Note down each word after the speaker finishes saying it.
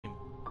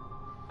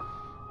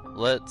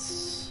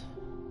let's.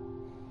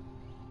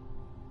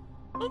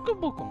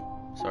 Welcome.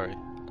 Sorry.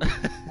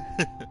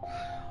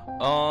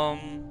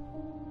 um,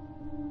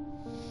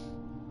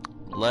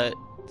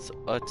 let's.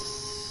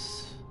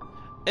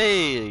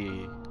 Hey,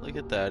 look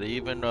at that! I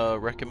even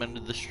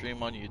recommended the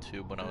stream on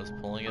YouTube when I was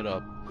pulling it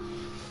up.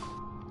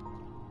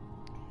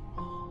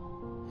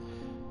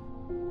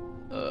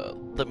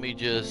 Let me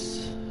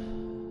just,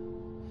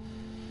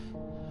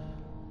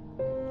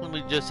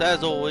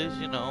 as always,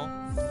 you know,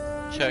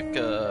 check,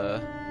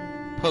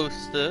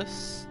 post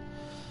this.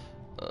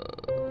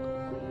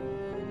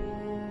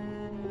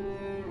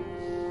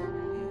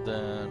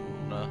 Then,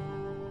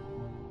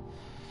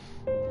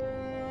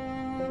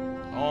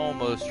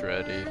 almost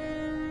ready.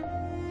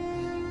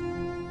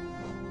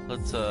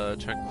 Let's,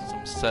 check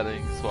some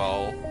settings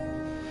while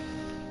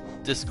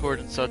Discord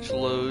and such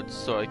loads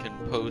so I can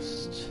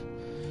post,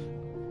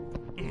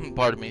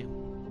 pardon me,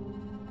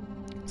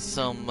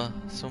 some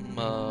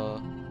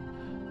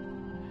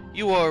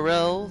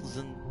URLs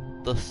and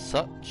the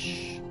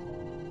such.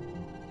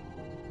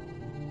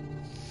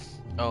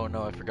 Oh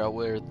no, I forgot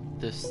where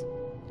this.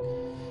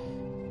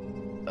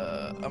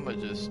 I'm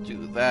gonna just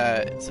do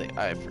that and say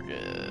I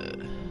forget.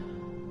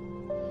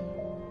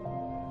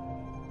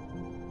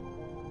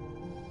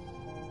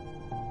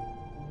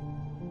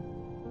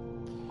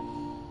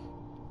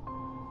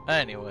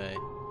 Anyway,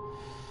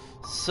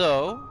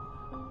 so,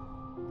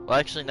 well,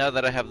 actually, now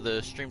that I have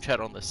the stream chat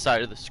on the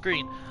side of the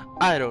screen,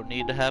 I don't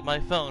need to have my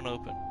phone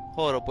open.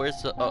 Hold up,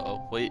 where's the?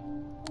 Uh-oh, wait.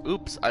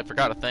 Oops, I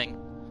forgot a thing.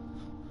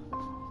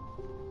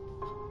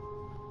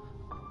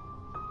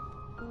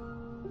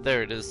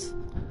 There it is.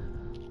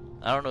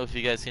 I don't know if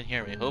you guys can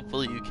hear me.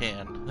 Hopefully you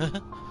can.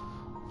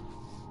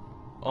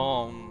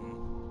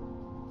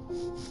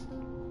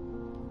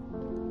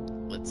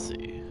 Let's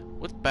see.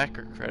 What's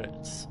backer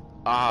credits?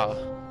 Ah.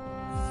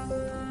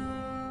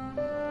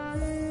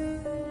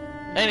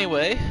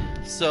 Anyway,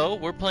 so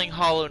we're playing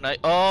Hollow Knight.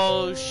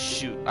 Oh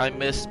shoot, I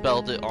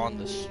misspelled it on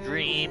the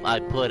stream. I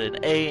put an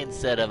A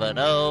instead of an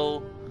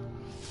O.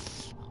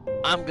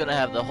 I'm gonna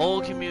have the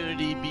whole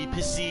community be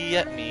pissy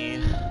at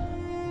me.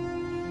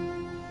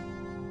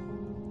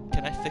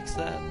 Can I fix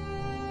that?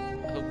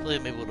 Hopefully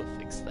I'm able to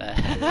fix that.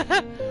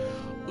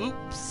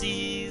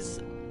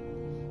 Oopsies.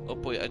 Oh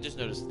boy, I just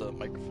noticed the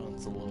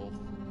microphone's a little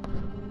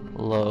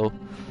low.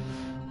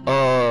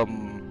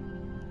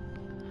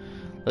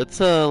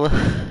 Let's oops.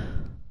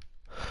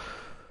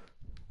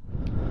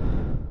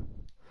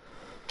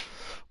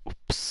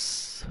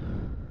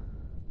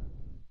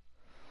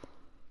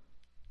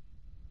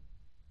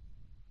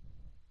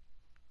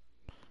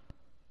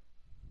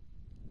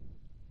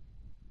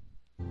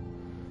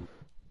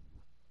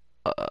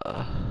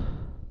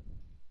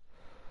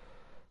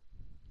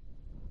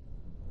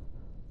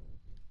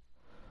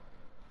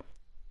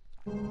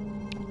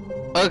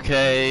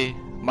 Okay,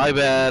 my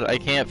bad. I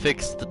can't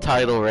fix the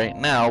title right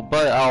now,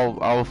 but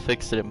I'll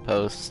fix it in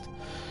post.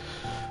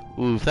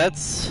 Oof,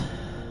 that's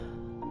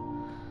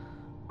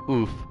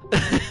oof.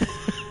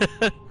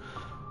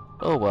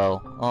 Oh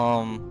well.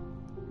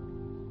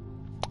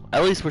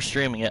 At least we're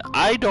streaming it.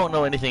 I don't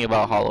know anything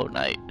about Hollow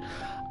Knight.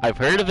 I've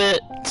heard of it.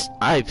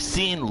 I've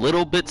seen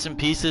little bits and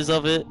pieces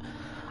of it.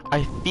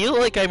 I feel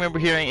like I remember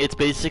hearing it's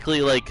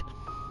basically like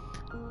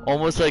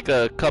almost like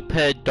a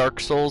Cuphead Dark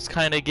Souls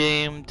kind of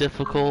game,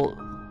 difficult.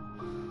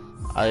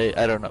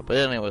 I don't know, but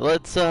anyway,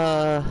 let's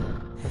start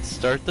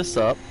this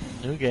up.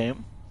 New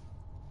game.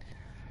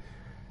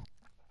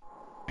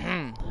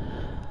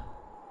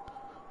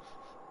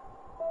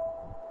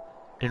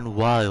 In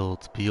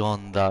wilds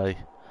beyond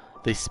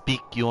they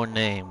speak your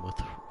name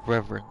with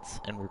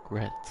reverence and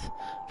regret.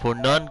 For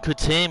none could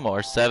tame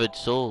our savage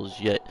souls,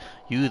 yet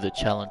you the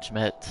challenge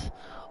met.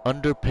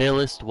 Under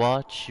palest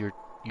watch, you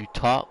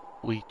taught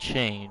we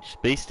changed.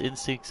 Based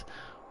instincts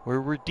were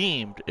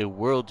redeemed. A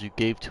world you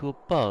gave to a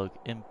bug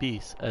and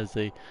beast as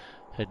they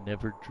had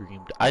never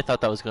dreamed. I thought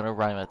that was gonna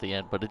rhyme at the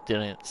end, but it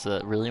didn't, so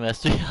it really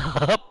messed me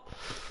up.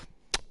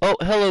 Oh,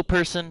 hello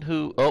person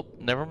who... Oh,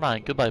 never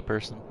mind. Goodbye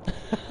person.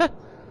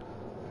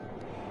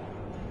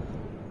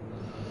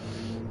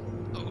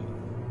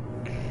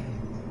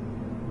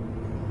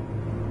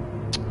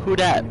 Who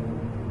dat?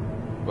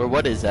 Or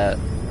what is that?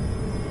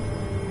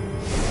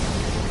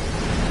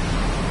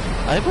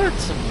 I've heard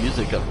some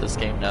music of this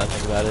game now I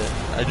think about it.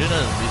 I do know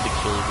the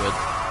music's really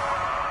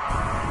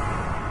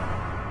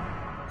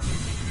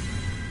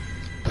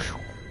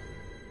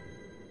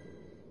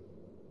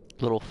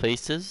good. Little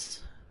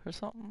faces or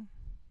something?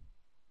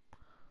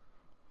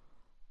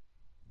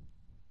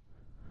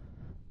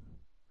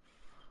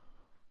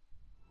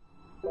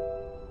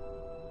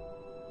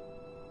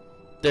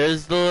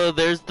 There's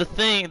the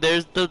thing,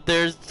 there's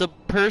the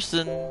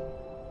person.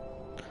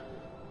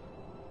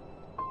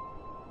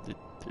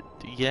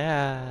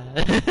 Yeah.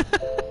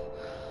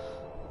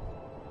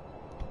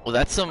 Well,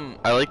 that's some.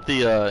 I like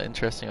the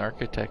interesting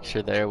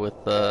architecture there with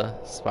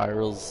the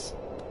spirals.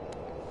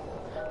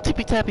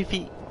 Tippy tappy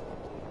feet.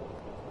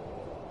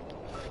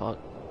 Fuck.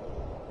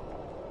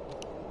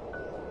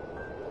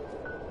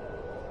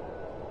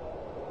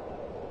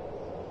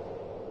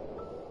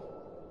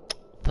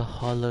 the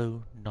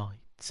Hollow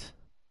Knight.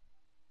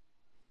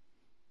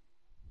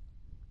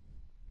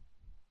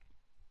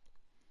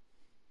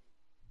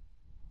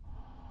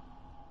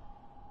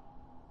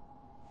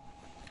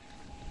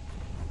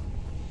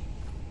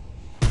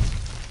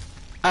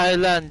 I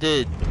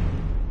landed!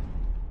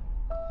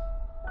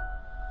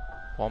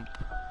 Womp.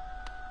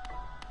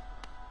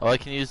 Oh, I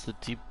can use the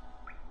deep...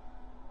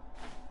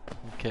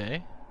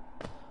 Okay.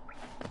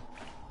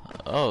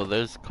 Oh,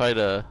 there's quite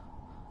a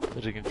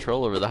bit of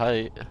control over the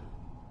height.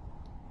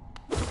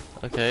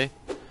 Okay.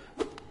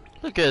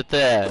 Look at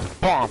that!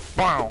 Bom,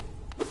 bom,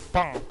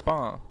 bom,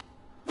 bom.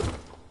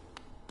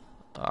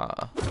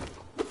 Ah.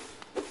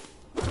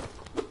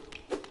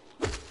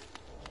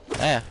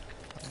 Ah.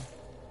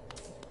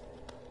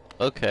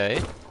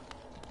 Okay.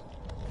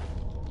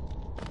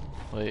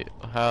 Wait,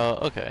 how?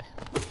 Okay.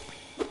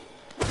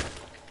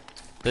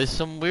 There's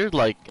some weird,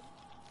 like,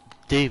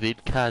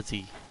 David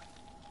Kazi.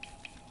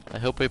 I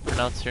hope I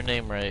pronounced your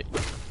name right.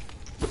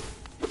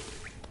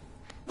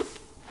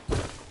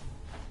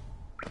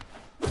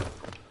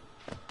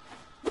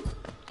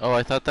 Oh,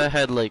 I thought that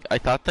had, like, I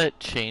thought that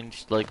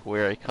changed, like,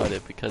 where I cut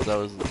it because I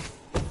was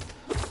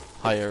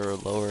higher or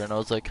lower, and I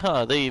was like,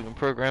 huh, they even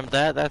programmed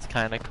that? That's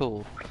kinda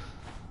cool.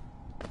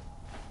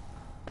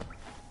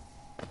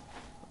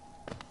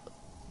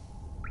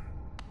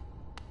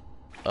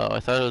 Oh, I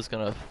thought it was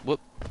gonna,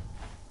 whoop.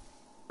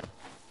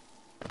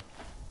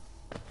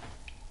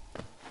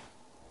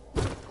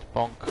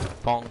 Bonk,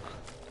 bonk,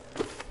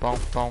 bonk,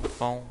 bonk,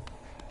 bonk.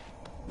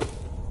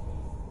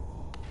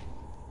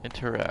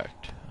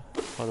 Interact.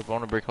 What a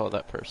bone to break all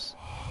that purse.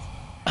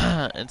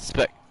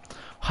 Inspect.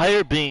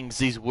 Higher beings,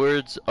 these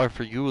words are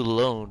for you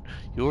alone.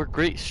 Your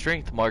great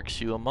strength marks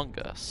you among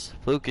us.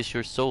 Focus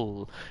your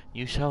soul.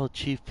 You shall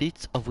achieve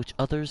feats of which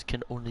others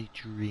can only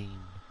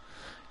dream.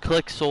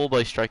 Collect soul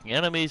by striking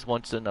enemies.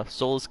 Once enough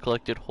soul is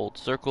collected, hold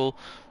circle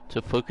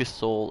to focus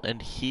soul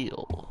and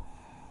heal.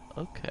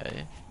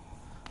 Okay.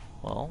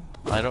 Well,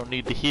 I don't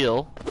need to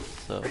heal,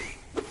 so...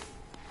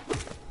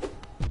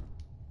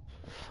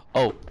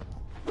 Oh.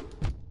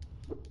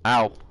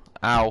 Ow.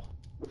 Ow.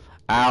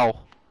 Ow.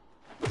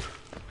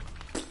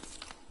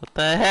 What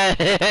the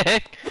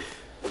heck?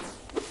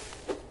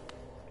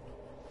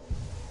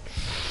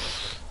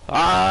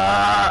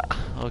 Ah!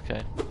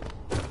 Okay.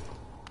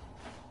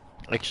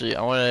 Actually,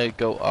 I want to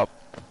go up.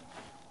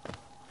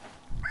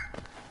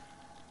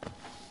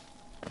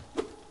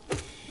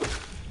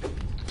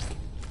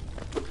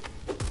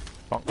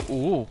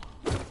 Ooh.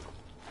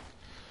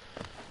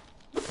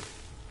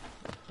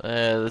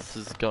 This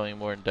is going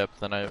more in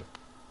depth than I...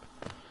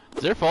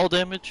 Is there fall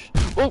damage?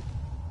 Whoa!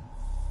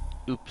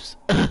 Oops.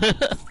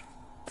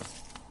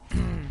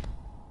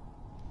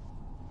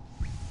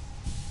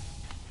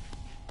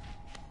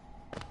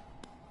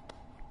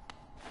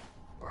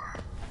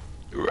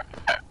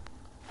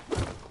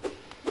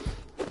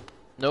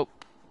 Nope.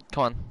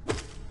 Come on.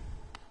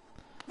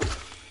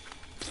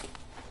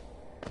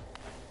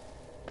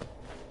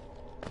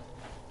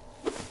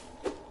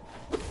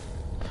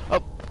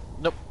 Oh!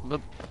 Nope.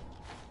 Nope.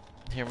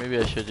 Here, maybe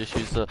I should just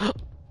use the...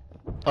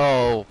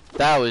 Oh,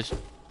 that was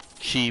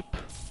cheap.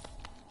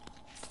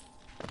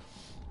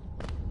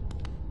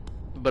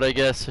 But I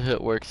guess if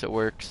it works, it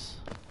works.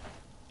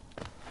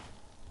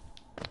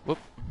 Whoop.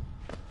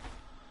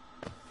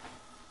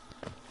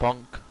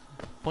 Bonk.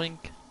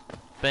 Boink.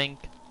 Bank.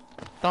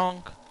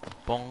 Donk.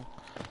 Bonk.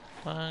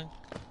 Bonk.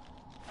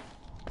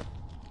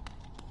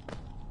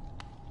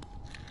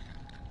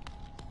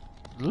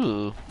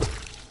 Ooh.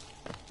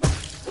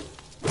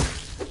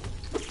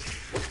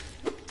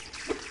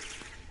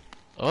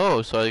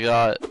 Oh, so I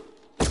got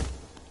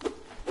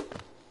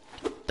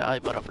die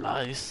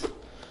butterflies.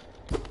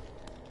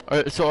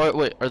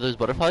 Wait, are those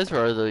butterflies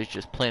or are those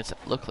just plants that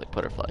look like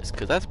butterflies?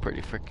 Cause that's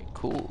pretty freaking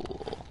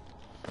cool.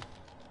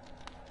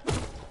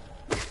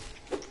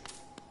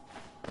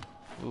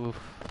 Oof.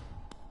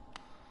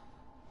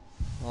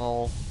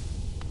 Oh.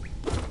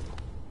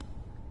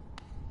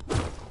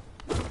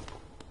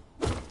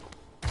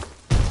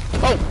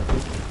 Oh!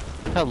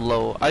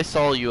 Hello, I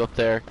saw you up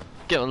there.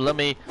 Let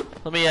me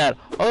add.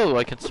 Oh,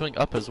 I can swing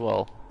up as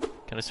well.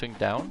 Can I swing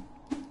down?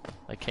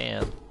 I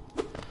can.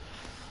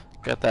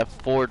 Got that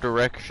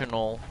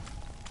 4-directional.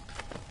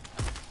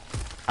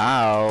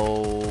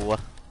 Ow.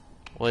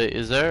 Wait,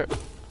 is there?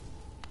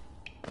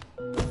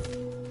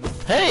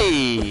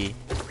 Hey!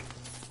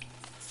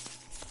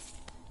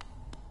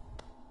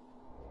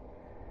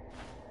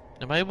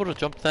 Am I able to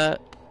jump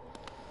that?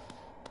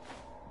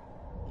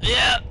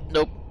 Yeah!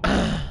 Nope.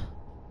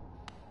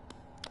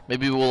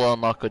 Maybe we'll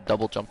unlock a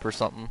double jump or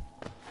something.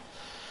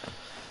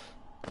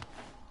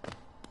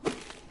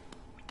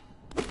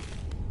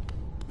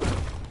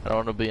 I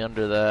don't want to be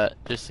under that,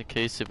 just in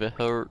case if it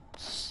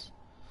hurts.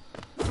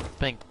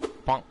 Bang,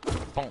 bonk,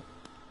 bonk.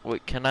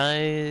 Wait, can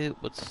I?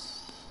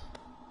 What's?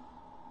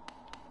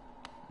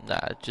 Nah,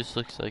 it just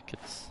looks like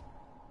it's.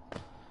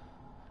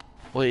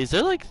 Wait, is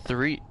there like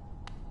 3?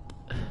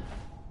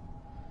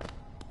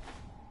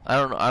 I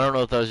don't know. I don't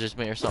know if that was just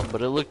me or something,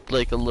 but it looked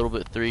like a little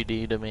bit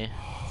 3D to me.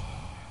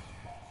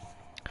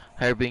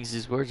 Higher beings,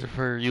 these words are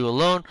for you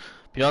alone.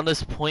 Beyond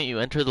this point, you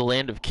enter the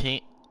land of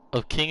King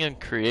and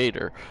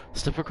Creator.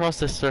 Step across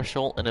this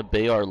threshold and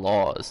obey our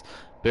laws.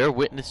 Bear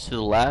witness to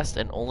the last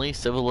and only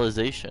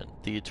civilization,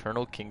 the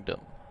Eternal Kingdom,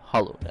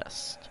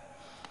 Hallownest.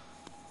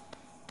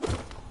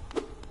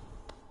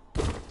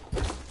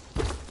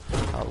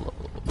 Hello.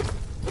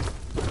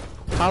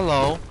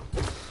 Hello.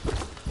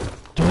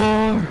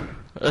 Door.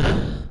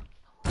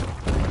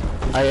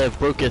 I have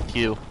broketh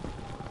you.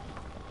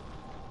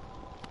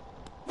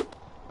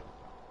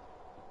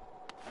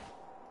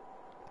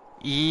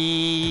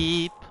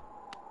 Eep.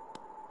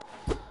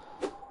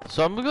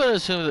 So I'm gonna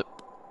assume that.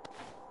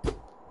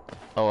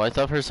 Oh, I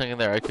thought for a second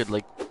there I could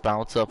like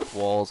bounce up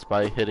walls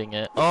by hitting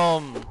it.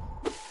 But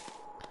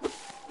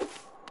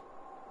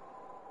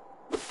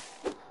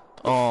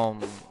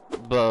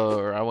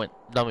I went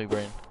dummy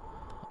brain.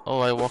 Oh,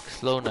 I walk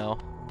slow now.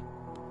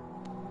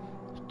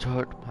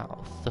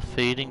 Dartmouth, the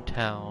fading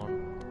town.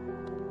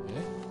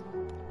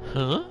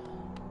 Huh?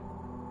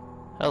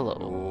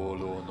 Hello.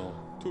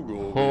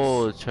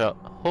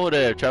 Oh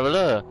there,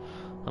 traveler.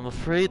 I'm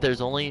afraid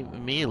there's only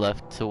me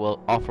left to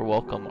offer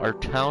welcome. Our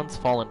town's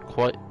fallen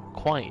quite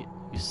quiet,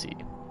 you see.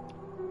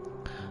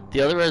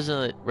 The other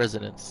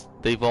residents,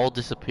 they've all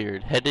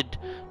disappeared, headed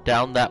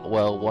down that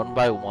well one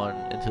by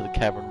one into the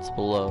caverns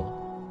below.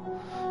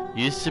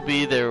 Used to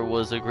be there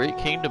was a great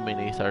kingdom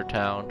beneath our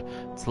town.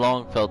 It's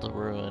long fell to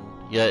ruin,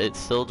 yet it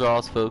still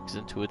draws folks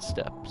into its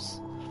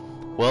steps.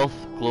 Wealth,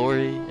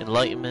 glory,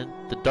 enlightenment,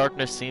 the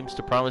darkness seems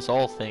to promise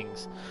all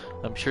things.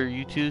 I'm sure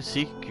you two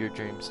seek your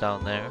dreams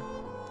down there.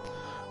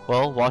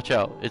 Well, watch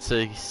out. It's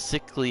a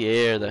sickly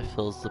air that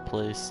fills the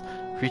place.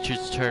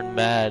 Creatures turn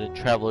mad and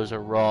travelers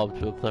are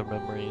robbed of their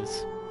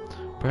memories.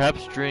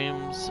 Perhaps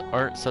dreams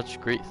aren't such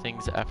great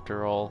things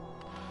after all.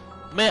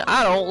 Man,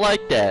 I don't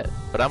like that,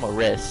 but I'm a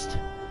rest.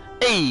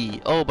 Hey!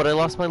 Oh, but I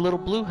lost my little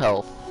blue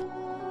health.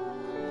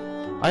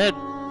 I had...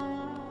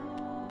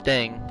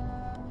 Dang.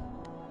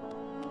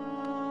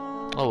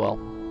 Oh well.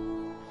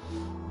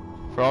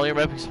 For all your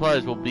mapping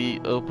supplies will be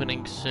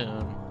opening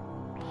soon.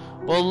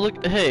 Well,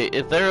 look, hey,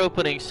 if they're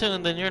opening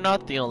soon, then you're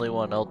not the only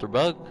one,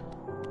 Elderbug.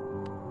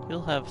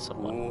 You'll have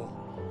someone.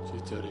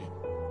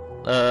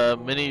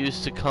 Many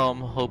used to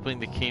come hoping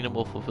the kingdom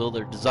will fulfill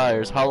their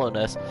desires.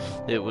 Hallownest,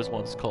 it was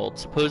once called.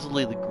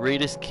 Supposedly the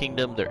greatest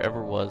kingdom there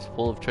ever was,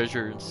 full of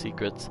treasure and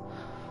secrets.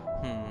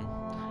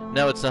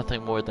 Now it's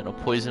nothing more than a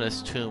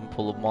poisonous tomb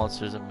full of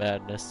monsters and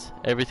madness.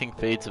 Everything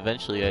fades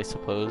eventually, I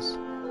suppose.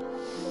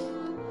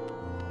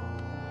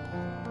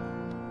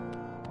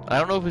 I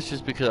don't know if it's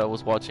just because I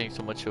was watching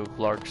so much of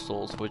Dark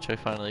Souls, which I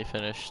finally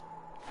finished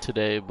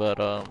today,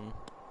 but I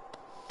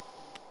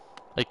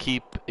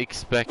keep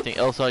expecting.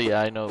 Also,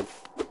 yeah, I know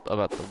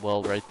about the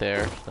well right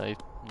there. I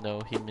know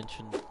he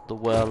mentioned the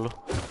well,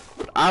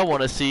 but I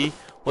want to see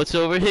what's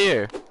over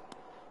here.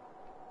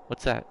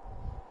 What's that?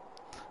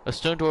 A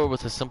stone door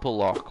with a simple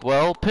lock.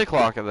 Well, pick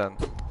lock it then.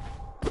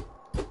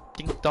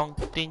 Ding dong,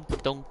 ding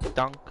dong,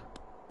 dong.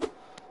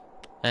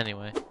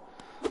 Anyway,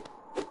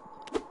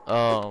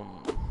 I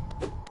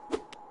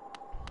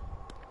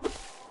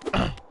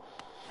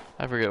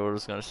forget what I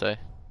was gonna say.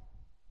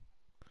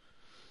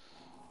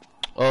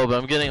 Oh, but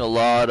I'm getting a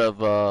lot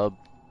of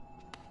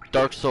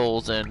Dark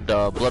Souls and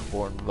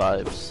Bloodborne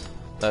vibes.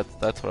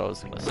 That's what I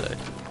was gonna say.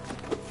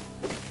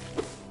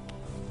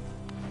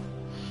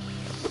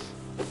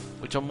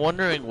 Which I'm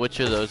wondering which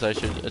of those I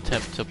should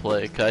attempt to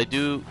play.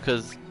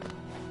 Cause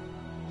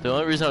the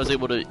only reason I was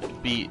able to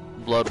beat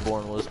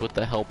Bloodborne was with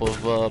the help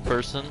of a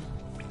person.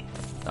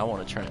 I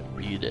want to try and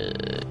read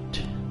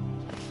it.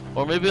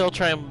 Or maybe I'll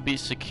try and beat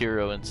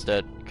Sekiro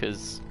instead,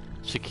 because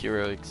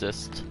Sekiro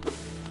exists.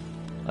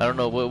 I don't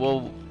know, what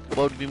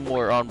would be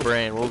more on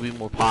brand, what would be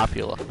more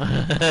popular?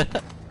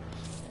 What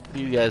do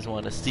you guys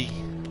want to see?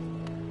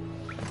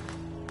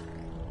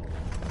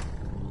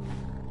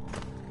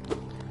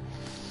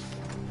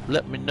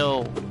 Let me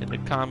know in the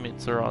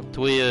comments or on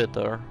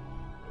Twitter.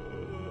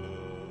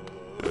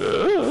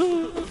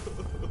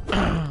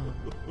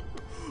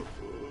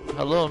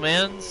 Hello,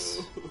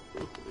 mans.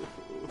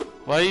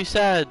 Why are you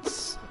sad?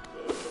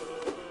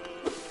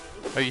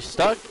 Are you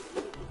stuck?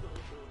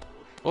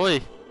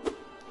 Oi.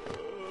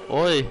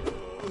 Oi.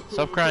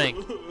 Stop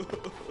crying.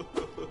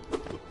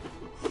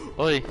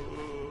 Oi.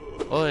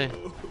 Oi.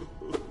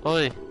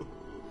 Oi.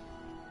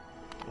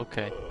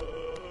 Okay.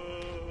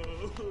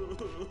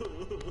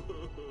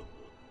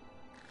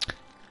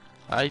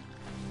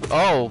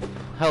 Oh,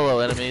 hello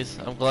enemies.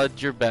 I'm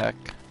glad you're back.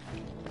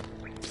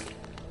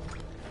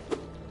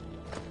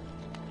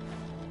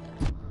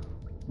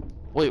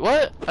 Wait,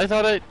 what? I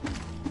thought I...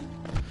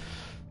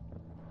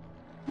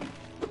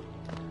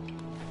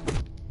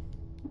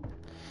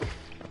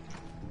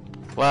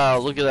 Wow,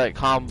 look at that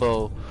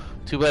combo.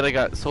 Too bad I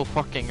got so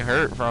fucking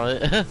hurt from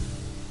it.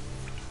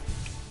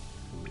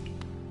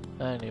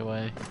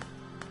 Anyway.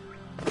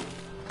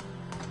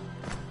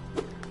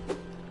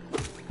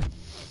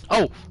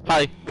 Oh,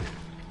 hi.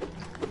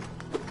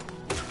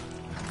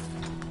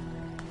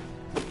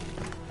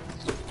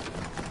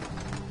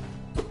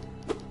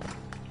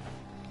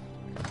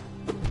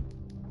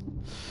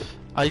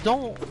 I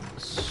don't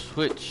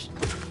switch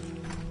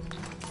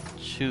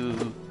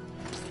to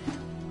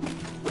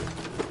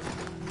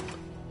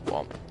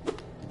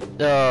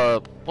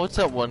well, what's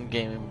that one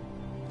game?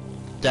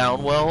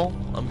 Downwell?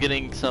 I'm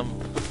getting some.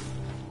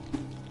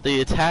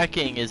 The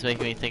attacking is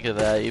making me think of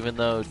that, even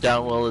though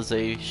Downwell is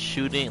a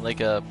shooting,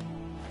 like a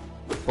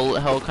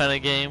bullet hell kind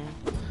of game.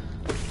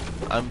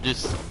 I'm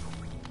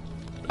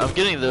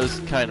getting those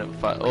kind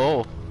of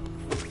oh.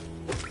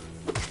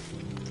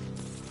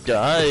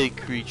 Die,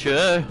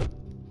 creature!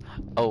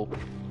 Oh.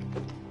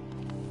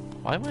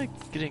 Why am I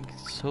getting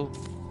so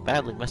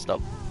badly messed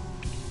up?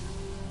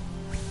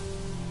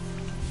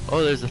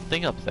 Oh, there's a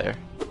thing up there.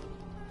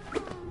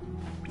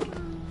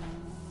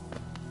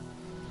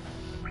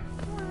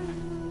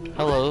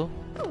 Hello?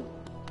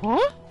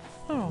 What?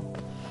 Oh.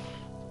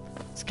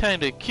 It's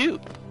kinda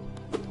cute.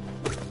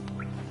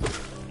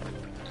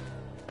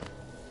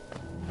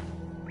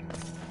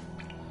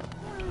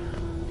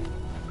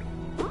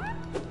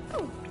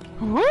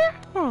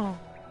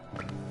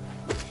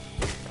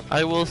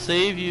 I will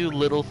save you,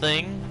 little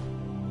thing.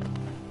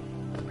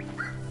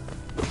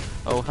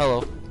 Oh,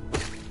 hello.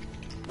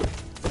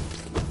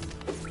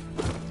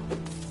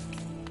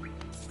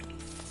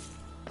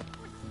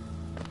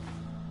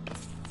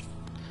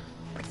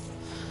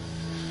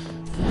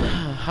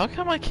 How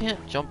come I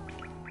can't jump?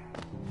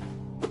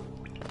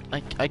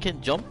 I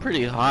can jump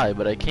pretty high,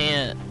 but I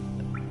can't.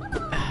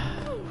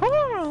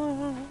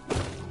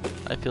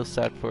 I feel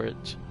sad for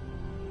it.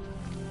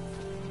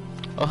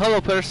 Oh, hello,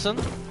 person.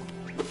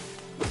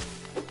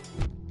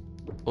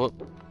 Oh,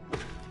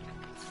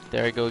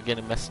 there I go,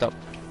 getting messed up.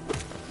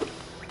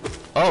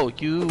 Oh,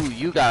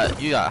 you got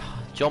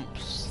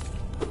jumps.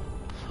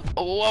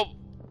 Oh, whoa.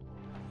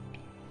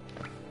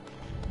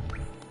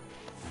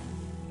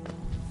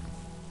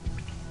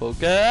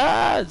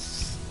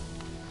 Focus.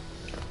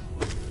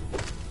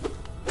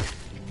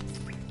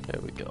 There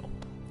we go.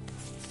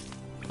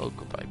 Oh,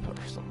 goodbye,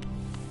 person.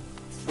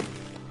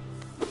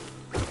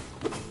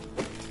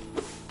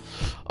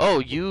 Oh,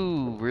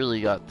 you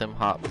really got them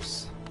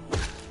hops. I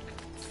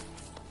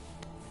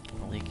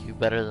think you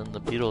better than the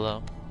beetle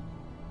though.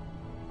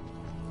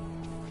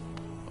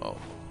 Oh.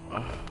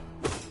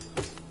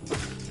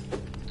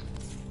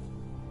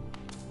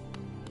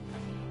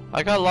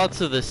 I got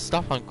lots of this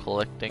stuff I'm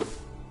collecting.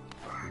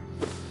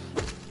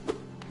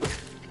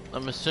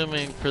 I'm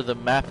assuming for the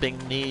mapping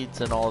needs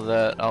and all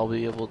that, I'll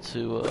be able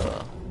to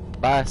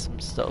buy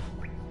some stuff.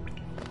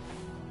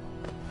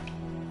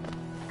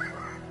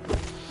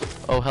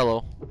 Oh,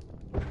 hello.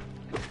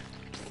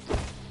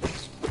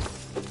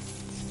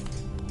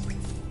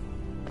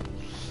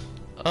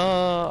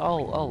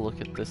 I'll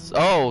look at this.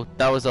 Oh,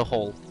 that was a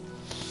hole.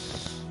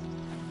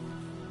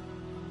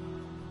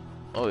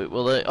 Oh, wait,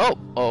 will they? Oh,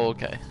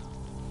 okay.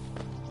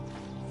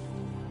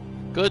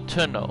 Good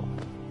to know.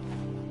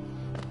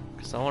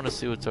 Cause I want to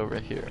see what's over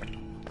here.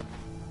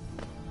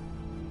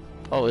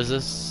 Oh, is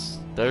this?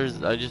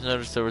 I just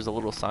noticed there was a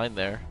little sign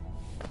there.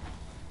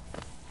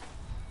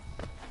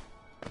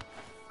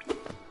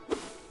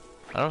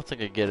 I don't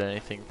think I get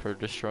anything for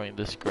destroying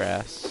this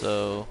grass,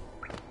 so.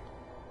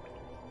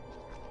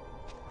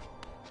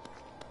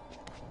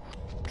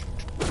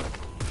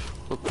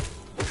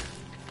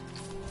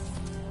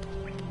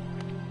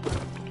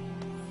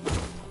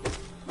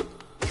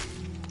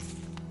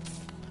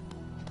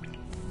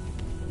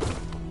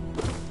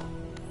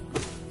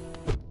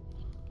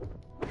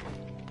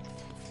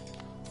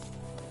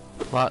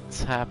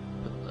 What's happened?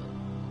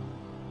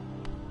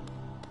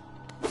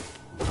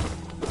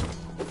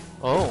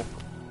 Oh.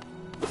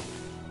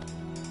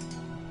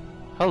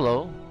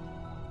 Hello.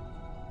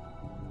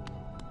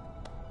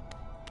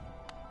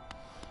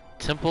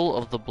 Temple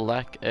of the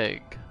Black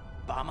Egg.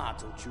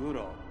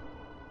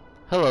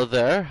 Hello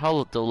there.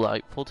 How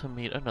delightful to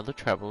meet another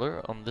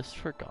traveler on this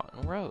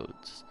forgotten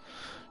roads.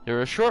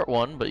 You're a short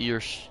one, but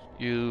you've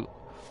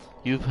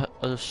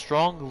a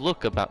strong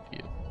look about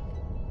you.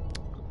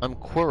 I'm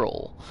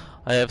Quirrell.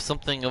 I have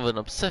something of an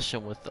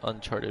obsession with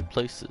uncharted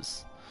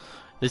places.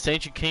 This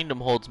ancient kingdom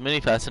holds many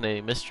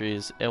fascinating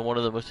mysteries, and one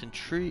of the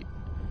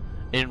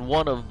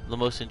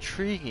most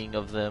intriguing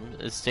of them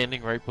is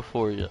standing right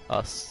before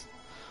us.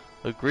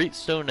 A great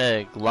stone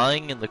egg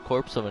lying in the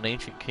corpse of an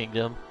ancient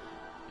kingdom.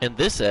 And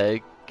this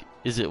egg,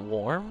 is it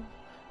warm?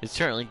 It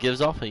certainly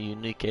gives off a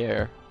unique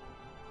air.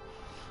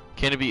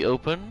 Can it be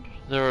opened?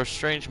 There are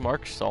strange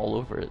marks all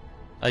over it.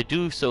 I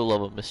do so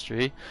love a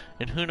mystery,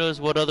 and who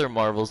knows what other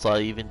marvels lie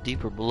even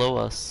deeper below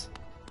us.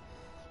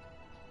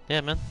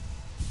 Yeah, man.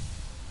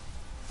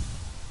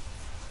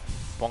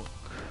 Bonk.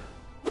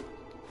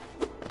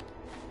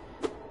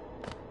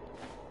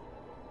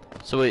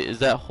 So wait, is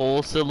that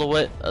whole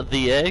silhouette of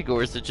the egg,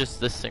 or is it just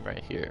this thing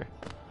right here?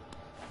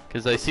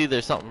 Because I see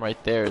there's something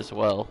right there as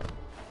well.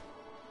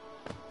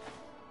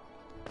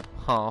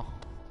 Huh.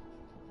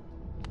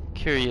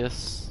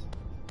 Curious.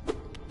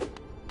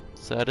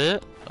 Is that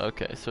it?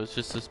 Okay, so it's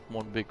just this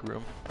one big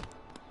room.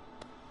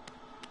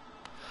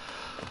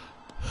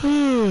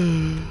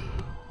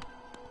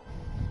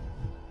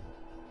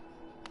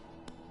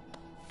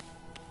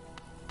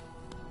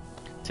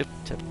 Tip,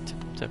 tip, tip,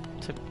 tip,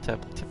 tip,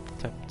 tip, tip,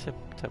 tip, tip,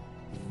 tip.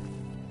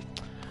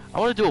 I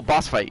want to do a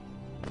boss fight.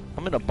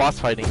 I'm in a boss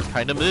fighting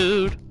kind of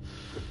mood.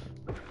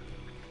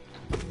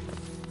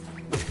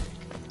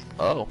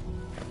 Oh.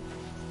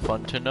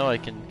 Fun to know I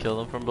can kill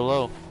them from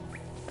below.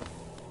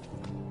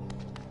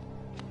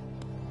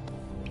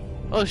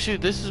 Oh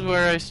shoot, this is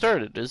where I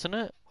started, isn't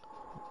it?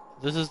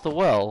 This is the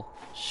well.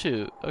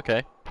 Shoot,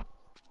 okay.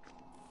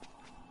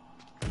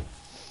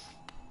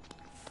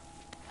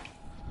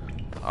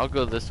 I'll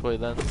go this way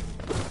then.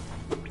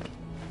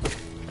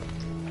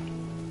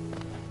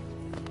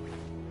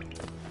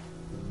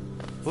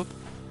 Whoop.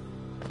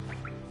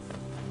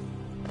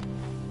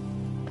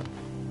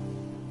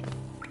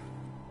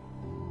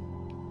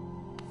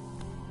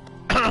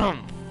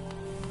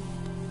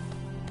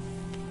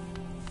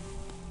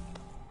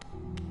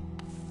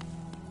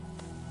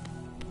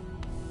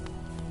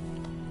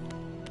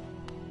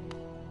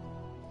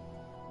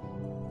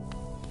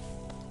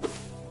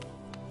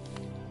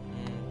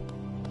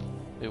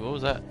 Wait, what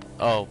was that?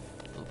 Oh,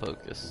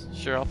 focus.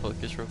 Sure, I'll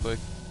focus real quick.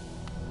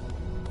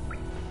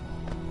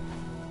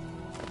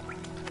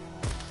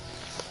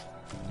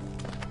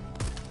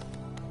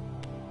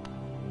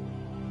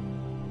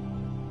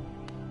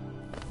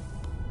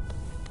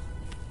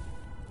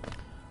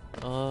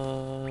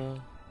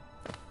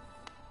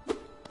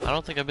 I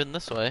don't think I've been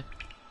this way.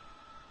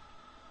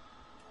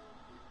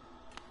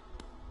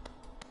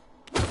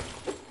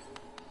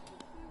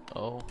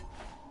 Oh.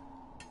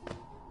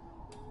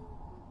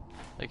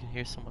 I can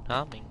hear someone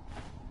humming.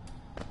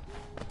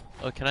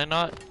 Oh, can I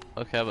not?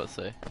 Okay, I was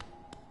about to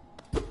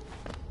say.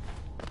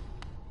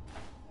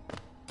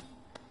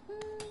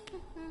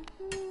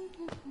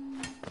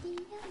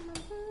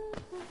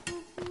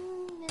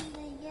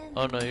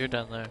 Oh no, you're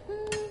down there.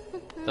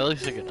 That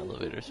looks like an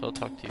elevator, so I'll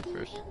talk to you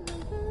first.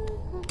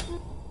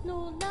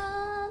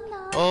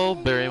 Oh,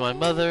 bury my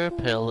mother,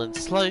 pale and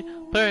slight.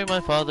 Bury my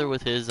father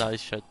with his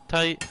eyes shut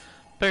tight.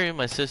 Bury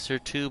my sister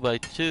 2 by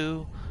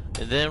 2.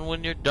 And then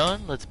when you're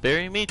done, let's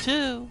bury me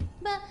too.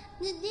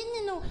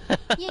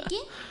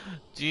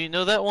 Do you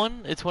know that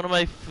one? It's one of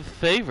my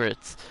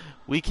favorites.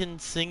 We can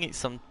sing it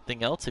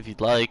something else if you'd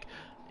like.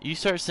 You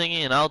start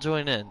singing and I'll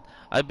join in.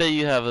 I bet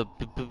you have a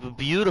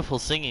beautiful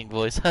singing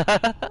voice.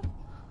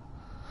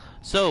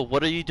 So,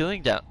 what are you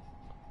doing down?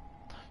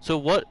 So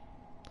what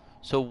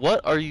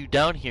are you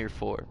down here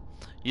for?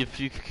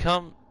 If you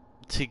come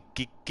to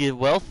get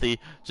wealthy,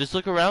 just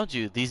look around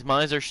you. These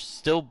mines are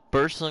still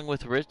bursting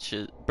with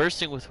riches.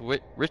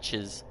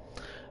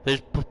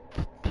 There's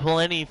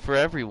plenty for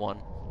everyone.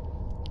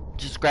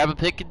 Just grab a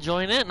pick and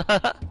join in.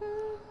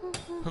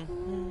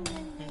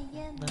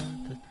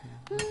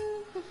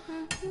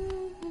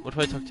 What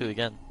do I talk to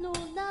again?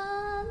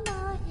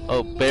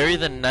 Oh, bury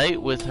the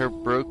knight with her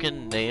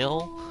broken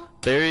nail.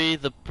 Bury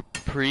the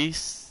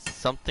priest.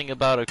 Something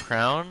about a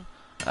crown.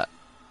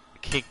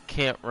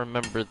 Can't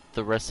remember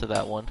the rest of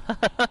that one.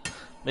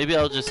 Maybe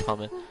I'll just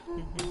hum it.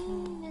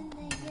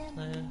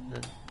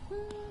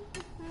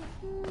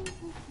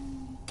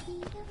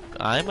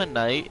 I'm a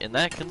knight, and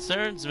that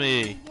concerns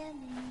me.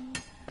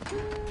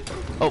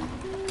 Oh.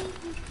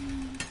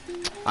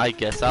 I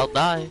guess I'll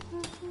die.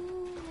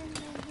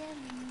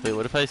 Wait,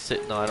 what if I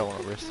sit? No, I don't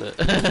want to risk it.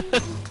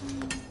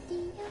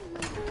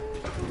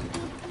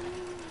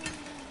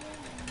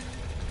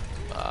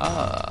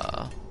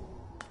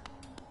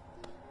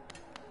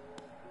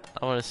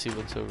 I want to see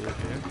what's over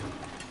here.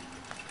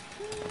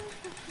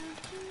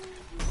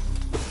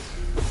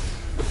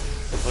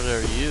 What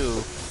are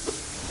you?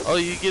 Oh,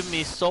 you give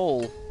me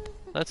soul.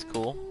 That's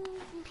cool.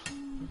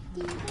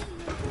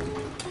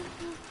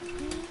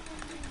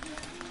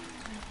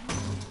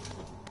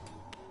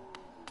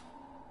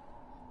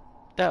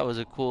 That was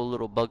a cool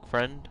little bug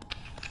friend.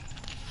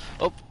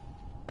 Oh.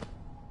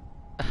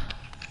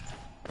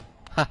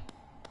 Ha.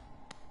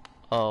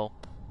 Oh.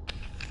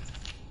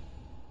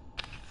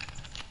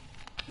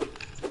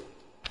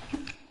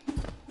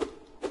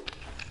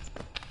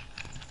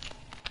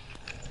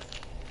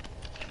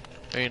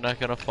 Are you not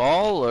gonna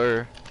fall,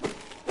 or?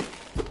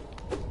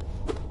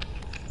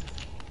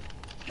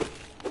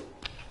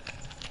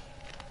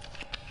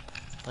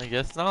 I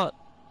guess not.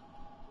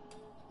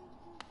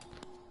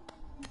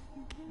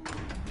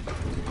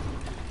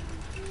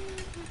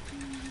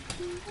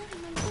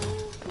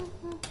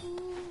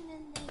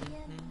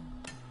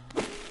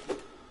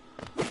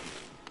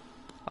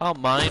 I'll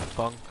mind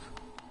funk.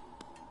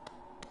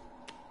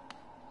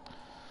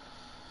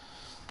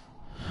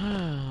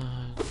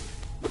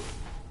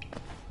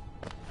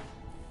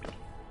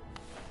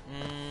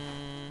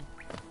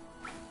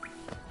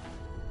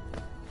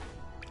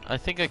 I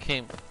think I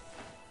came.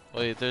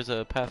 Wait, there's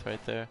a path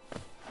right there.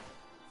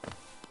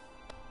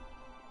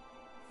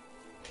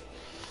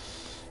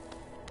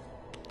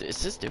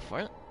 This is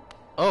different.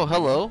 Oh,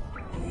 hello.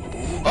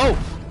 Oh!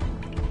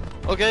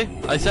 Okay,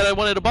 I said I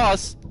wanted a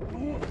boss.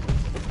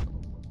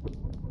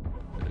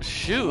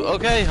 Shoot,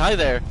 okay, hi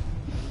there.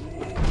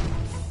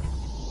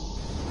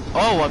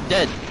 Oh, I'm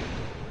dead.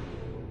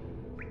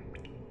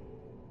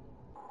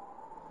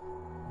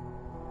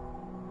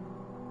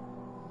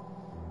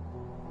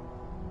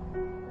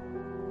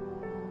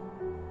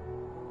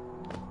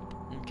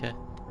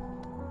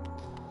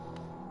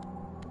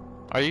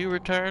 Are you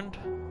returned?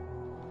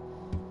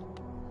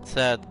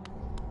 Sad.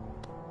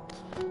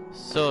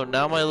 So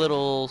now my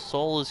little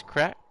soul is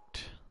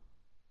cracked.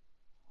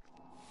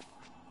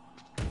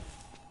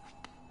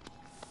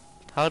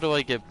 How do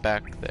I get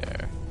back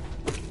there?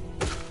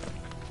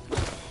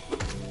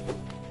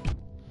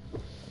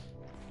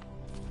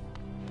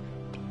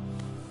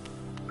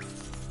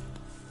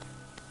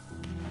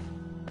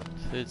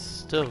 It's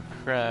still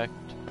cracked.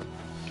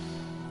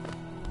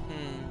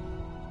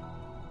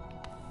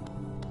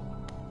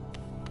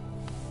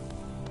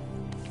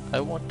 I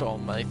want all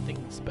my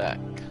things back.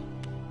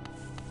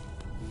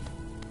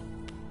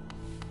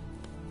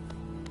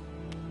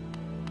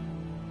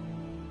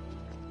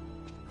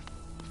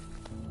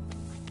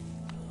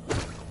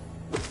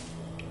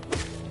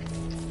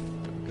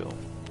 There we go.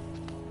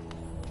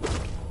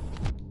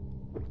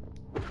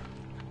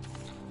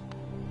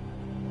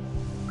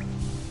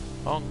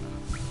 Bonk.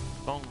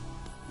 Bonk.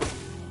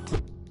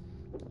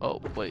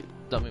 Oh, wait.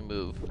 Dummy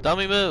move.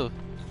 Dummy move!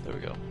 There we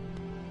go.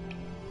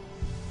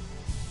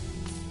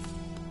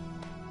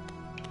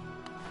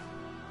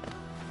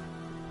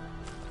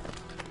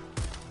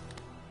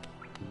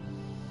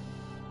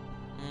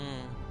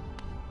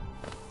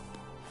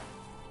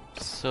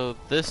 So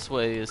this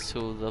way is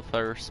to the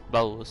first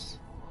boss.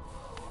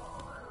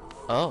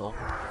 Oh.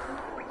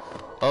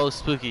 Oh,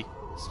 Spooky.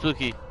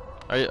 Spooky.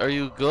 Are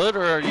you good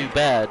or are you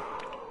bad?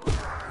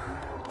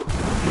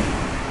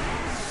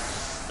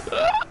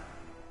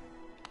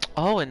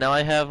 Oh, and now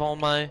I have all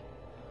my...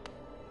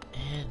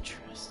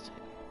 Interesting.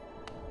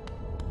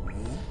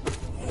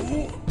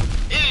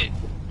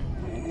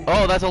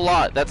 Oh, that's a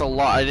lot. That's a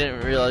lot. I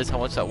didn't realize how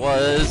much that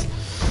was.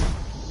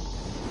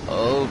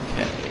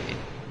 Okay.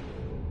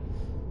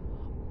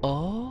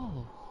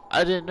 Oh,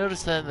 I didn't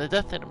notice that in the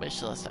death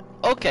animation last time.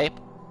 Okay.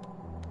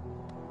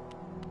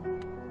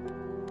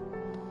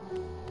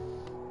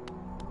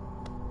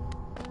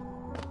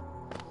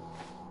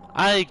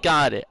 I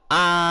got it.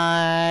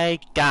 I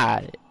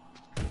got it.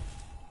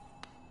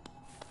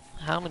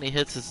 How many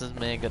hits is this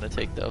man gonna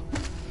take though?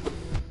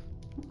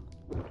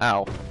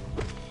 Ow.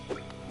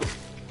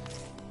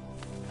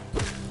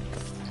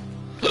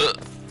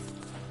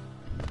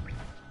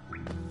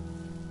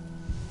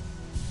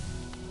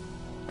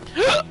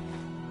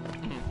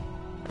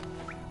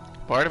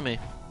 Pardon me.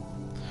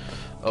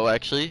 Oh,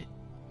 actually,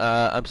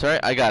 I'm sorry.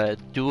 I gotta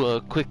do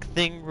a quick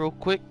thing real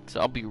quick,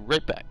 so I'll be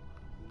right back.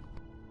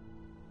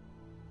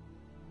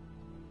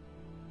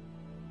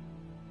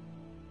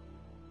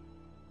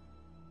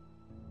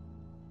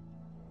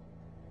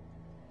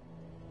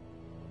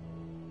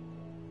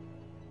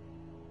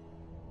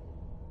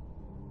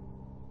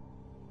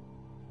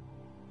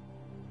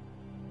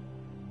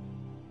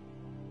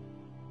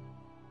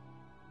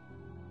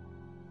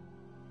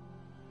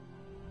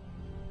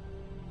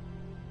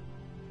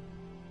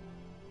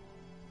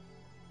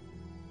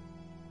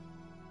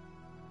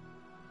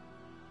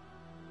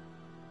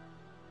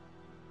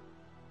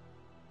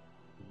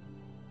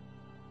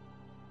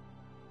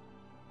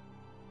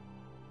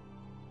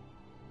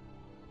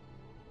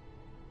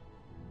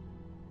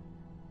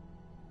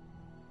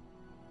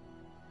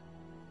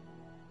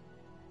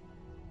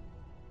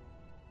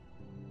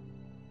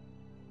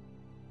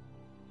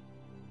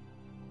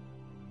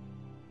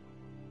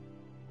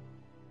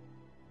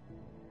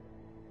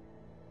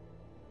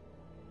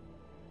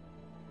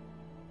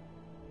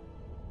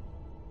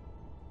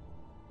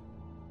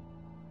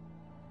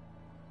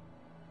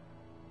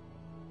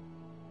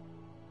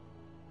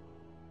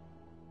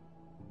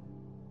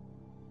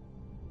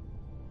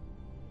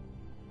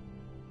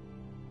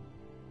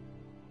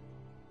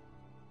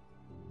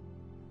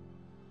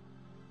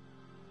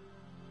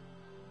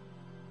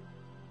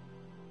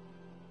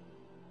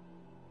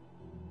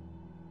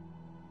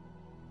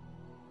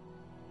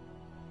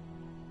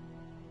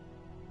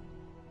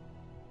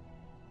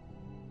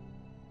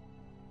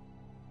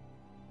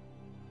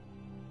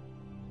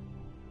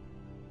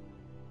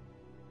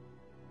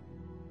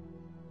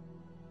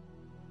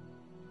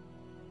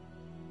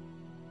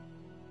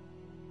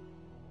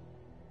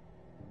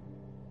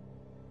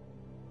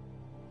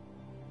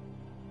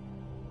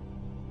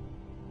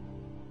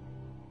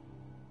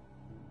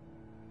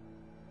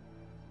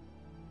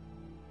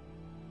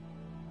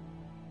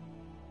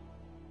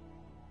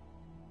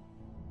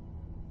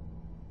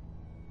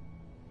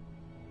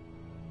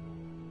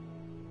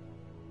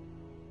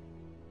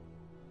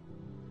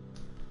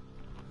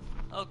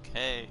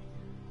 Okay.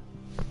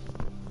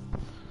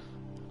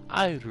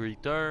 I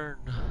return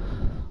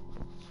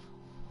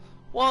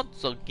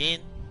once again.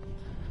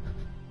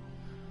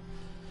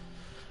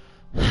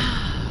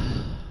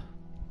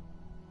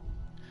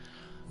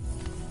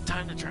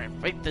 Time to try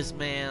and fight this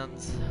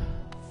man's.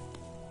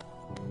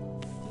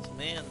 This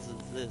man's is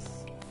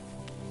this.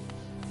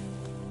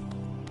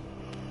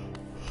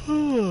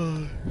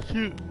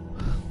 Shoot.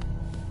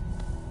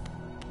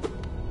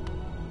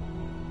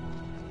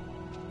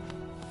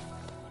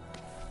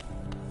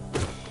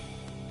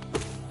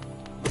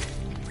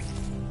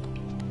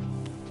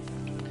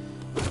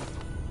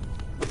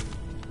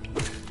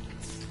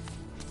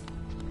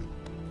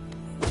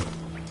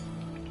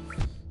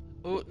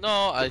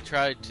 No, I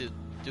tried to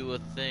do a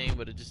thing,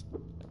 but it just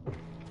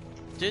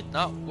did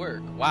not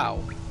work. Wow.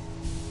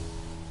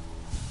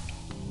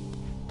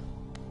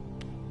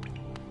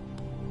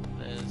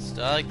 Then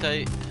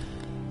stalactite.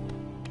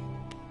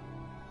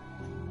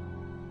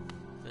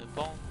 Then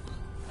bonk.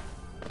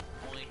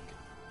 Boink.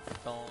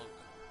 Bonk.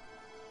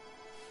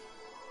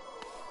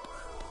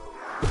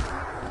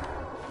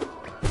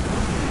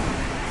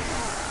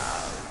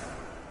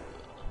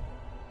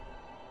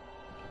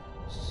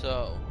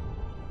 So.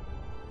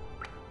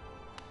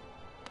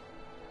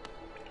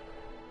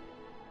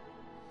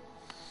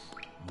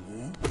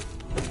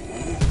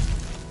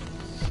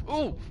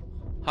 Ooh!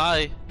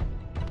 Hi!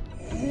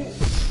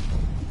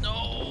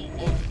 No!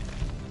 Okay.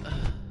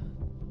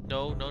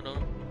 No, no, no.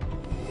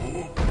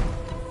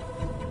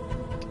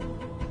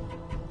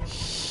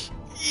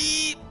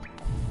 Yeep!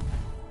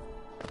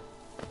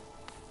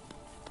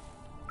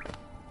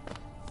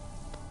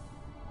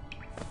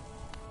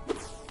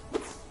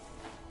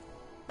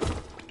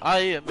 I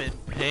am in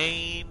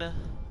pain.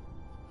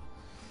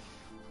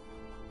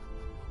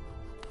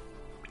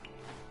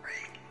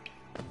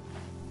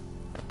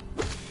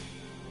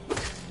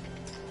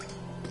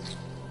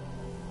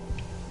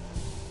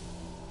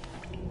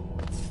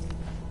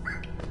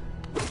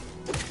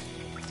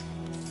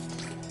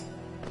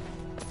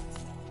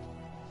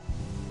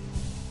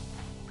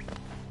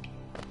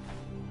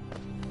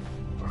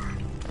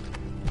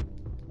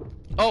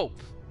 Oh!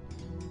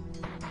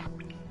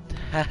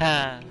 Ha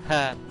ha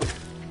ha.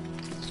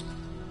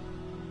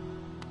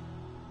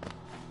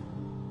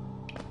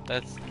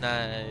 That's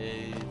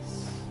nice.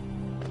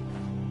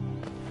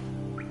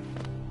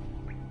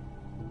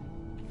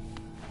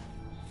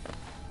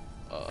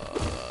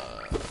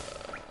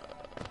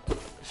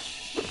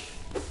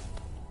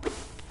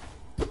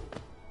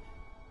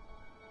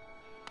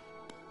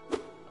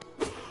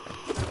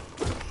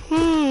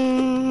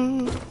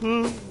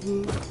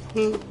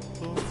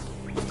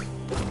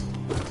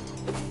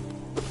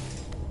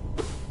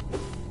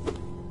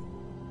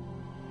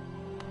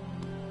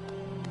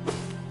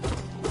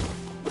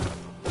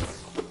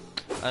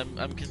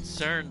 I'm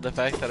concerned the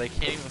fact that I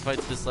can't even fight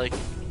this like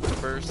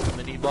first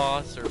mini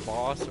boss or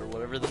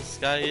whatever this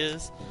guy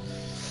is.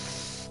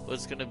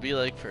 What's gonna be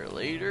like for a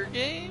later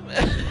game?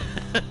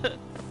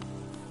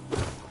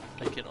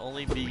 I can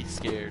only be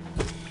scared.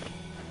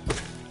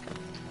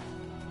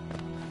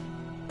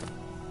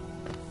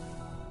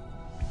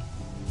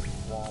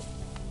 Womp.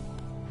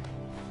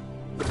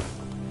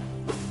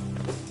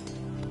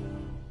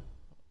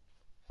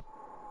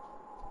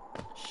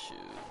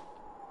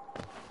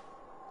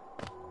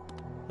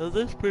 Oh,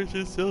 this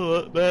person's still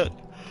up back.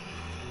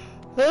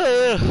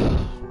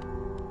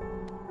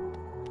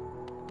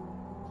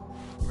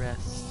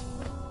 Rest.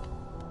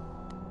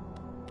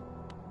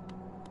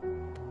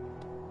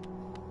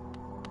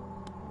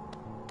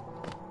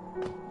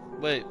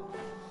 Wait.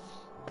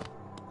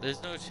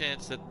 There's no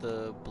chance that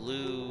the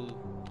blue...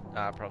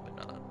 Nah, probably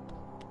not.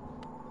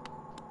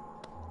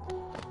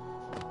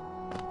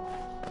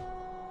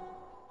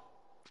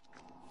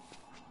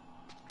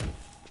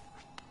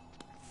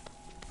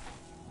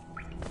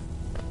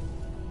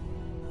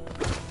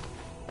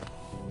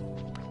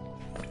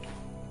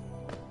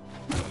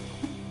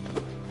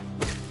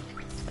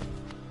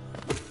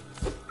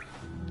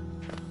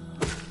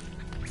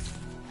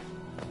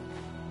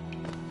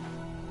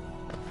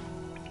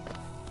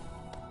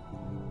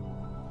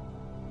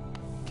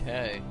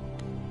 Okay.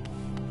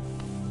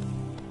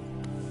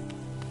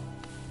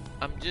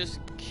 I'm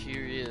just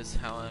curious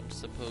how I'm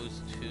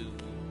supposed to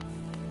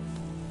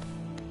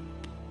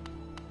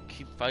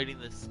keep fighting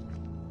this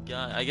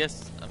guy. I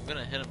guess I'm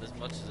gonna hit him as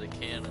much as I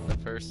can in the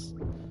first...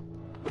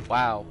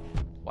 Wow.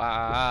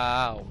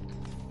 Wow.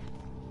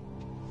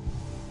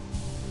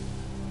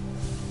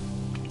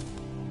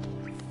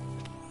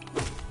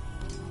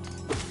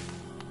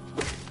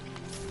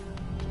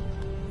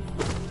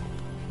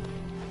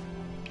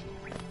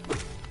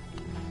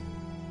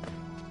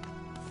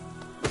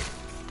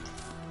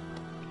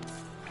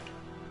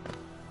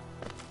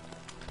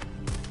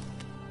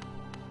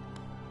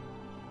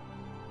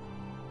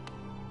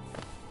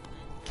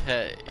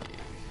 Okay.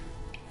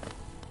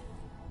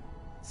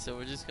 So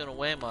we're just gonna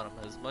wham on him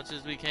as much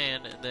as we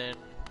can, and then...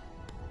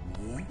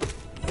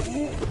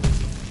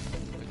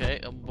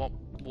 Okay,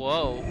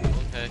 whoa,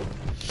 okay.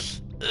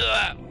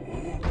 Ugh.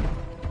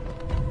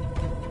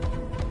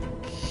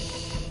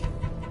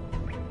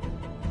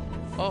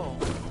 Oh.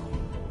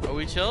 Are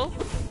we chill?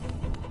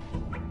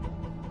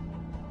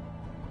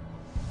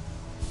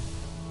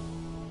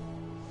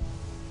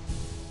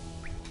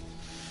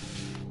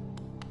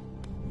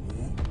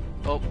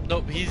 Oh,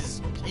 nope,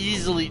 he's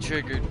easily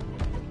triggered.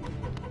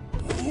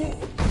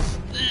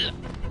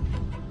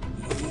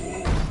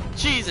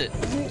 Cheese it!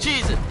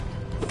 Cheese it!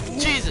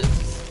 Cheese it!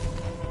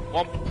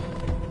 Womp!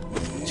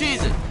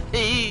 Cheese it!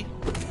 Hey!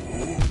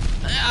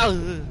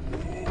 Ow.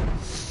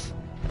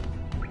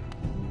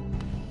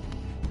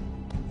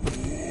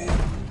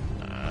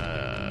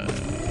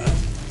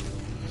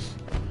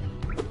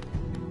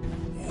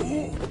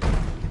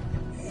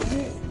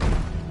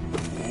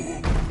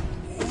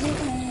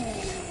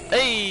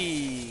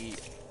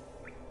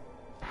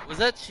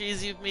 that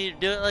cheesy of me to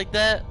do it like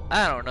that?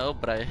 I don't know,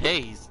 but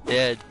hey, he's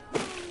dead.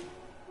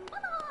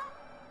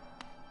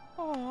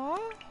 Aww.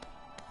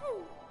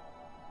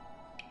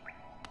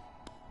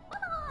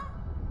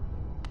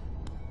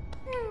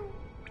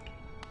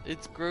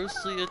 It's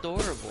grossly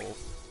adorable.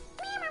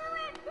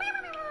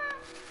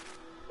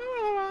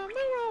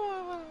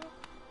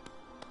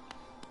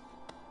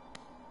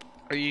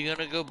 Are you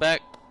gonna go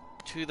back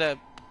to that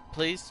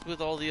place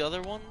with all the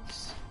other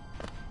ones?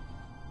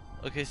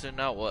 Okay, so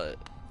now what?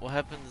 What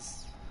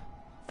happens?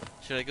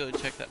 Should I go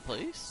check that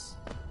place?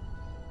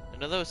 I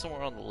know that was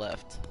somewhere on the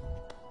left.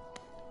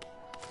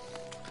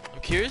 I'm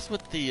curious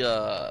what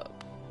the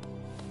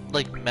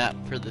like map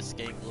for this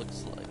game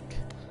looks like.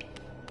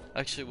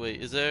 Actually,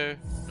 wait, is there?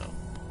 No.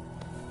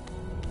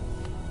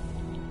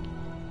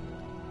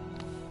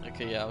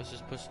 Okay, yeah, I was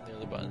just pushing the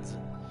other buttons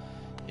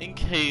in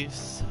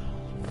case.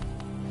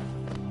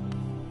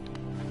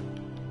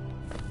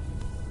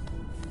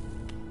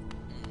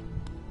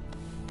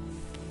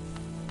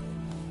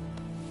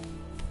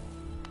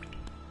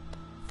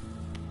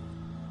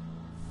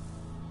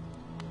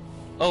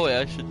 Oh wait,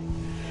 I should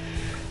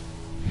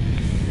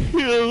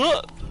heal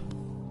up.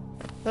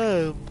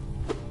 Nice.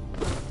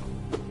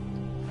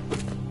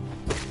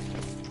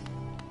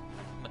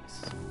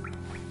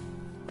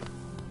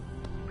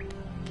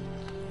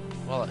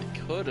 Well, I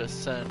could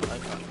ascend. I'm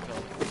not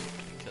going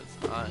because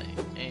I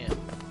am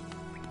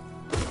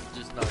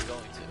just not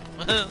going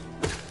to.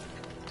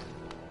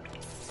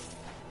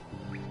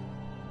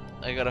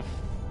 I gotta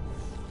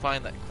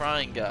find that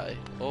crying guy.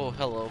 Oh,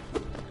 hello.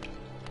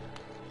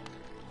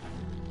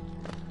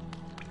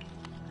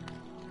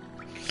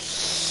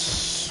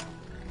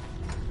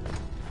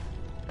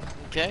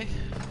 Okay,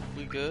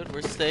 we good,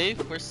 we're safe,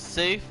 we're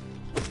safe.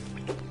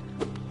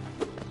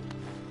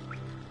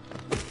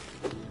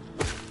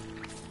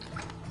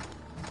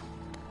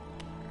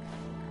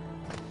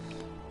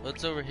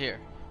 What's over here?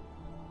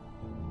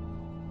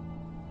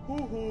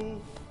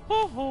 Hoo-hoo.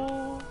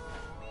 Hoo-hoo.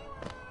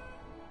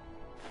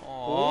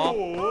 Aww.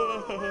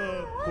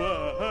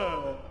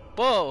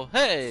 Whoa,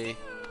 hey!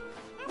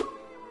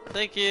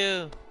 Thank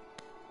you!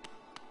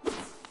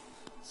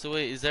 So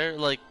wait, is there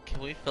like,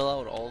 can we fill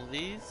out all of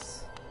these?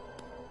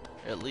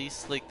 At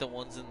least like the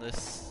ones in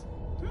this.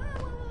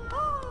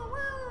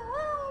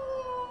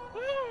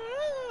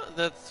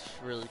 That's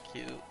really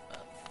cute.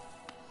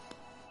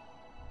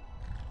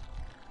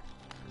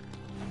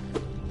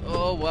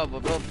 Oh wow, wow,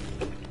 wow.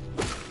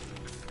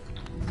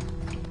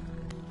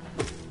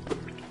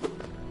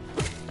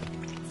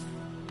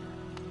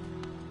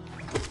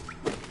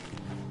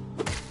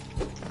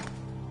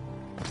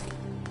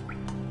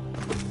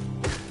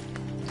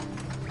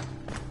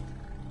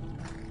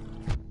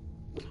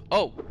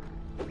 Oh.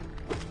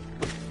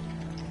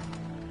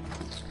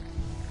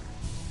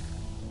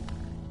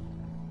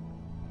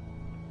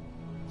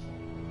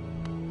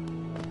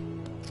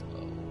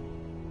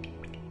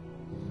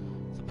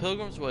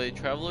 Pilgrim's Way,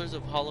 travelers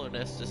of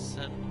Hallownest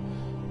descend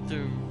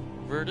through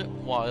verdant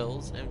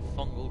wilds and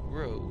fungal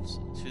groves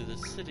to the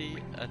city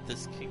at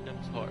this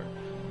kingdom's heart,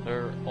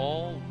 where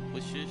all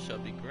wishes shall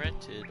be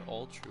granted,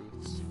 all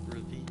truths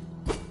revealed.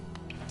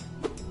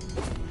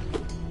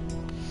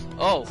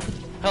 Oh,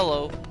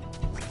 hello.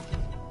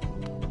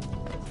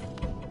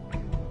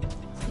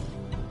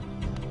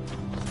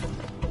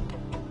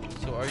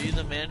 So are you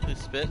the man who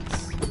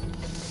spits?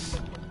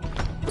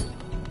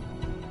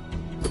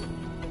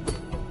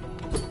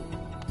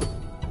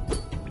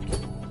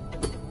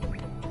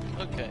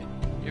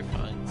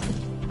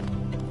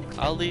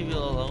 I'll leave you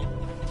alone.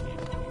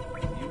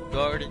 You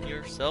garden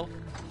yourself.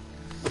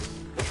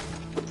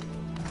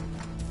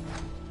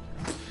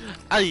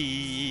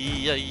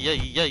 Ay, ay,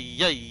 ay,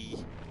 ay, ay.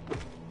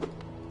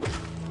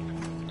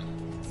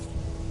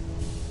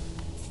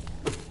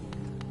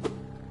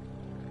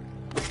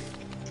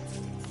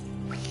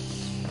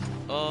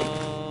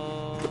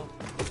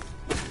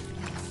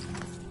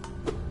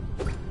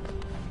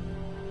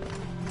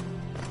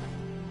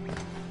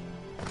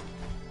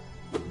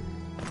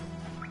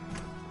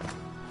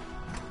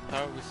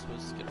 How are we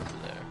supposed to get over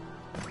there?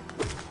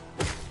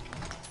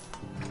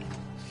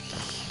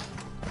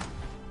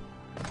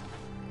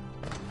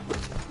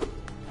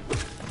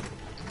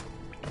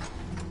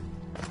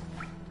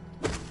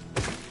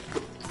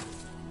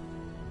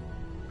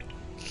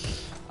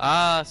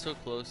 Ah, so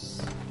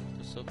close.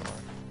 So far.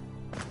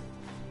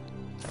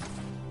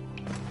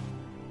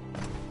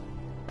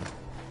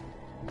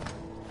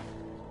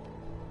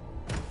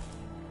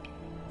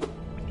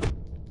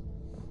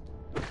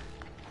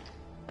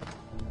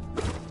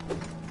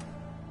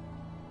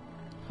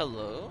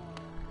 Hello?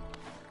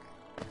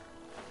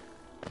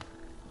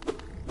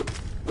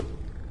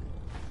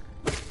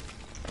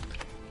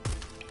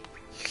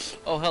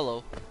 Oh,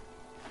 hello.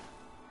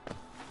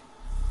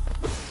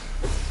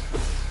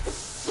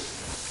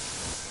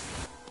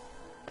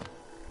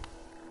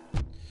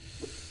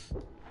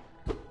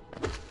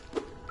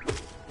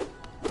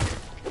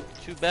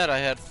 Too bad I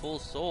had full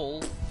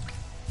soul.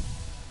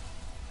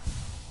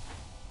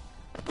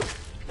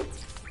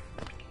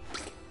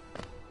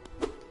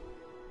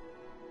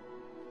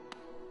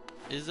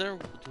 Is there?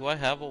 Do I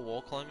have a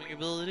wall climbing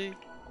ability?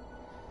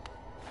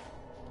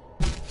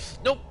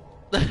 Nope.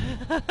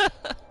 Oh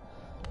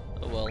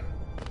well.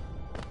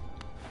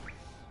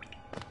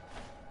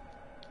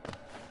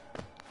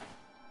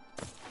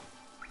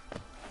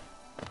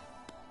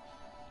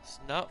 It's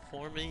not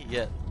for me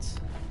yet.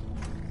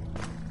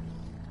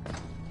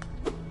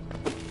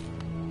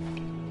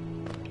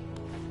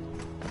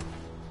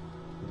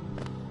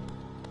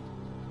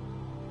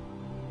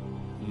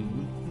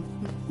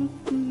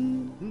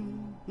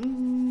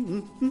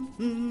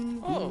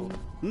 Oh.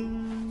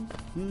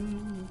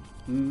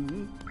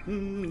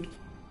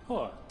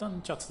 おい、ダ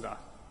ンチャツだ。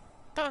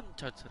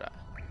Dantatsura.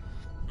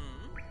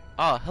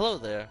 Ah, hello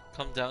there.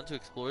 Come down to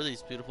explore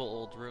these beautiful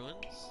old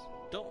ruins?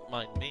 Don't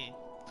mind me.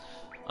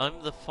 I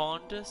have a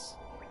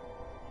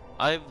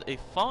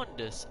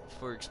fondness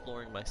for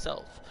exploring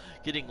myself.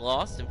 Getting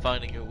lost and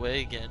finding your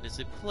way again is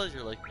a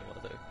pleasure like no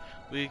other.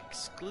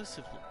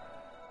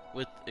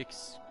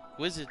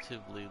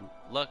 Exquisitively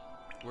luck.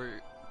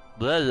 We're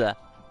blah blah.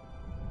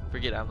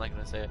 Forget it, I'm not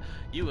gonna say it.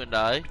 You and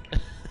I.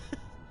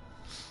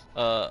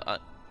 I'm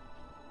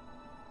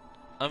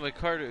a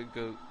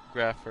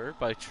cartographer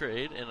by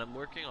trade, and I'm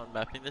working on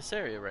mapping this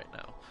area right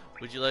now.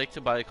 Would you like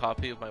to buy a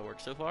copy of my work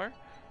so far?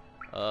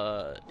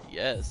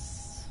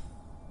 Yes.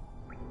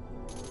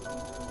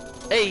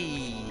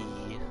 Hey!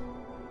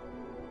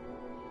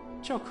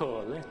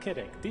 Choco,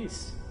 correct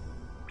this.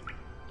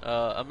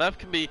 A map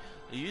can be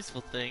a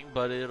useful thing,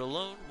 but it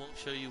alone won't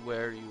show you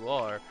where you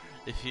are.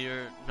 If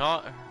you're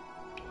not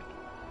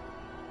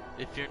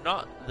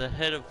the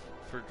head of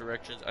for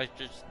directions,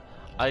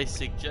 I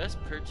suggest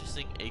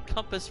purchasing a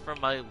compass from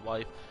my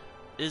wife,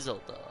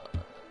 Isolda.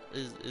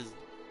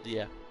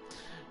 Yeah.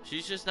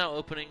 She's just now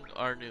opening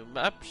our new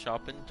map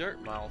shop in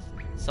Dirtmouth,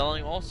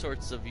 selling all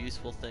sorts of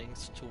useful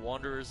things to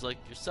wanderers like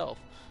yourself.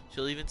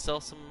 She'll even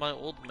sell some of my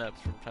old maps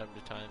from time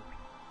to time.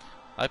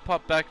 I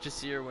pop back to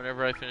see her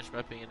whenever I finish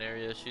mapping an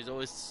area. She's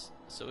always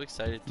so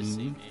excited to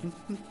see me.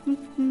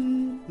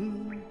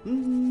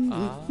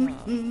 Ah.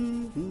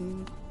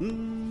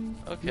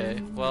 Okay,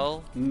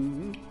 well.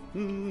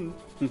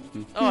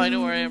 Oh, I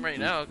know where I am right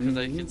now because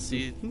I can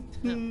see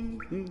him.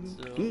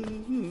 So,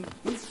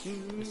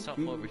 there's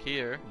something over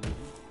here.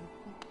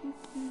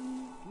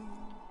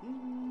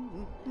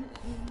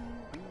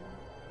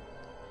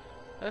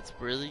 That's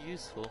really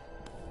useful.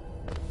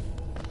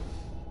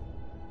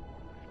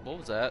 What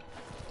was that?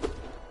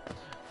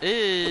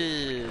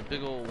 Ew,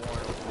 big old worm boy.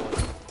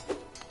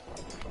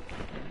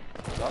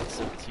 Lots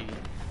of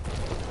teeth.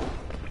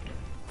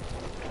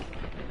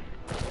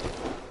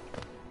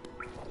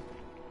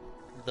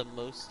 The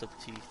most of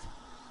teeth.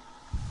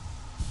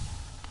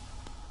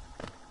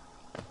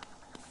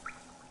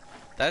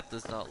 That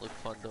does not look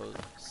fun to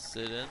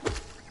sit in.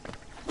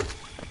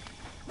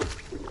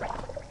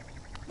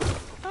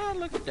 Ah,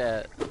 look at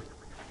that.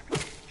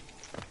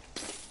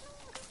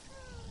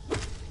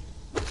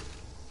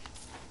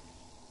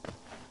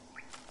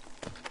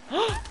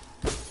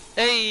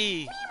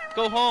 Hey!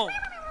 Go home!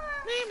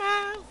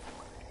 Nemo!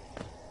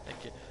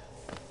 Okay.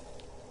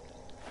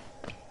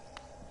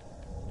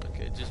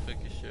 Okay, just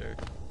making sure.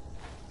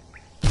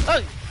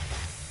 Oh!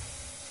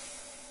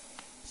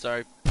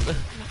 Sorry.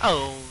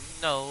 Oh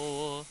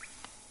no!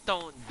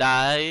 Don't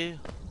die!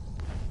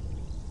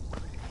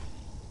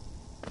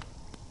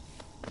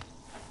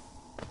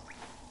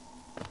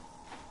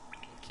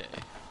 Okay.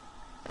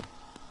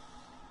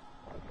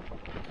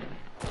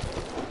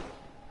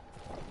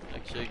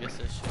 Actually, I guess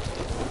I should.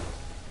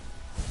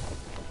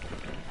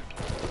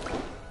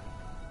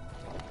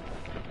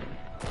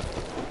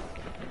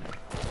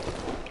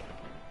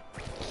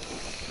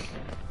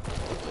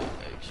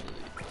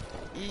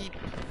 Eep.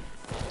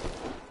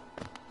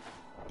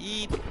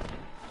 Eep.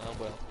 Oh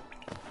well.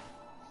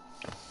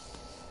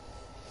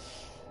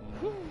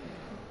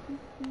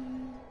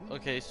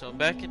 Okay, so I'm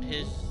back in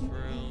his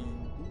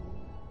room.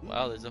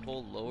 Wow, there's a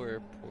whole lower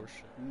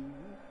portion.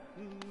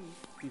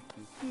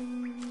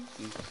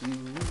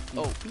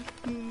 Oh.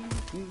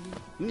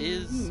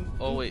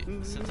 Oh wait,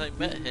 since I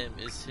met him,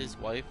 has his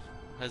wife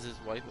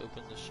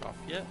opened the shop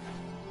yet?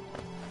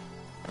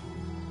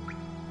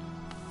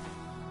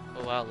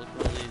 Oh wow, look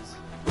at all these.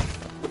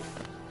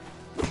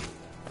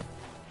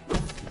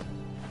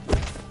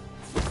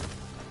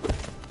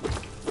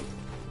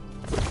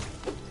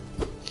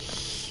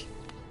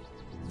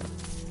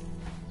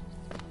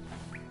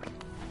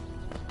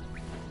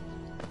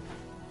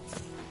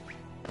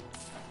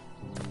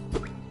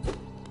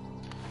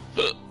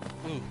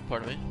 Ooh,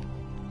 pardon me.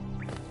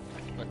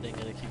 My thing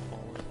gonna keep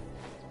falling.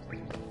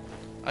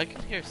 I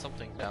can hear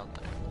something down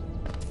there.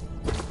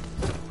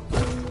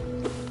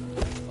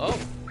 Oh!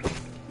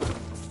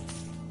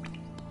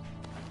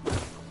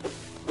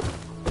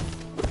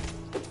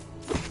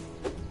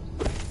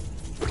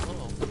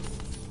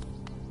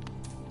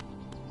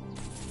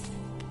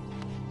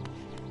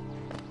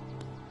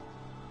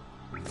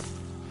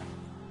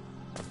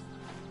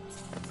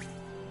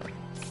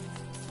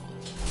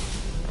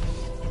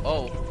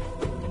 Oh.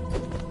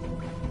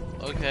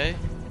 Okay.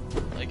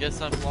 I guess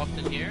I'm locked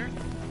in here?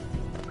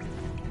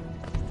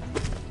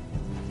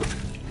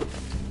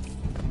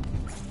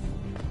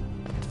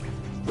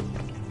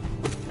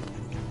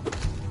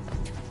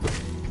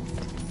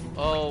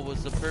 Oh,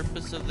 was the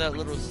purpose of that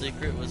little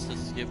secret was to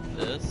skip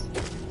this?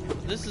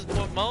 This is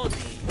more money.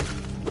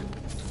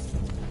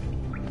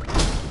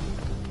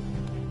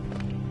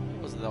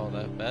 It wasn't all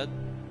that bad.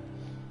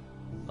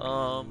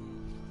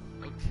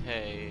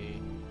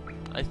 Okay.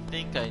 I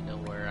think I know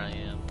where I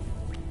am.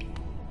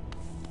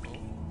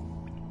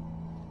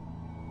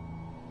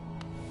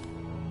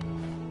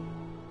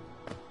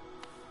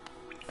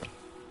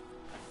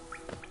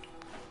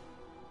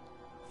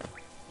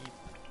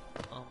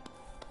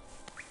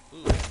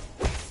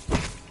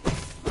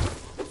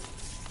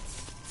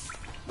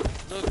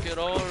 Look at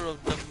all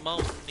of the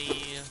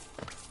money.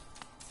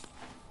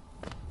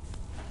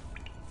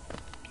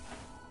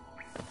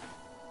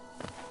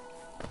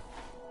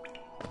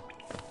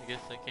 I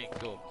guess I can't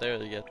go up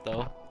there yet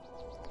though.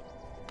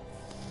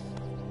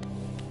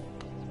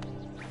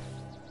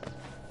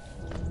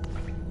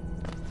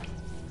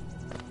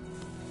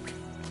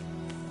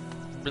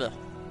 Blah.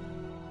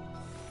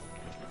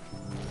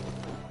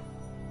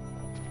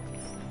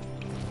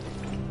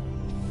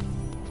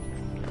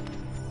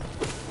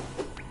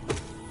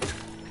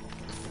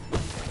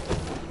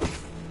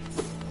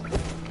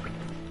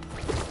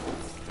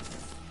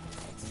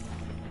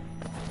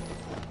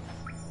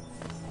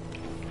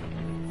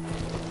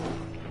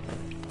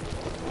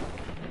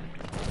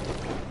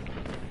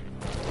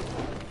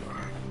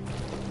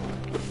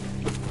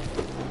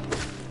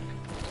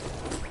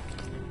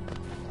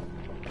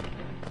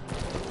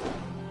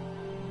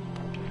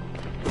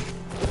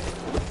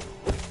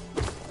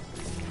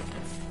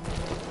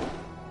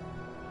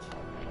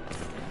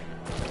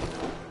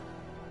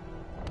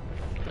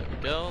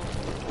 Go.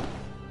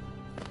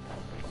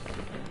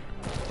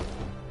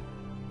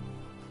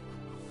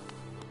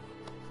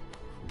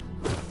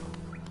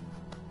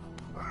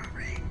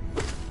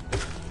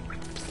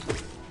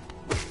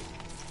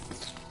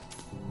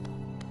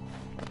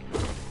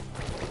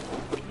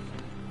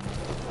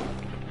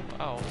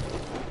 Wow.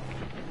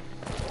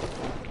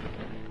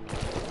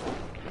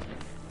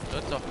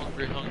 That's a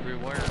hungry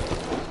worm.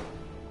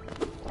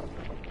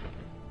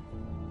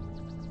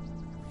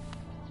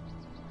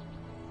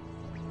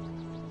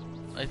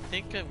 I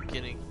think I'm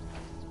getting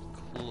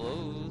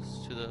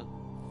close to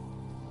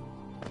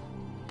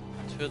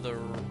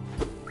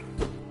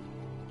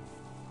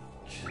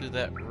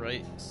that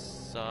right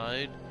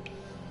side.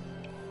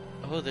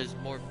 Oh, there's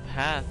more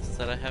paths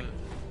that I haven't.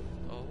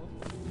 Oh,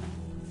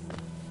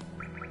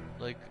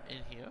 like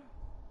in here.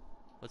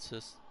 What's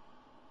this?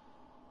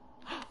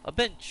 A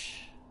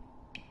bench.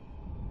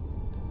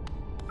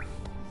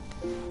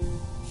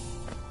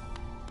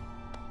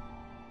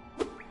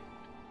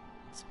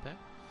 It's back.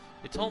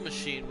 A toll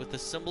machine with the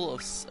symbol of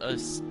a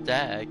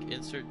stag.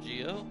 Insert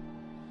geo.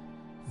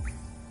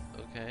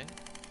 Okay.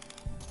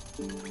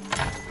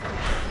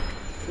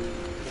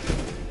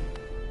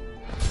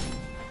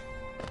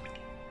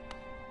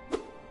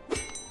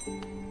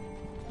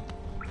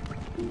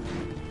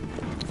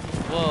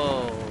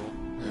 Whoa.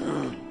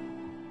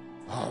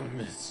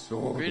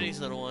 Greetings,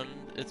 little one.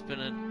 It's been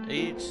an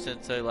age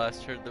since I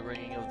last heard the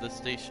ringing of the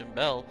station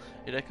bell.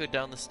 It echoed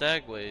down the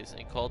stagways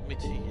and called me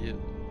to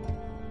you.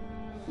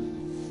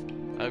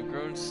 I've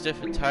grown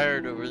stiff and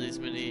tired over these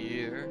many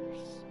years,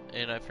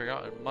 and I've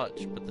forgotten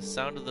much, but the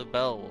sound of the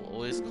bell will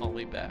always call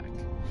me back.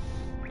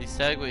 These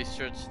stagways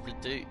stretch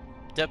the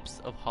depths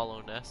of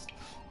Hallownest.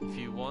 If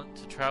you want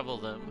to travel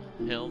them,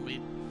 hail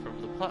me from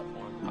the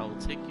platform. I will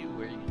take you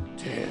where you need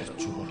to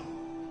go.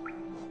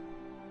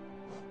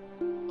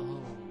 Oh,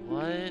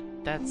 what?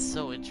 That's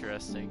so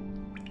interesting.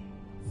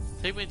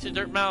 Take me to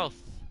Dirtmouth.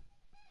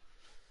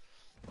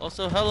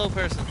 Also, hello,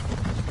 person.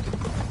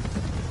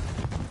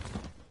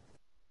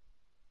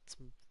 It's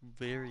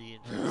very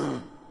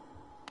interesting.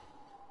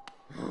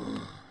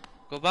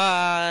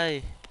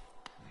 Goodbye.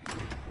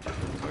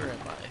 Where am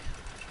I?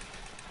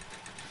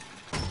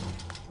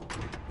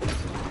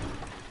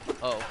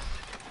 Oh.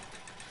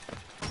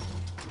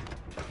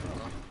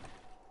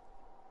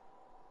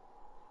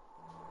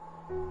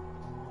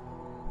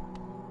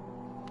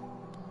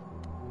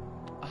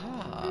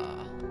 Ah.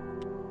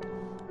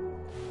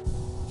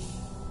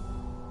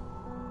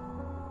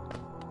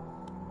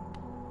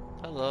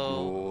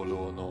 Hello.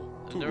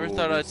 I never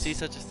thought I'd see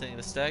such a thing.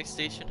 The Stag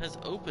Station has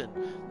opened.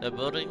 That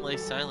building lay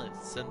silent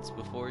since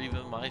before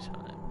even my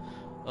time.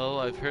 Oh,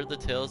 I've heard the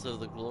tales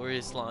of the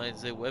glorious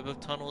lines, a web of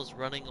tunnels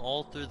running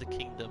all through the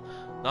kingdom.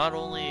 Not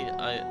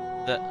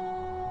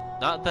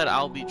that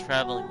I'll be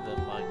traveling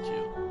them, mind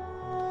you.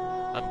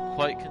 I'm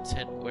quite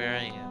content where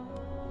I am.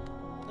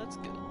 Let's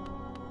go.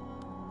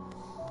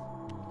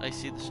 I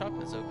see the shop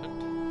is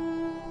opened.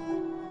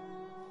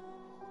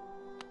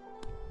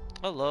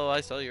 Hello,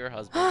 I saw your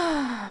husband.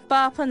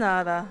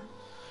 Bapanada.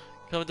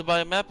 Come to buy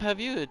a map, have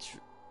you?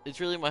 It's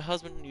really my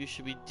husband you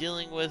should be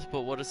dealing with,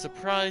 but what a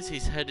surprise,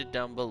 he's headed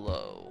down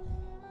below.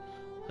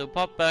 He'll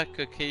pop back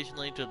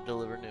occasionally to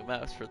deliver new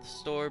maps for the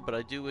store, but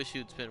I do wish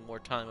you'd spend more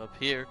time up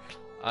here.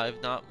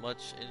 I've not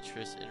much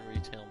interest in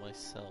retail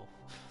myself.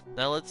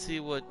 Now let's see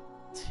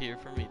what's here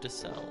for me to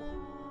sell.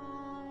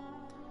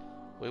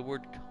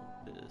 Wayward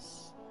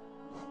Compass.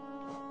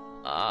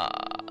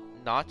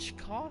 notch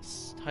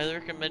cost. Highly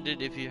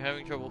recommended if you're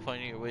having trouble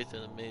finding your way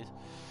through the maze.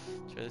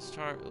 Try this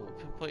charm. It will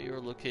pinpoint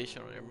your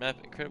location on your map.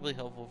 Incredibly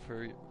helpful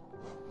for you.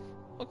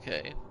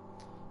 Okay.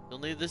 You'll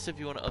need this if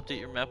you want to update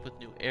your map with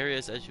new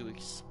areas as you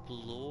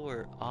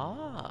explore.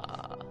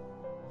 Ah.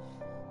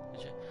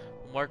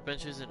 Mark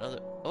benches and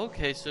other.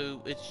 Okay,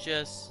 so it's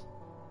just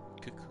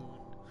cocoon.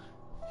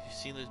 You've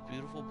seen those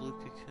beautiful blue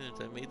cocoons.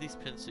 I made these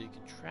pins so you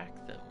can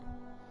track them.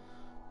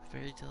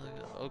 Very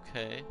delicate.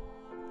 Okay.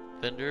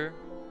 Vendor.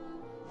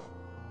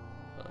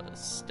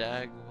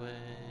 Stagway.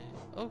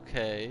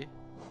 Okay.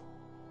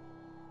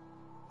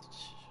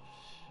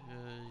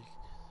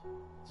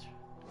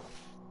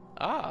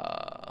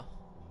 Ah.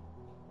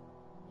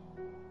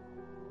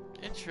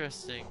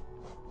 Interesting.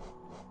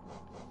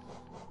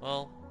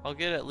 Well, I'll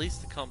get at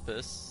least the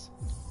compass.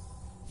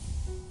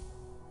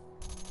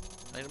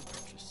 Item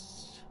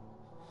purchased.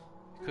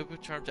 Equip a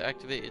charm to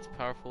activate its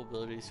powerful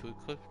abilities. To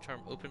equip a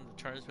charm, open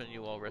the charms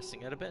menu while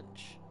resting at a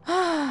bench.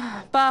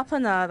 Papa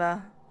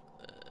nada.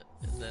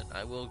 And then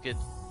I will get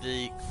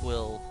the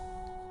quill.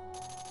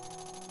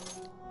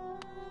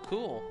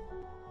 Cool.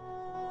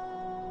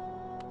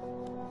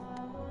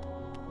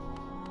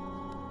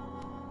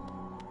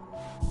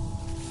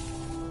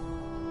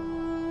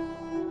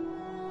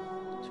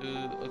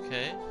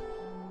 Okay.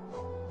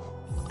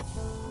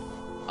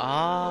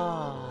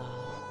 Ah.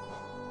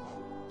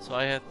 So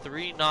I have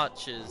 3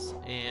 notches,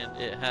 and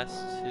it has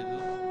to.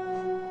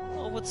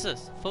 Oh, what's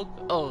this?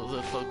 Oh,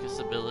 the focus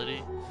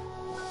ability.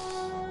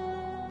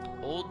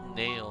 Old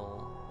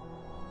nail.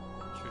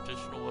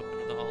 Traditional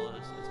weapon of the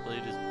Hollows. Its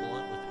blade is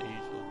blunt with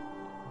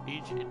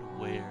age and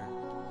wear.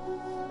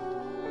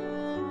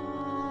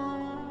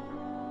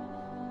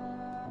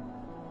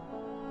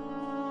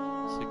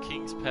 So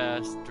King's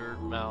Pass,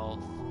 Dirt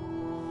Mouth.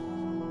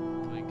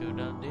 Go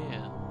down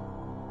there.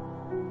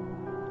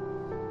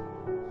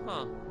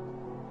 Huh.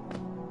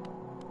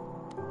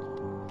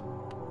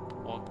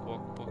 Walk,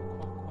 walk, walk,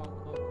 walk, walk,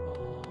 walk,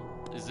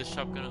 walk. Is this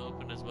shop gonna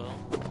open as well?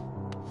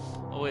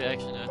 Oh wait,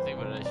 actually, no, I think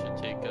about it. I should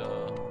take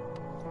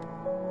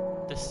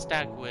the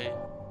Stagway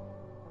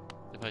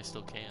if I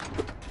still can.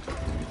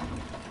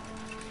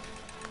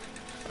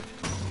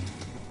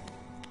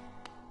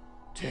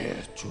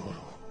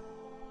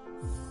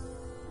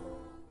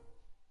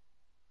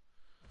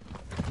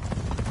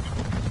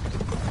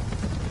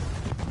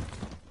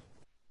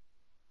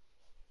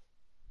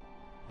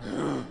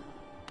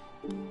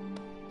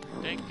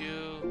 Thank you.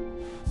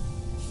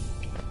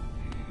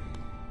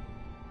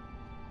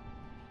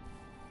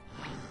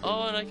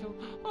 Oh, and I can.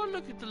 Oh,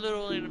 look at the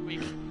little enemy.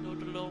 Look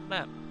at the little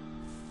map.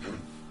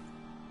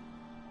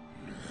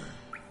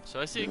 So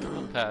I see a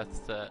couple paths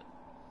that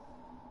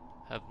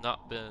have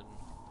not been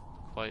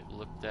quite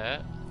looked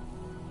at.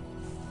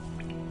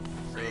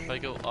 So if I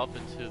go up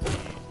and to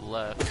the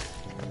left.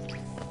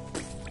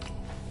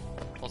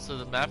 Also,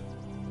 the map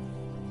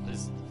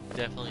is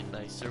definitely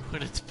nicer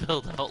when it's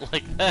built out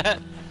like that.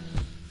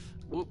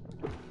 Whoop.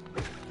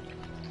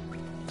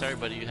 Sorry,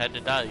 buddy, you had to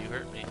die. You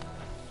hurt me.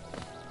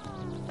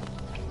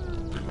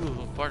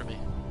 Ooh, pardon me.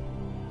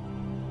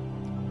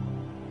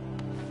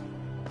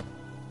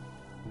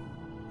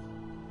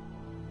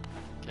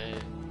 Okay.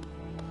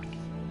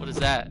 What is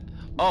that?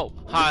 Oh,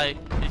 hi.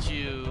 It's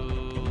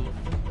you.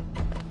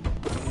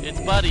 It's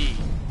Buddy.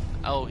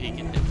 Oh, he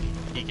can hit me.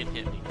 He can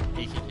hit me.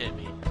 He can hit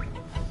me.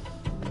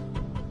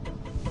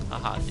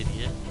 Haha,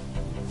 idiot.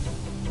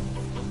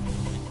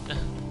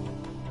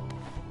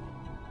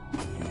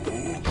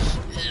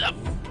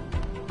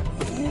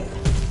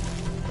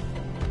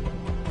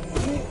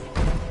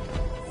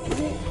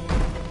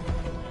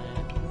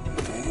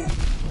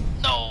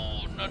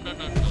 No, no, no,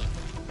 no, no.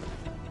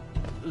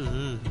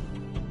 Ugh.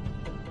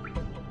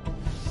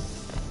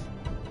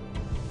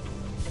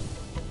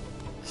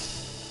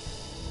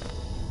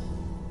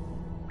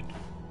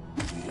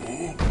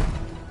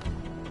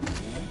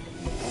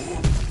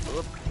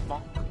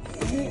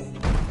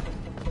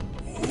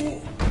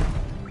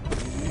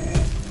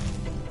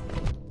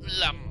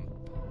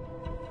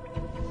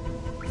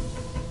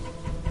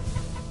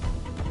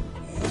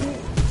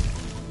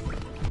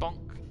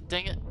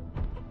 Dang it.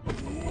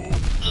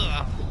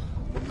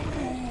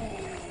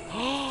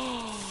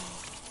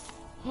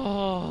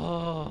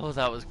 Oh,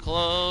 that was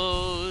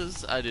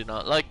close. I did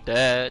not like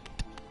that.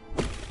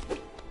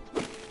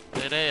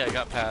 Today I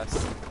got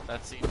past.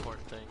 That's the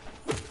important thing.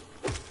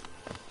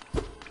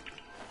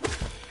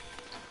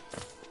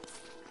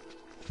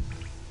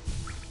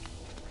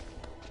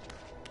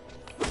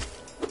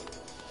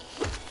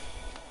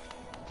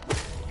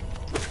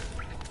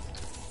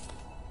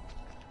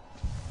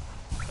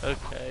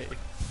 Okay.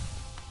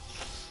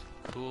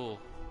 Cool.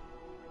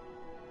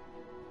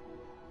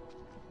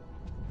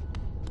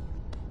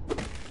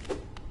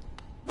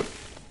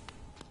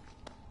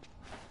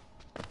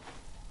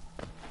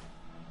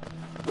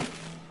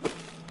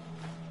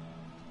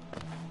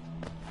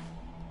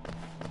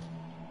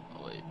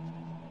 Oh wait.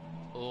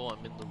 Oh,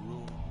 I'm in the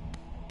room.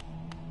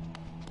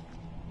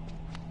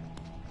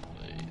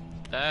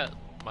 Wait, that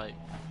might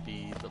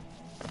be the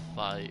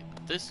fight.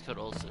 This could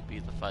also be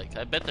the fight.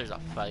 I bet there's a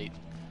fight.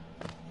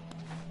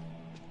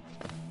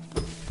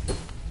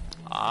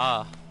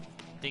 Ah,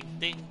 ding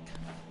ding.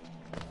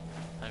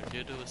 Time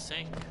to do a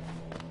sync.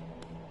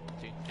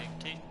 Ding ding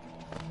ding.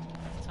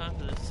 Time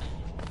for the sync.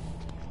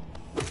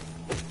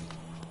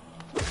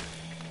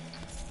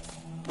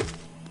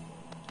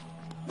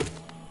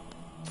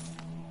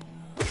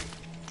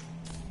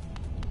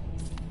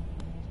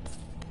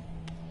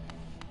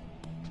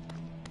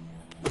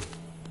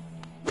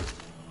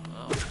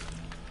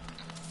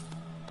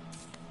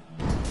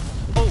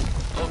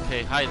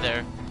 Okay, hi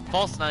there.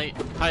 False Knight,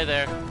 hi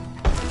there.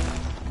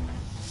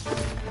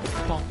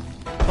 Boom,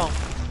 boom,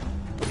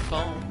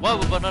 boom. Whoa,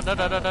 whoa, no, no,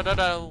 no, no, no, no,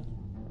 no.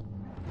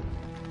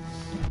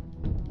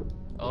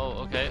 Oh,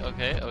 okay,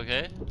 okay,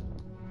 okay.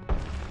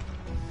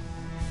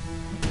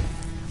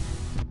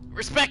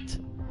 Respect!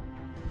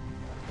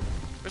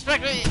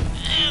 Respect me!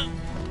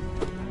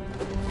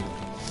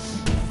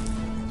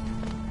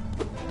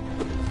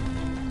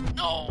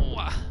 No!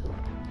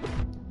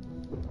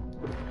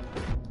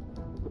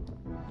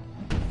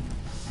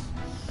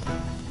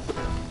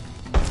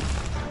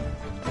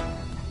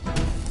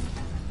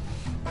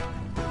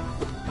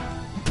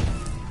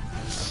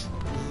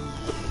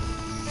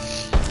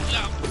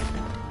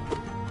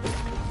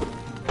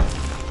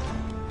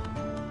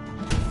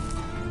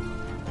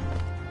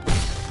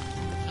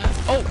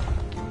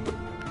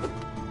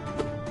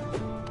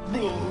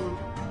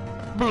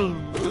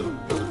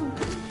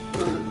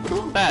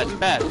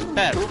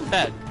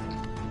 Bad.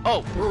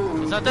 Oh,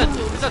 it's not done.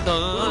 It's not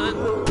done.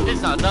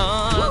 It's not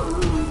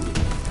done.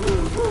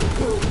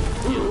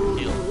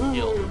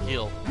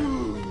 Heal.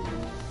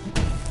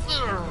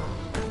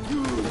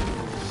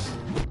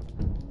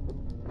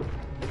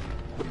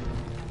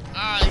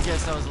 I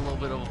guess that was a little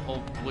bit of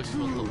hopeful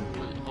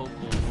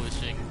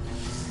wishing.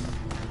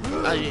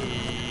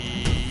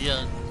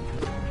 Yes.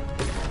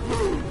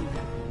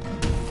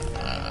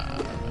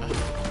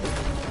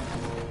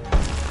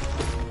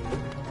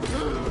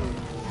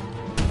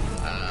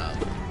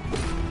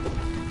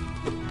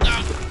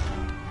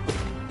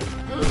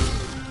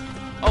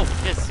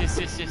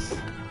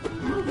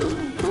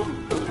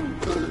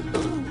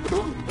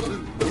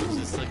 Is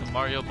this like a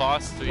Mario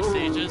boss, 3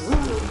 stages?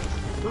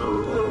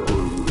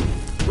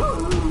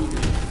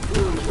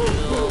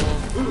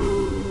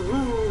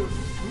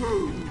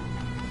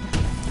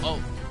 Oh.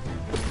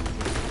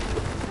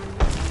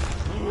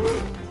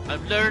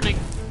 I'm learning.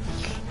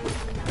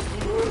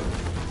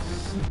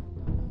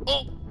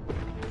 Oh.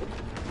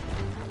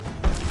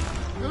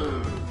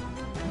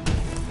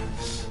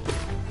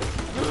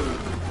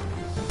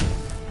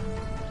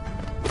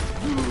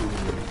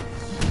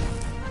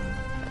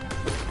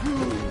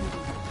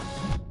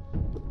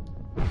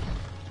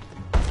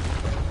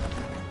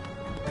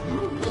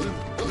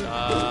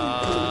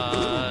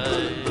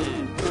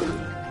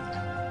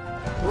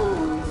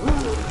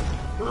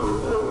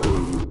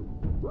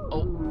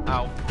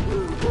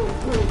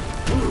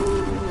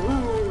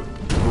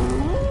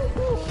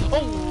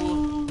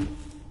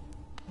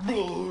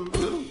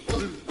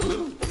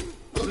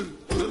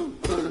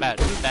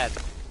 Bad.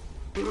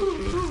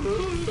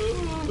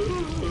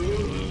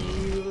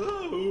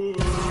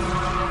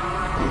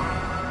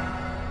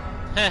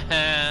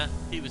 Haha,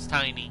 he was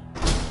tiny.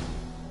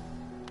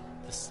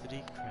 The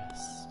city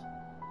crest.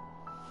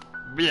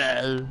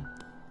 Blah.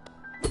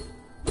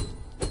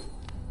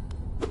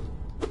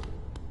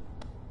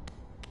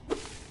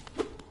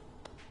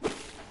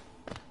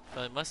 But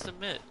I must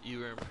admit, you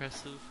were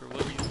impressive for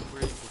what you were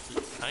able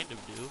to kind of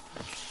do.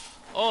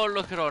 Oh,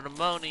 look at all the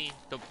money.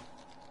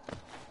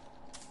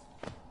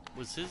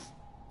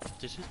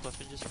 Did his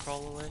weapon just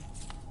crawl away?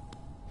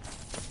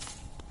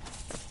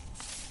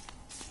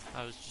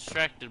 I was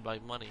distracted by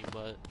money,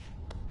 but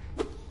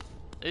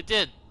it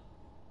did.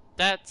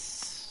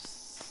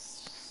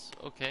 That's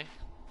okay.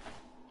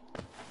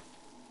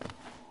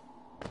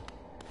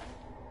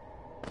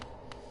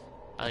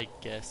 I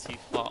guess he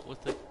fought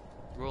with a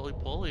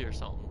roly-poly or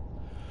something.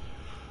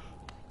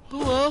 Oh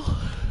well,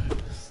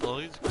 as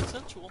long as it's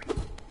consensual.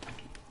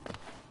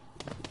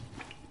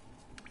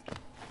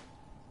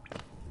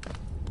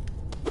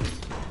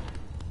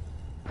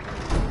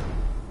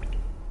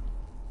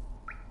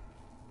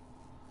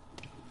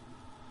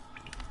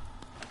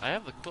 I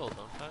have the quill,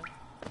 don't I?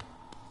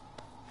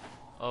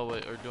 Oh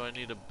wait, or do I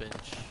need a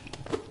bench?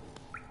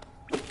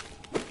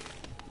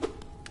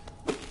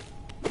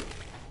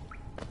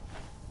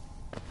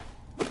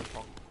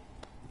 Oh.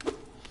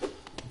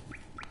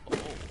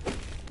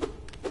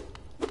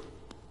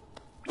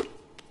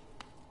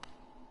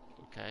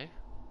 Okay.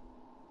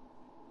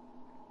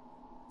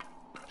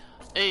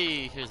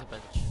 Hey, here's a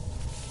bench.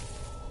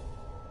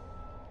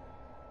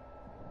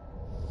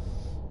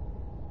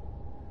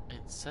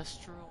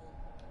 Ancestral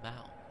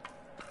Mound.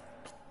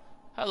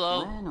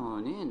 Hello.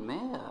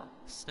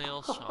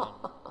 Snail Shaman.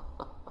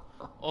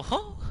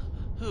 Oh,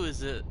 who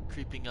is it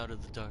creeping out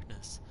of the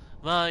darkness?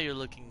 My, you're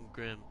looking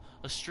grim.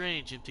 A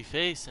strange, empty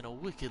face and a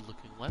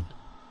wicked-looking weapon.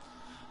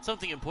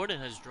 Something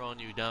important has drawn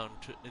you down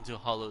into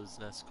Hollow's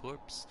Nest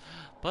corpse,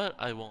 but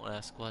I won't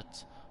ask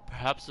what.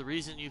 Perhaps the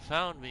reason you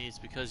found me is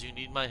because you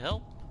need my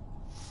help?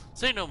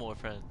 Say no more,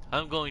 friend.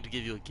 I'm going to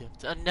give you a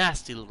gift. A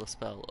nasty little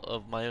spell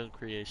of my own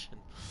creation.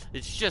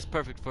 It's just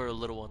perfect for a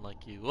little one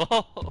like you.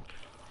 Oh!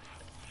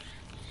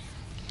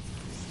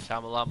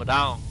 Shamalama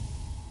down.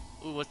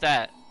 Ooh, what's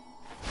that?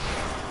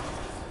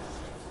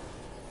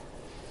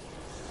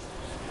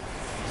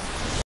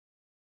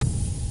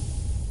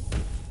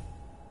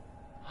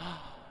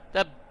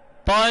 That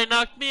boy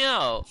knocked me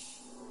out.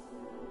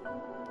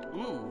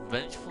 Ooh,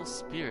 vengeful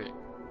spirit.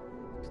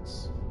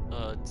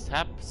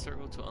 Tap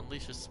circle to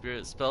unleash a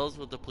spirit. Spells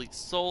will deplete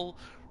soul,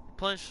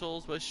 replenish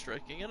souls by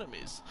striking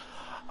enemies.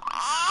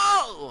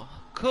 Oh,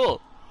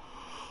 cool.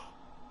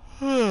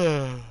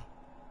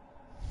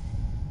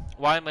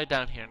 Why am I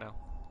down here now?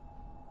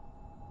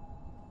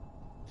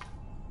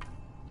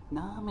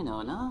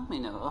 Namino,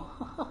 Namino.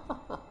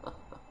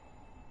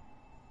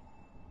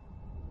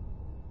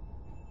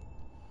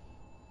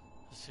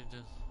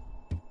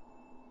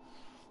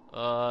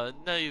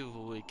 Now you've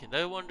awakened.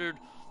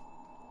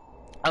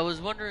 I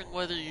was wondering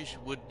whether you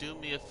would do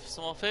me a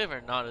small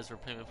favor, not as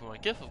repayment for my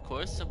gift, of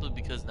course, simply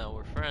because now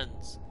we're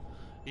friends.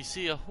 You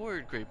see, a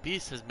horrid great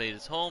beast has made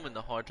its home in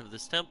the heart of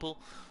this temple.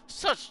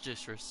 Such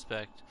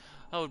disrespect.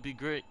 I would be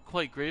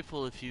quite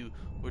grateful if you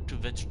were to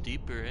venture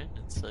deeper in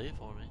and slay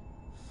for me.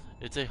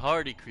 It's a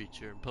hardy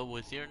creature, but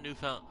with your new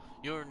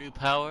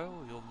power,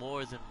 you'll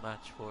more than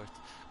match for it.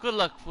 Good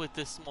luck with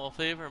this small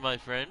favor, my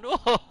friend.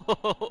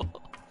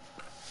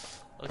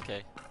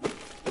 Okay.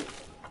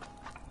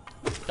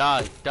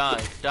 Die,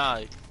 die,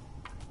 die.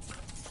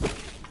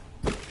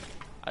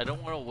 I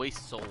don't want to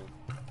waste soul.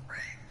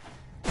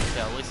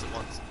 Okay, I'll waste it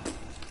once.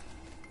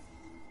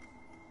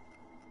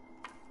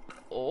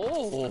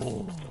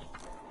 Oh.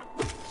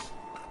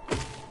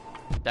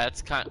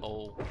 That's kind of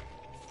cool.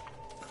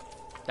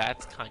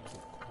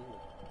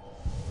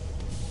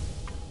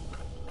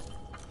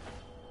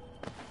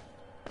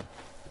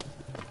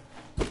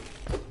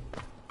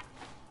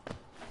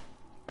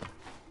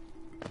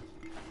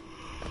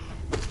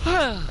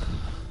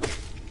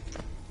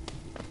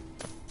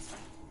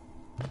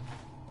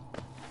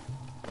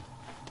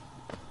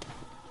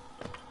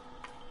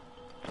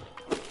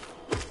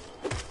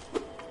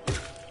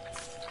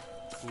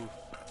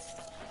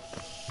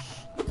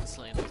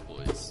 Slaying these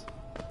boys.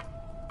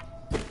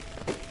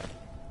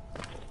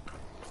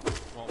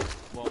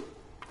 Whoa.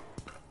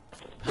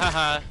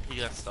 Haha, he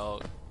got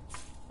stalked.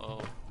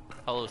 Oh,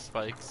 hello,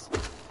 spikes.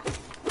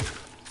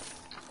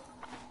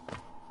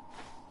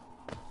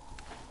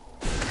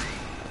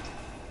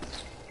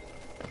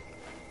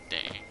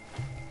 Dang.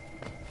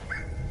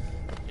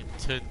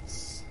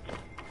 Intense.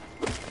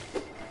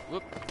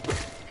 Whoop.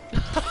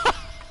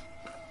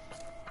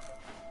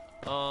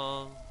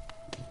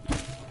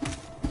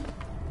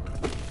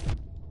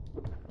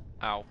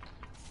 Ow.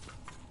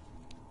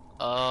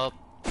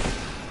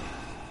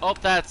 Oh,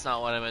 that's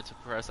not what I meant to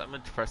press. I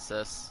meant to press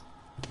this.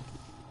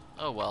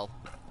 Oh well.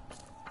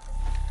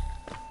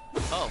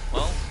 Oh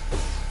well.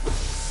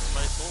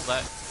 My soul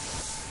back.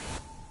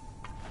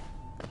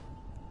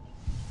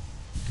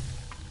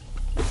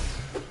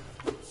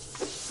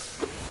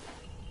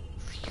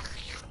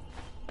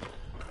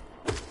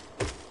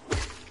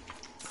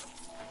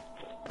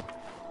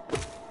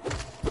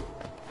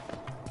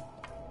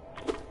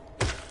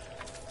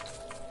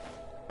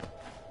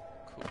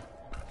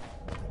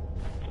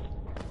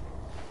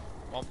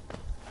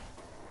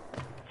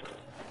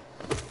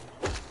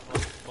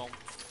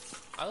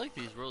 I like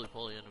these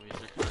roly-poly enemies,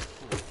 they're kind of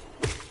cool.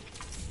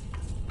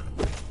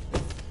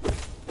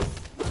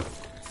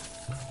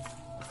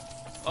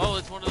 Oh,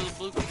 it's one of the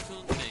blue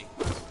cocoon things.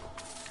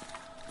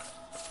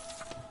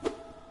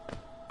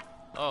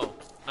 Oh,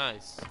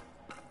 nice.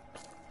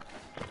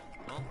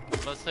 Well,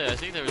 let's say, I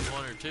think there was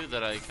one or two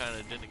that I kind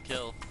of didn't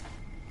kill.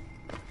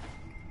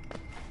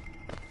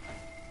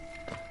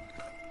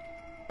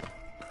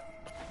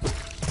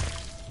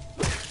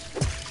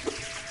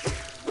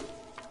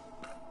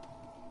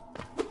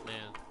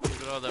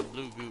 All that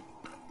blue goop.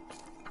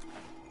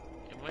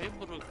 Am I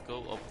able to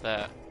go up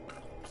that?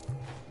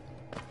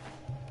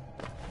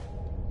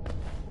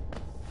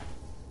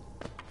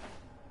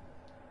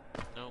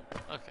 No.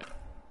 Okay.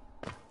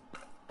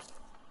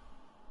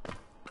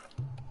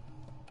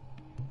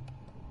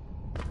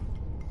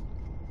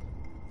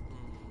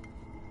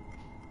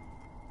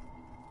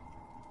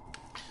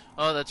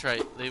 Oh, that's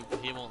right.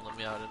 He won't let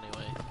me out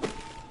anyway.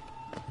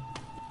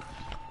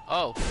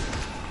 Oh.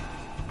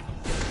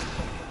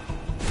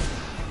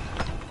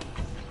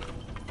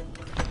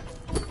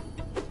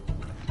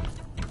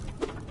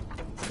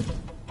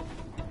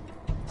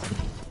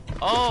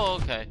 Oh,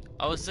 okay.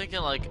 I was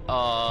thinking like,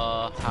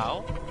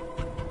 how?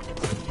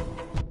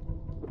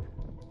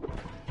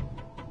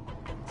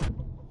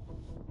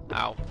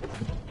 Ow.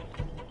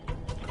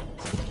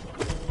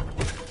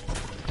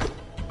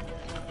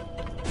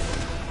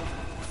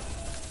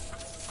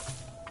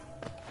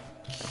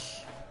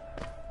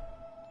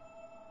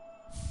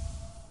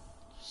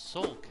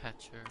 Soul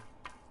catcher.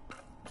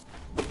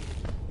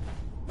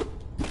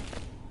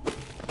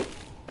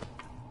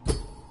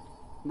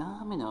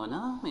 Namino,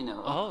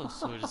 Namino. Oh,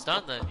 so it is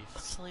done then.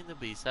 You've slain the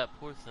beast, that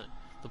poor thing.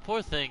 The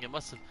poor thing, it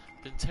must have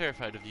been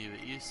terrified of you.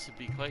 It used to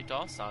be quite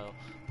docile,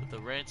 but the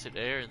rancid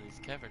air in these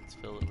caverns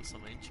fill it with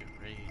some ancient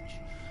rage.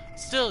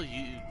 Still,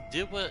 you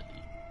did what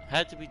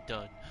had to be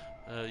done.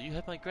 You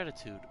have my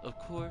gratitude. Of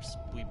course,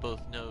 we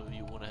both know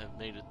you wouldn't have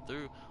made it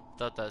through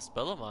without that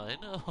spell of mine.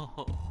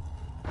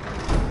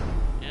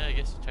 Yeah, I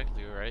guess you're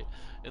technically right.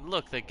 And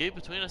look, that gate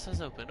between us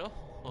has opened.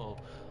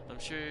 I'm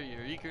sure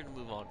you're eager to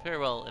move on.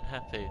 Farewell and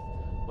have faith.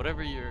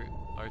 Whatever you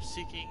are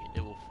seeking,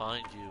 it will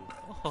find you.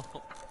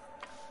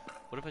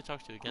 What if I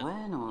talk to you again?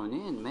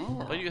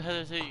 Why do you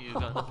hesitate? You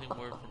got nothing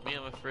more from me,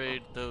 I'm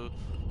afraid, though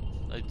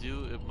I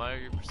do admire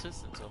your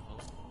persistence,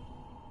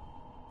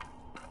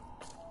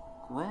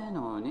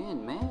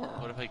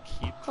 What if I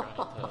keep trying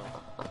to...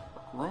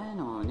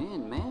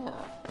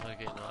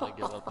 Okay, no, I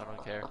give up, I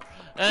don't care.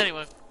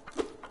 Anyway.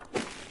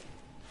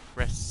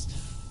 Rest.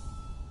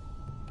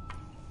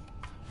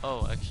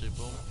 Oh, actually,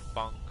 boom,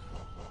 bonk.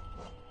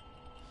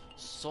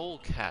 Soul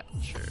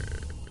Catcher.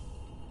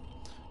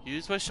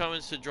 Used by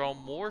shamans to draw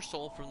more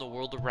soul from the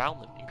world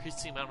around them.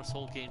 Increase the amount of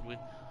soul gained with...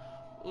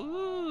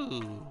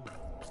 Ooh.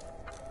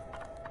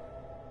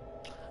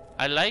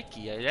 I like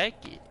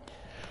it.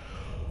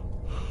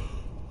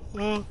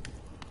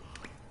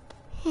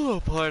 Oh,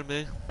 pardon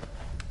me.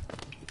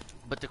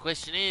 But the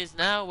question is,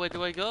 now, where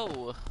do I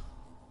go?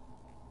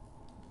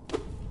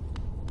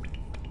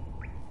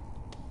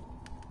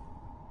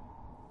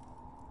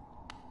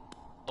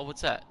 Oh,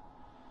 what's that?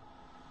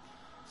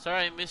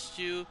 Sorry I missed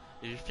you.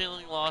 If you're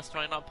feeling lost,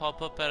 why not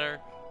pop up at our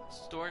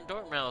store in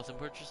Dartmouth and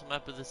purchase a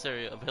map of this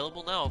area.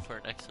 Available now for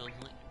an excellent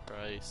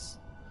price.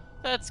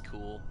 That's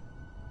cool.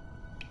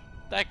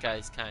 That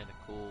guy's kind of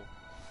cool.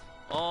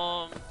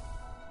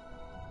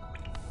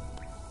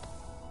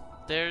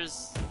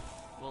 There's...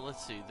 Well,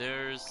 let's see.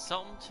 There's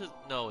something to...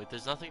 No, wait,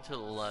 there's nothing to the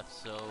left,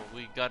 so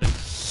we gotta...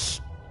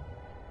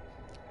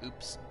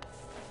 Oops.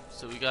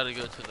 So we gotta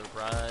go to the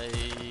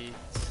right...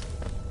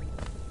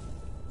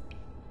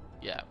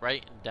 Yeah,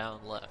 right and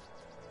down left.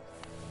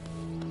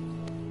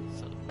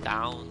 So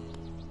down,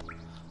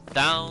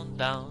 down,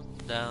 down,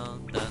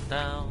 down, down,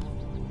 down,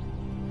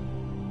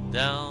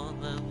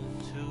 down and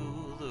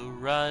to the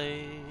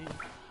right.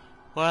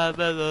 What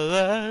about the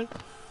left?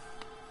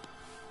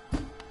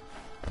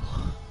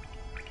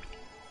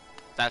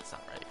 That's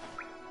not right.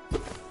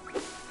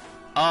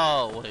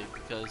 Oh wait,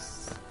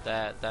 because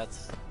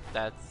that's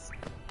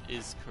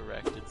is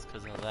correct. It's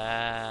because of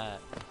that.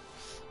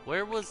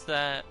 Where was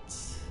that?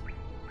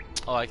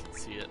 Oh, I can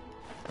see it.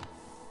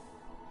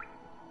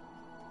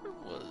 Where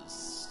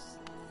was...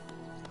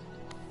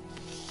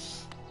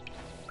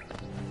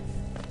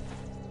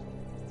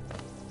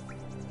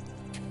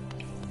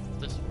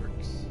 This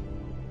works.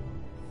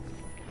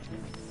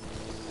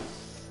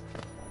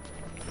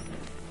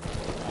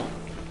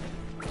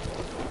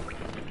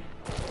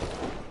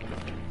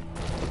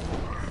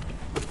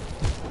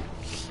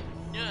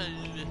 Yeah.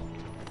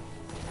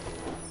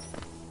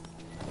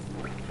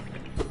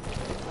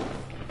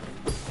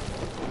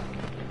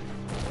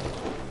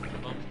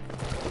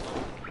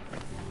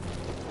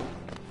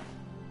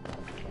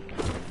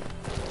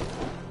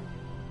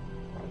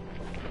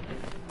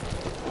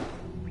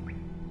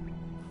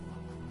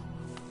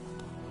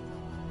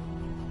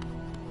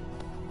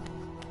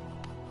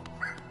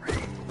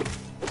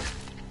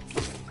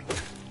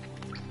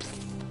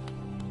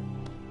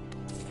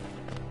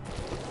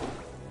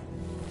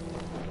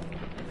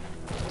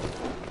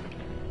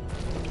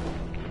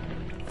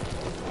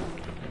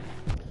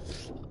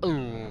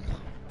 Ooh.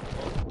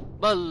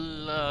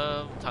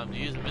 Well, time to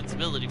use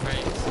invincibility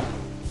frames.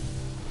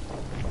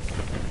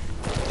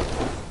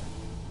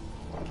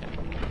 Okay.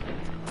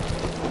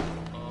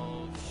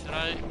 Oh, should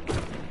I?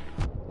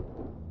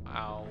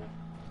 Ow.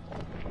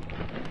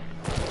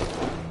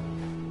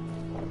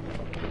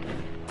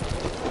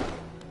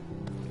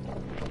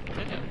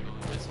 Okay, I'm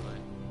going this way.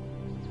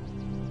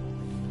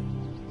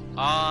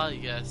 Ah,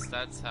 yes,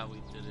 that's how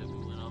we did it.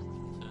 We went up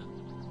to...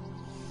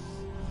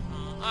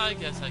 I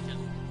guess I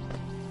can...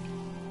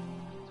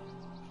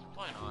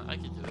 Why not? I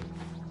can do it.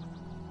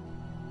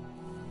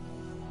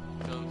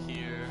 Go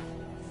here.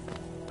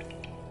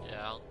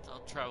 Yeah,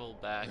 I'll travel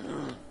back.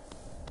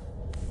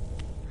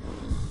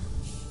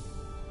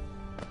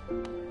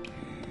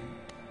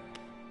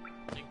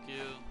 Thank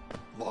you.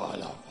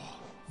 Voila.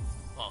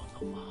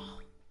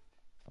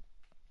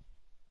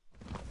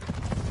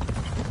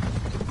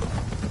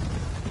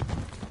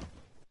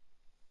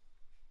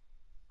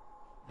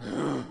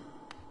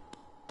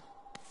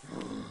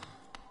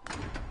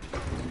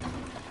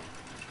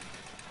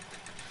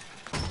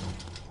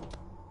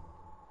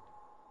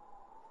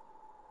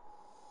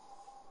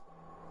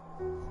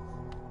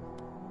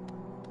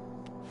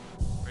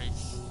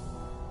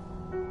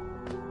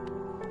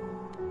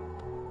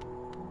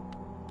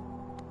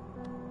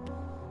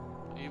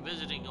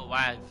 Visiting a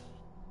wife.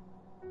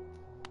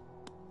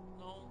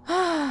 No.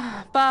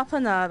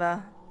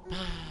 Bapanada.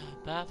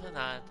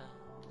 Bapanada.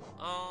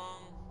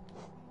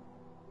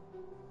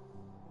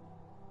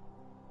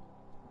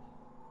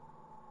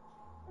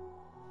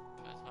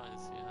 Guys want to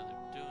see how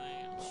they're doing.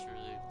 I'm sure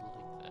they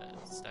like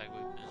that.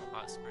 Stagway Pin,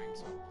 Hot Springs.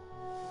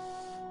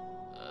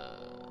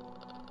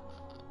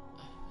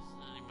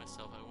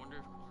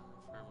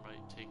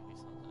 take me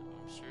something.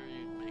 I'm sure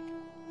you'd make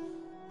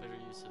better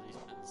use of these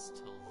pins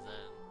till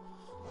then.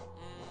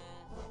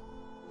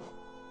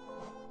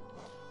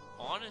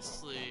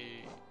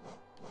 Honestly,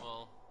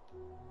 well...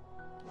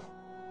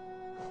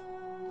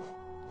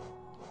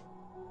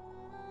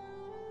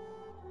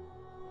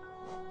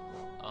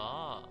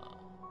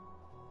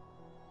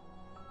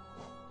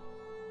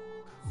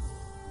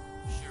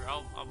 Sure,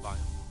 I'll buy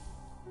them.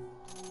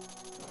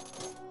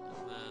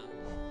 And then...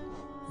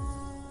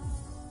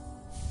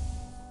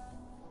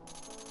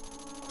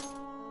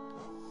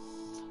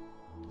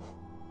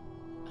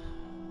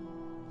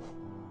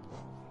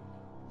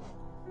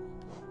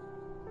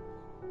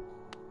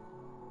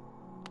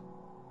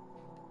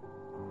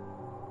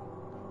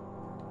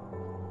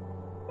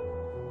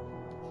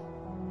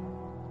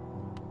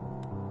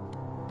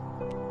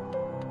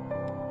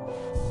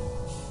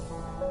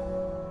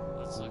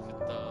 Let's look at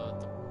the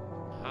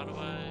how do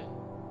I...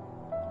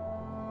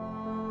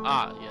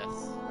 Ah,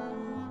 yes.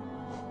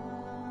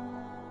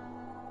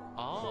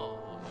 Oh,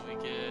 and we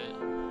get...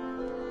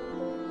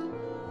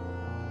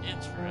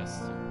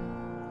 Interesting.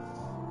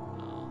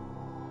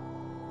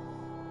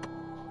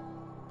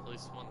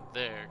 Place one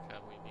there,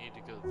 cause we need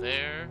to go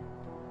there.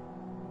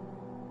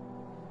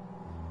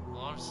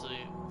 Well, honestly,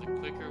 the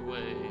quicker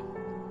way...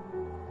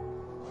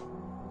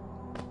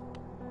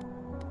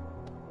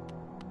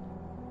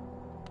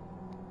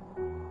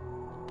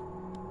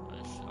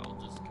 I'll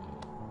just go.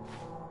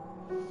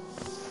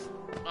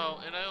 Oh,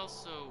 and I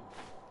also...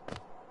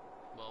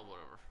 Well,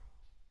 whatever.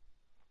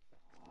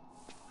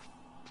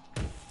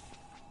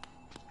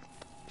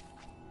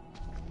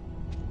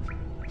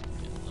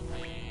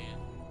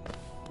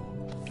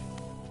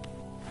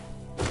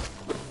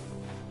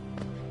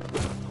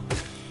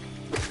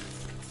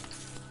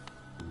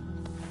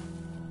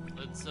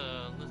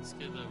 Let's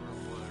get a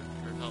reward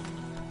for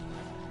helping.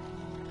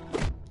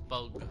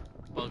 Bug dad.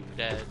 Bug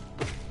dad.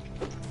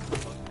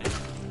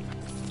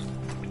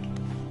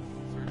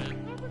 For it.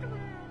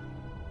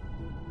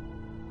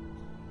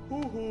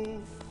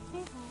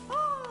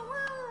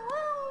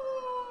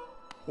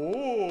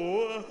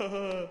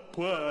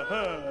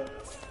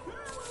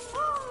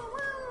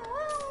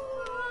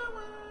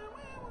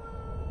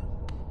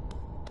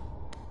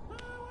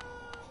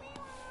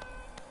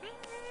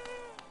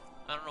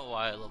 I don't know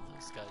why I love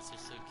those guys, they're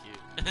so cute.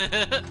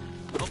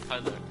 Oh, hi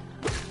there.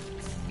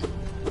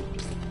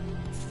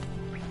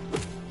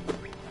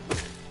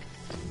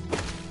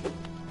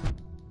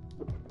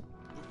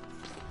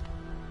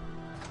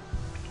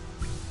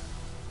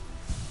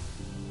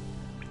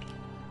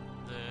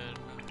 Then,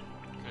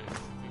 okay,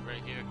 should be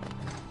right here.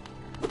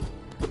 Wait,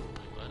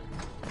 what?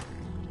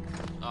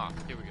 Ah,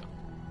 here we go.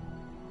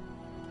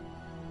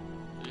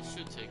 This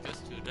should take us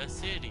to the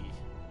city.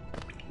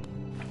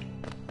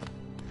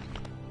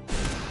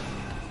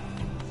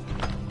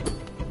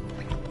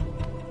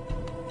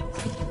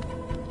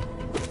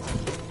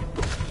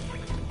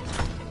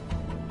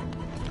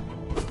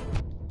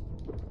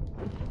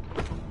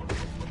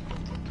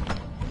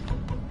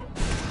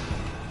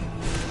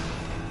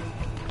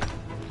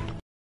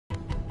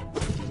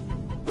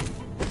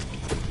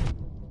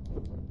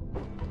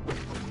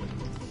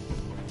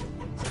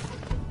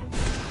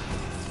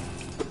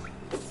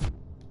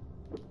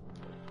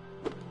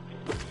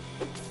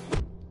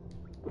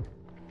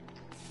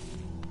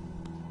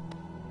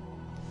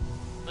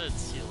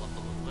 Let's heal up a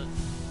little bit.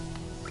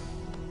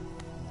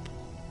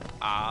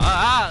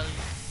 Ah!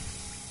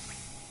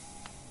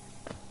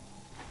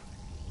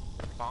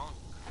 Bonk.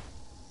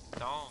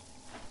 Donk.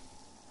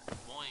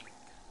 Boink.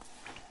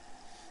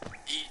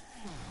 Eat.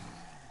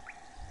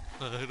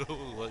 I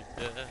don't like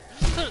that.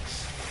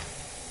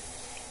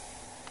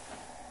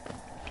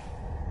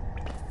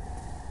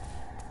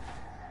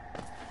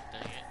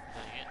 Dang it,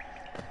 dang it.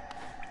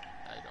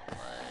 I don't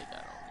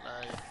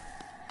like.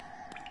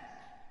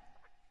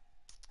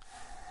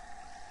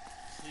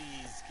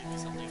 Please give me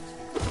something to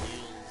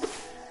heal.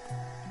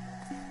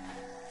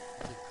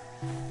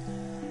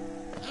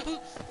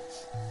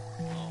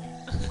 Oh.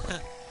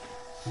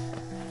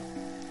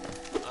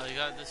 I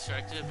got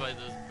distracted by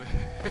those birds.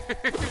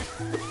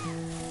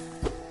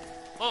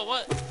 Oh,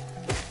 what?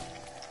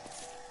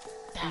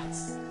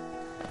 That's...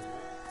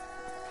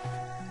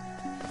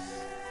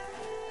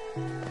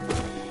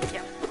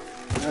 Yeah.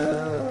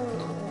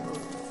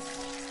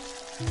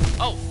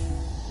 Oh!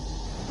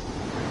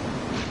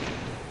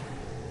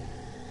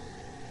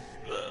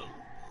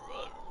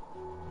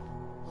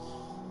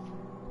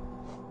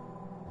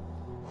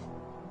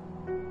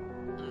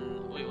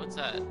 Wait, what's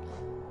that?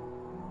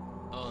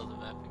 Oh, the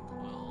mapping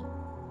quill.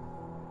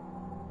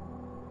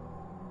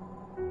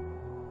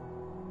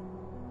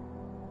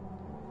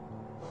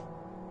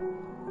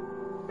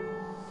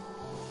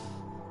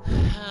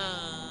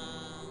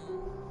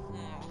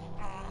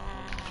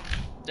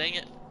 Dang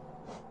it.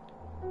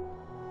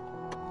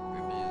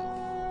 Remove.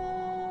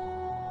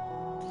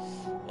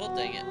 Well,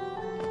 dang it.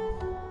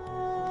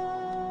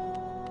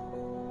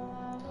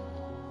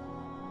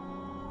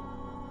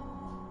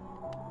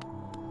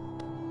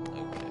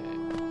 Okay.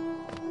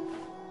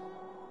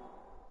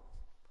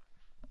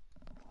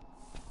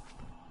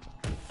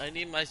 I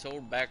need my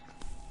sword back.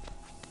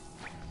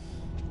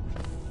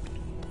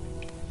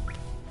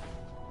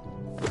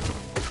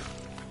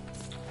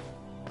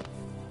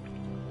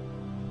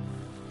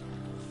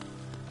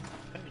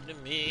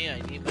 Pardon me, I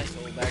need my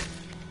soul back.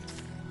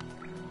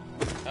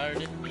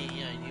 Pardon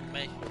me, I need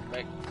my soul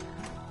back.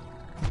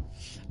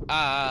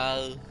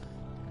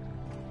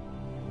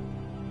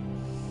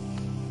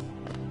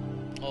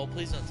 Oh,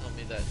 please don't tell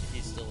me that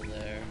he's still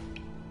there.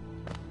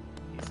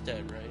 He's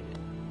dead, right?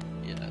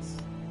 Yes.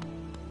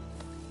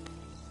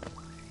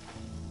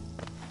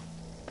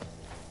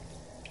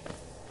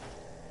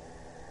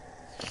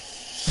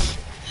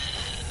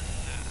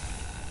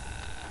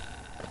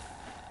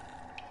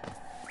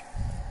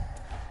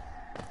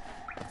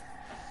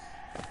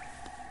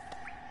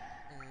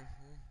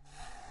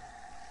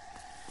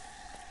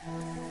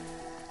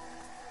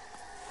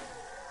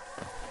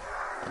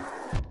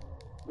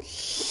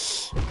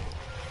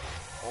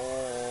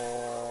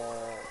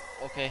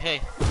 Okay, hey,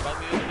 find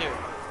me over here.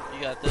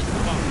 You got this.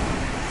 Come on.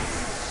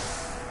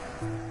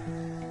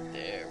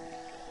 There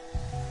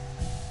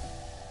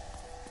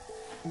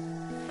we go.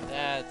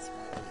 That's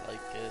more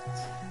like it.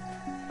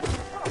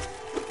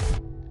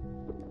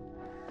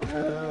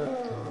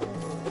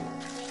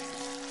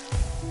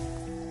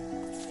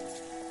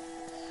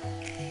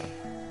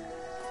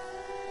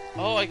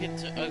 Oh, I can.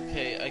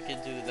 Okay, I can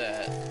do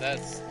that.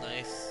 That's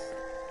nice.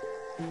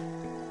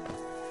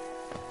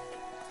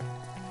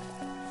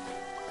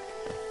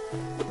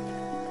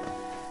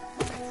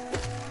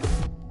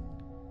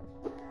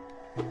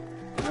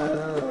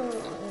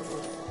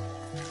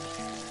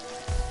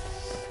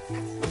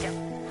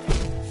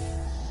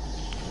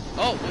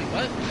 Oh, wait,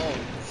 what? Oh,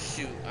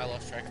 shoot. I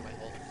lost track of my health.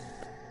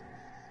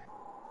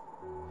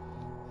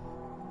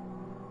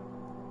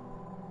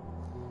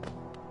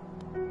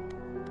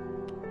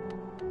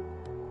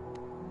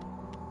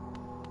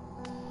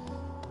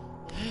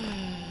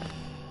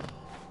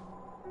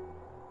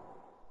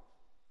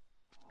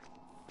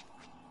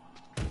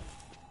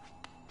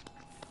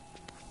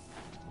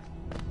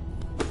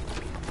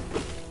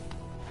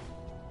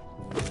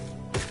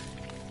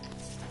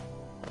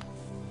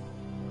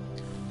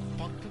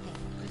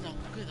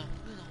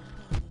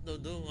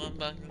 I'm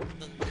back.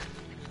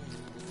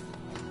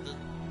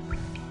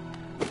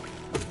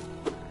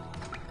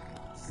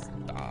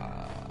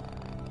 Stop.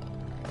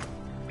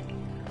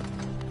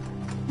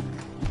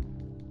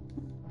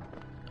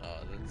 Oh,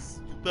 that's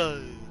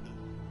stupid.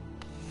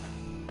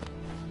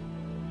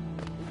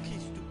 Okay,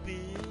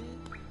 stupid.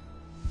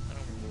 I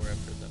don't remember where I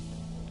put that.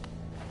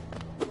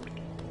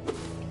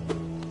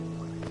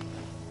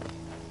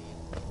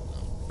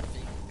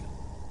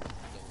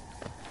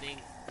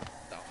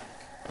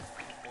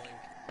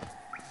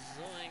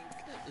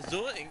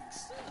 Zoinks!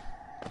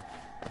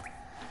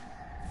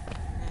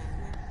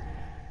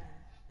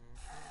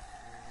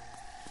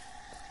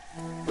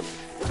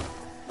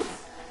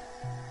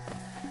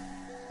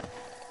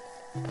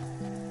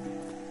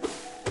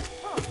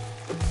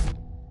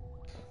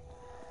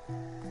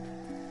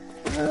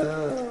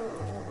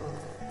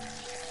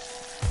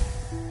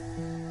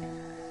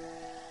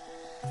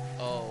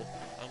 Oh,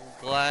 I'm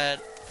glad.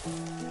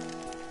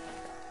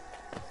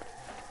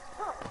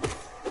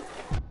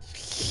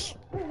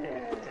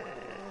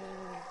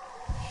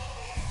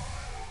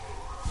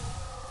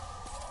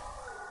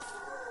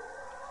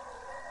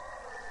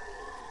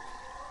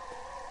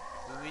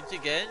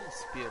 Again,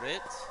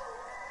 spirit.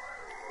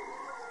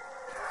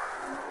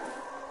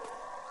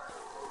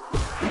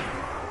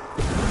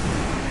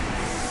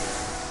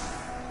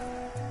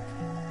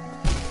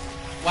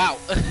 Wow.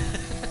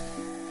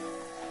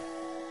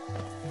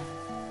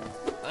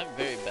 I'm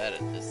very bad at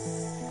this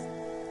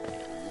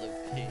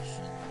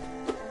location.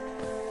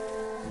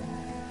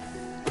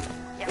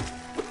 Yeah.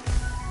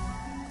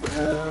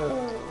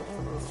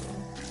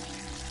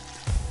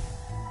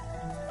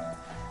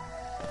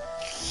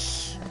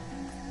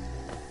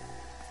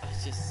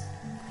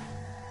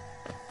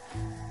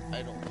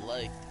 I don't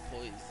like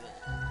poison.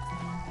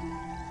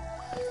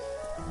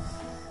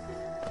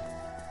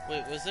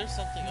 Wait, was there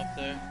something up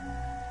there?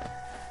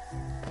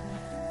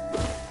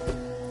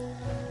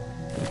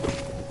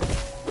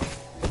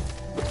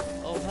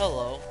 Oh,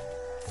 hello.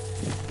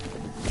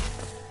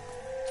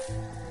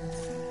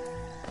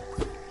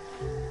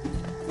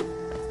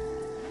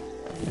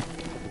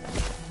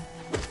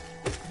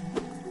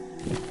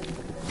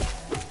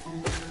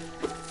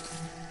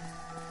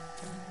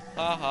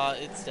 Haha,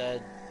 it's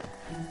dead.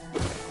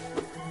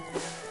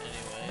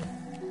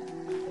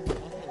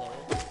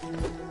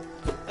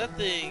 That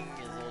thing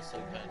is also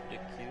kind of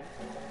cute.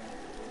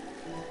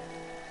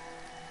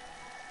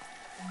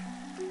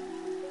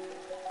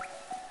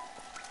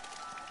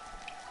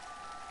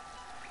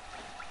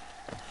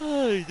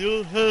 I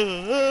don't have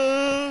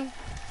a map,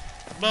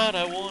 but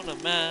I want a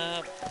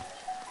map.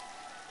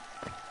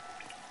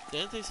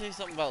 Didn't they say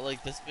something about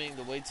like this being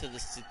the way to the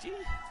city?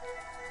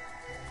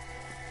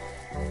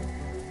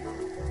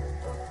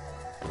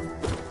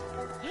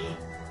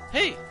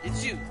 Hey,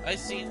 it's you. I've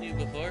seen you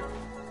before.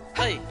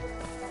 Hey.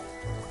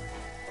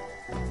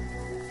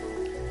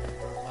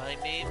 My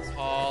name's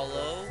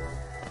Hollow.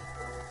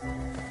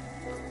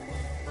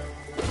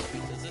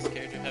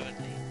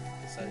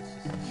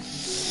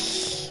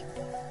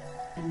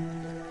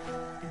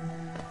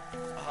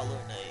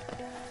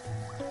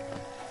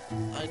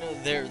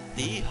 they're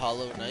the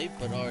Hollow Knight,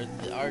 but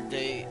are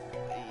they?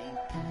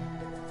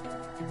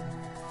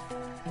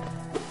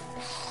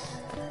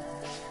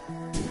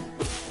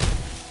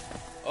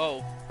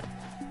 Oh.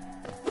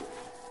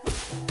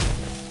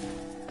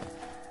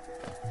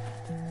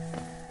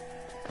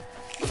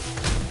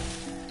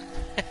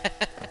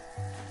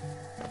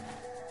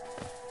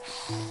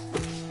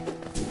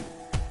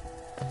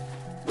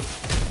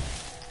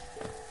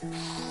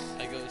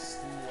 I go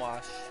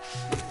swash.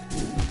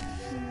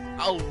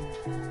 Oh!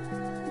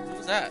 What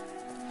was that?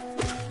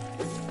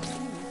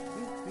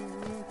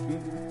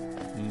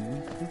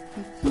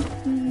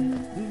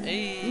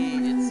 Hey,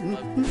 it's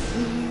my...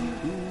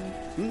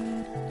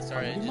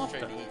 Sorry, I just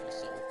tried to eat your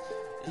soul.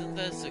 Isn't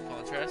this a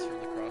contrast from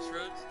the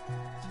crossroads?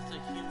 It's a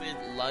humid,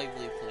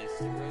 lively place.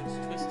 The roads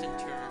twist and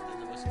turn in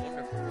the most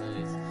wonderful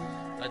ways.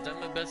 I've done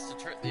my best to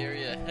chart the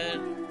area ahead,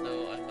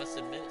 though I must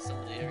admit some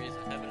of the areas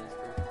inhabitants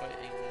were quite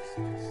a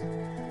nuisance.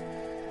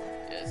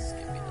 Yes,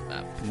 give me the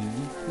map.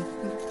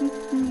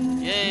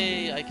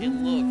 Yay, I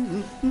can look.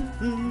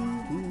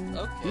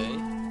 Okay.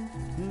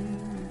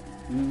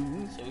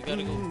 So we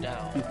gotta go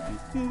down.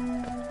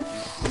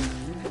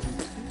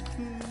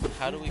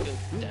 How do we go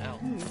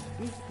down?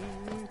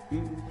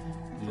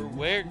 For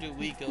where do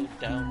we go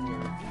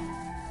downward?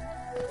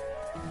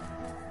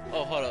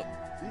 Oh, hold up.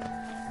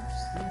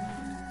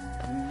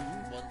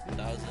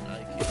 1000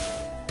 IQ.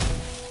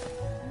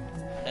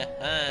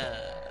 Haha.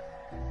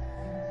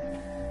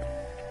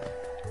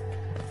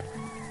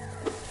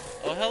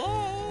 Oh,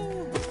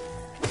 hello!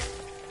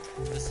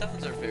 The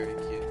sounds are very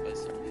cute by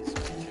some of these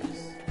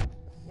creatures.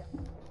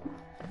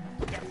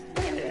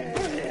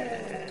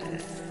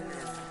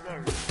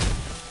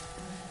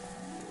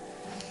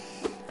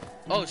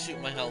 Oh shoot,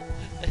 my health.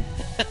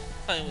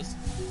 I almost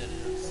did it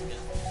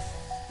again.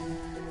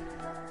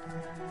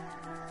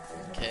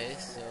 Okay,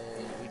 so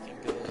we can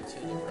go to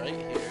the right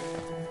here.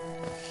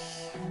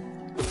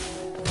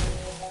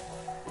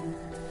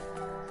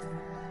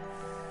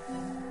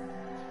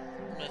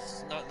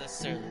 That's not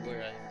necessarily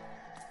where I...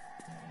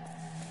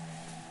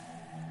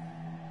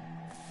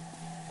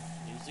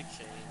 Music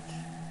change.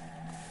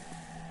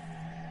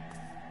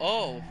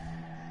 Oh!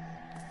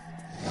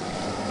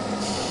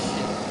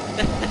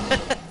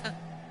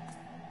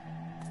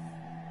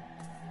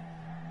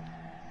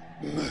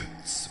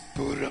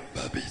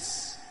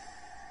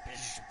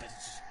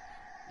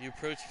 You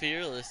approach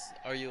fearless.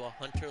 Are you a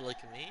hunter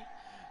like me?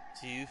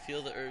 Do you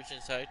feel the urge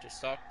inside to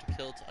stalk, to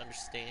kill, to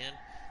understand?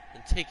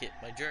 Then take it,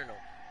 my journal.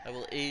 I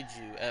will aid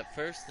you. At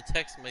first, the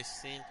text may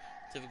seem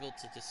difficult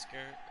to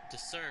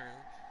discern,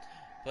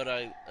 but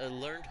a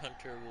learned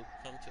hunter will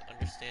come to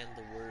understand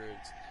the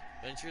words.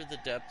 Venture the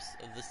depths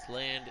of this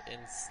land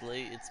and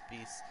slay its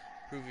beasts.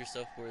 Prove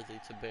yourself worthy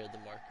to bear the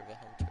mark of a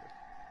hunter.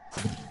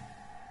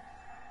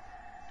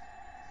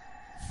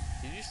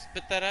 Did you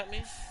spit that at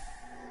me?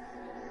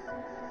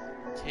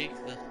 Take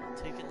in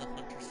the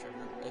hunter's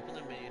journal. Open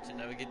the menu to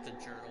navigate the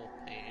journal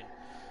pane.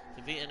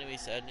 Defeat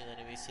enemies, add new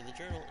enemies to the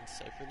journal, and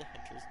decipher the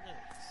hunter's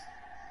notes.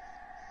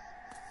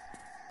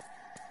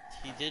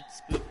 He did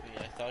spook me.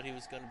 I thought he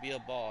was going to be a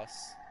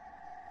boss.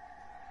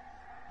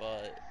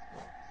 But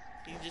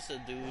he's just a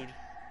dude.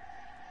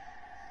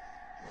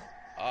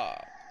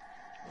 Ah.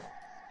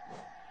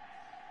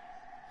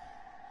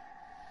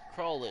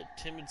 Crawlid,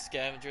 timid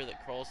scavenger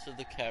that crawls through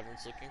the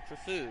caverns looking for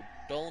food.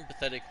 Dull and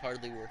pathetic,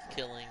 hardly worth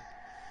killing.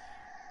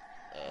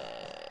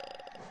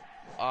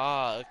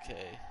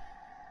 Okay.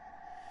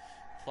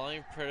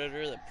 Flying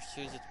predator that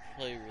pursues its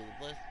prey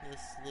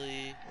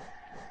relentlessly.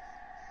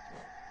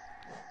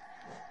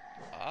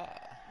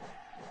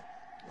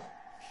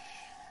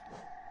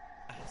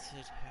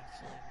 Acid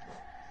halfling.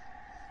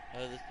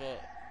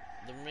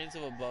 The remains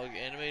of a bug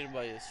animated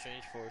by a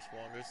strange force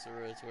wanders the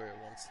roads where it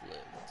once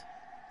lived.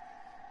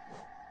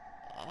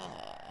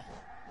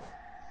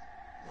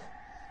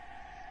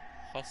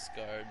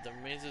 Huskguard, the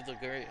remains of the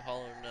great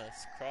hollow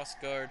nest.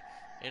 Crossguard,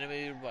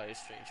 animated by a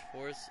strange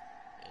force,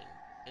 and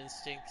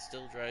instinct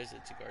still drives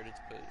it to guard its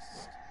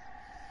post.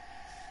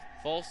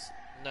 False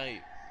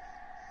Knight,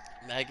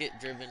 maggot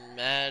driven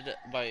mad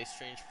by a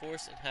strange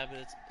force,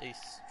 inhabits a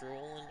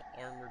stolen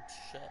armored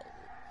shell.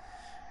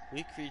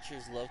 Weak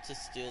creatures love to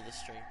steal the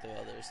strength of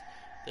others.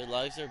 Their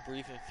lives are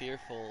brief and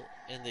fearful,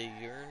 and they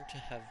yearn to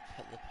have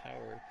the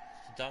power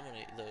to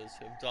dominate those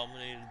who have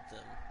dominated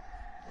them.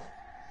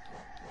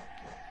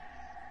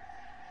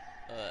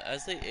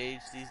 As they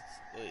age,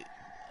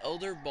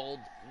 Elder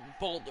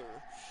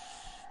Balder,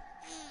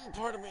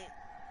 pardon me,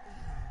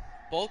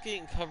 bulky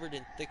and covered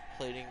in thick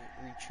plating,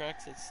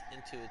 retracts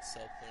into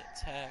itself when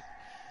attacked.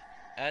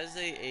 As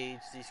they age,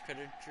 these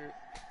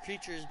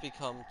creatures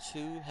become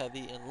too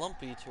heavy and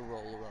lumpy to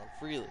roll around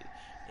freely.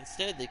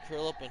 Instead, they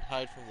curl up and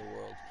hide from the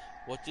world.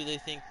 What do they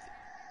think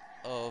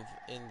of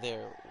in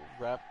their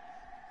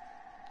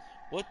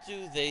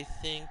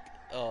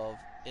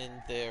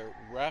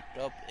wrapped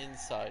up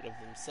inside of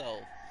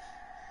themselves?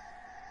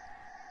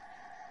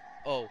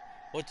 Oh,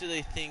 what do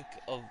they think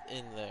of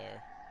in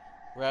there,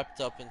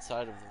 wrapped up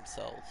inside of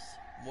themselves?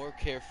 More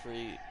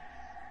carefree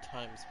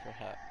times,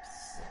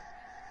 perhaps.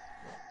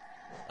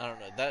 I don't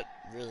know, that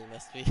really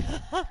messed me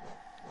up.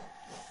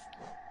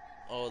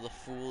 Oh, the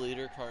Fool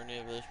Eater,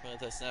 carnivorous plant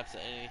that snaps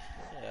at any...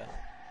 Yeah.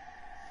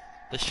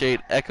 The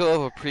shade, echo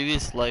of a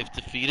previous life,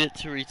 defeat it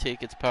to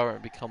retake its power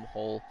and become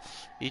whole.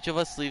 Each of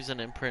us leaves an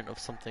imprint of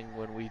something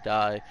when we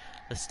die,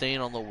 a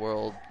stain on the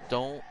world.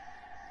 Don't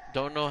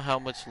know how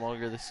much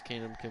longer this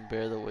kingdom can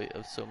bear the weight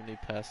of so many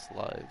past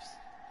lives.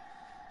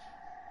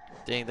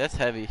 Dang, that's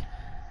heavy.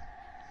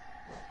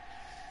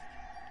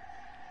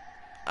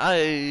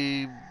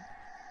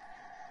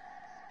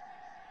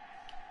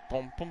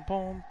 Bum bum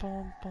bum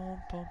bum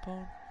bum bum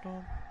bum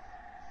bum.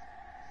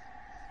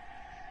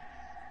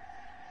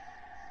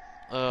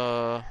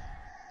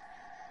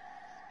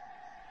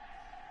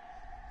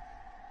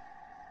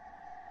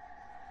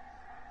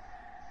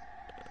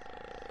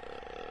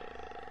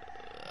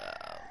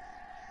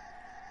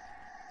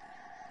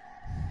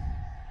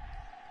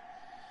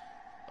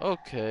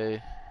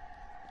 Okay.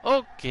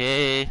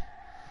 Okay.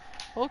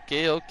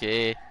 Okay,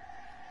 okay.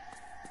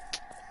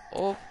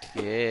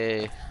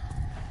 Okay.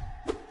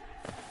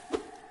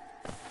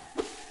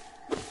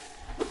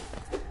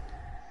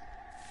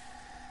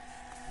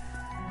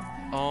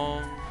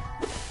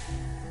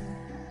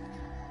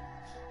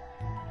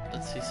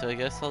 Let's see, so I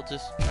guess I'll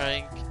just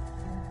try and...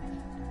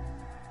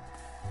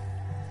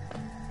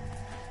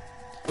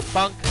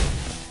 Bonk!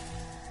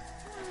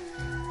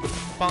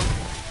 Bonk!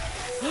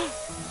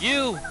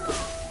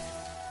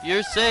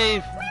 You're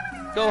safe!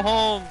 Go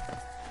home!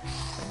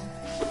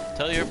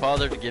 Tell your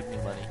father to give me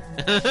money.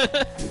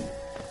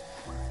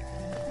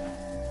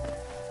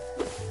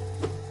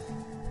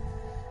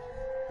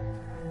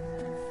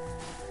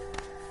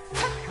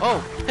 Oh,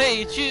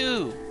 hey, it's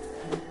you!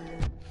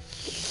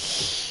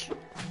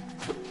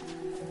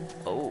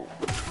 Oh.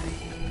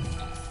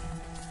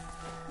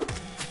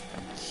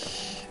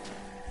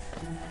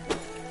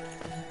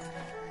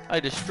 I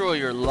destroy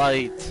your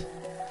light.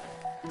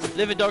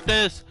 Live in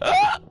darkness!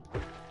 Ah!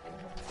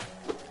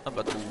 I'm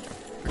about to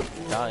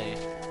freaking die.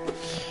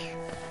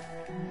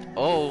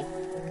 Oh,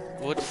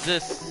 what's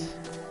this?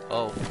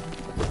 Oh.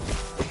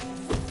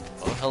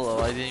 Oh, hello,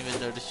 I didn't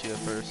even notice you at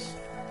first.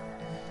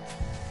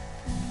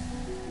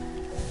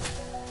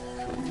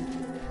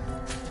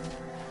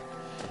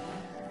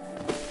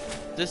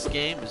 This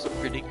game is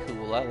pretty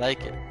cool, I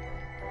like it.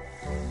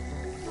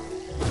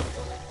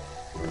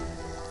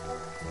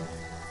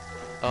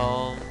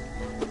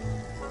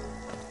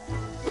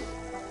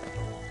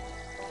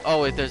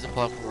 Oh wait, there's a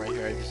platform right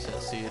here, I just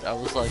didn't see it. I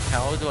was like,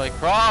 how do I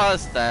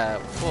cross that?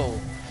 Whoa.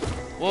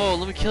 Whoa,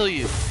 let me kill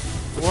you.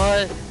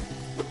 What?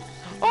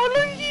 Oh,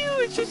 look at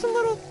you, it's just a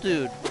little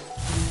dude.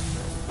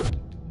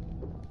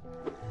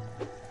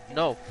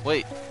 No,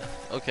 wait.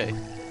 Okay.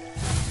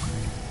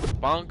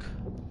 Bonk.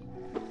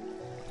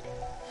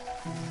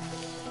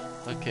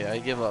 Okay, I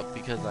give up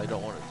because I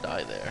don't want to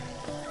die there.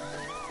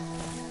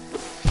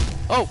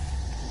 Oh!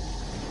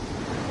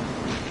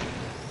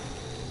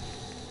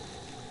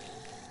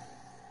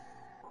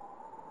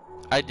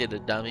 I did a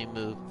dummy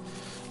move.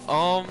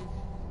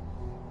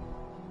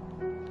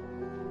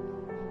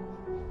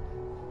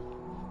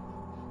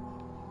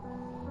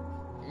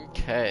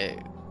 Okay.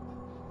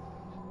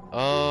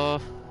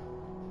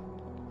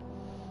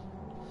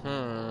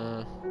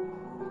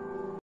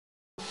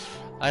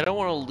 I don't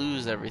want to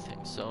lose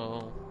everything,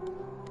 so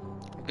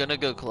I'm gonna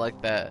go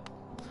collect that.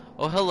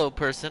 Oh, hello,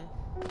 person.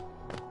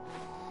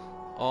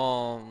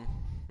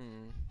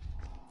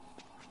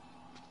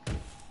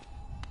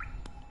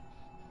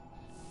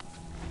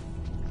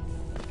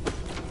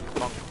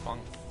 Bonk, bonk.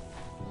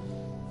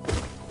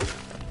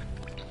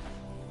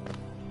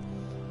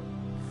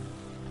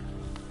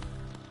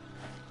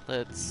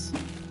 Let's...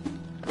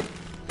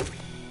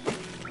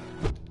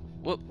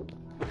 Whoop.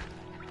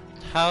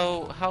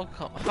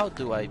 How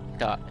do I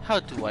die? How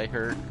do I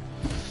hurt?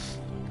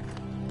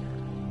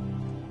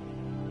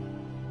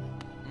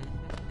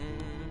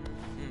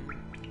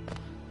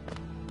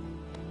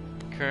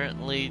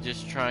 Currently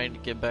just trying to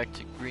get back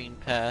to Green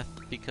Path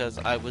because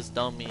I was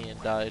dummy and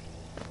died.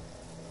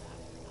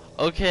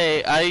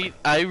 Okay,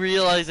 I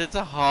realize it's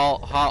a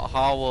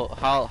Hollow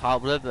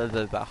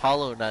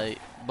Knight,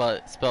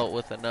 but spelt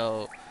with an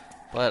O.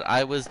 But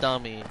I was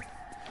dummy.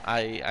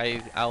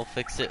 I'll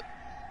fix it.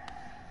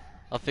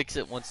 I'll fix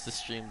it once the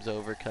stream's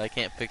over, cause I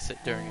can't fix it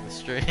during the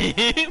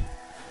stream.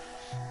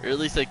 Or at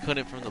least I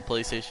couldn't from the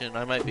PlayStation.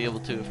 I might be able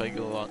to if I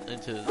go on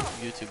into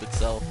YouTube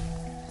itself.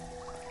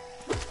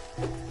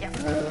 Yep.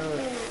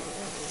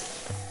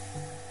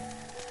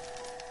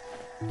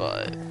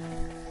 But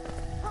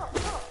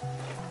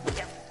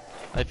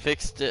I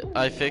fixed it.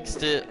 I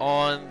fixed it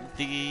on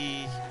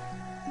the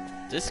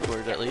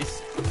Discord at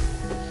least.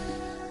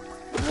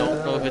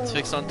 Don't know if it's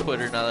fixed on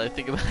Twitter now that I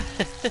think about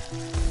it.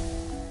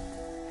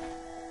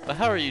 But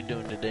how are you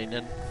doing today,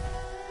 Nen?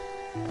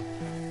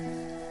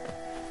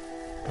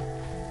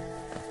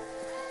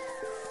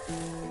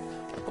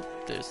 Oh,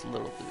 there's a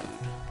little dude.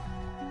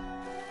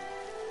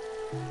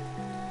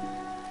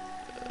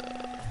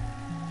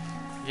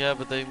 Yeah,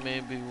 but they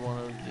may be one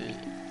of the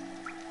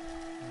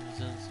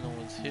reasons no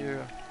one's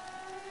here.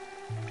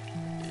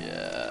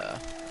 Yeah.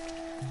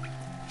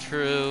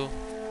 true.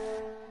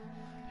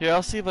 Here,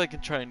 I'll see if I can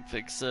try and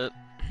fix it.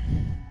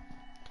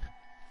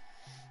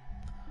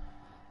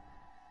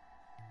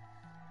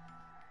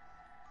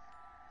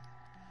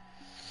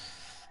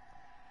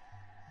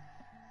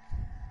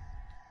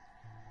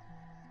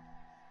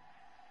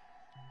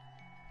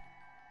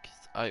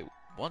 I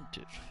want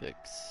it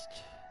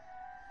fixed.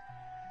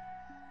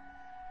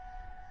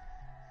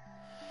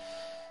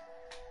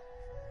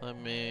 Let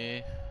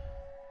me...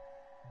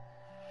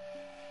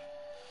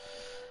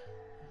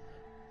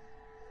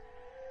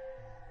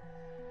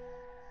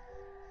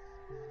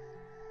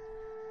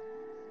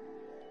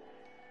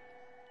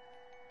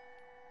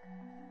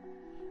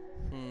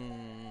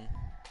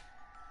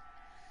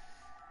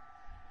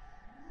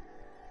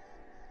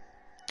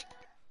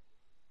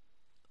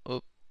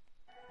 Oh.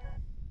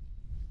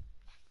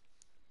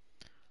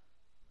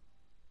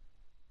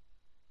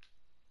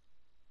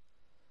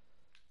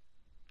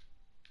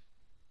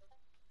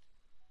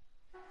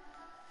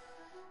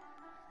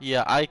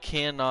 Yeah, I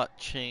cannot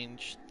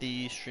change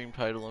the stream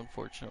title,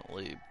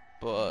 unfortunately,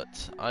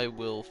 but I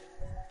will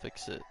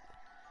fix it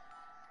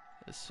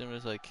as soon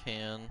as I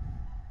can.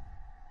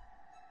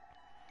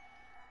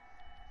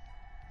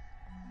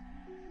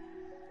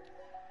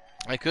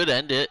 I could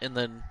end it and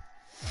then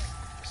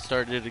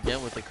start it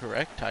again with the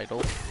correct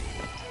title.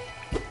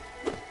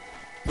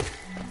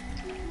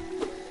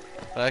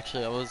 But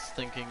actually, I was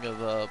thinking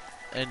of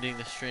ending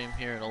the stream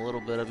here in a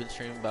little bit. I've been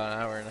streaming about an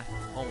hour and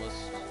almost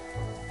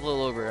a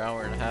little over an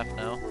hour and a half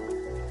now.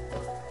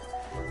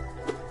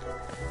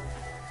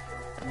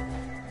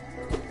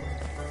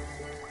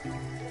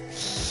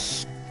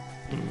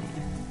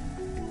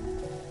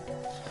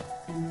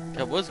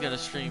 I was gonna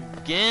stream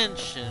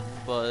Genshin,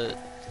 but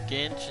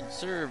Genshin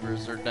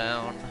servers are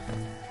down.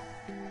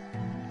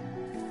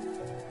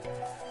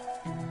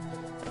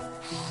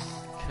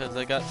 Because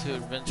I got to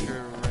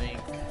adventure rank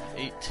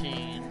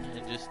 18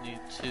 and just need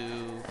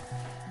to...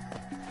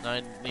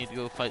 I need to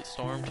go fight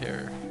Storm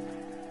Terror.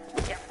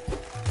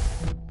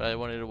 But I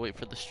wanted to wait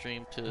for the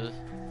stream to do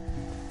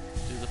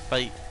the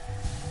fight.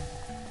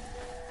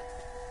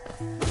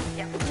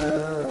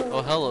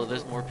 Oh hello,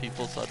 there's more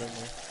people suddenly.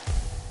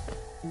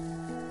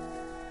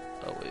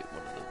 Oh wait,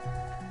 one of them.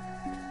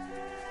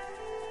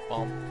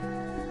 Bomb.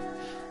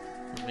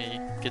 Let me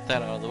get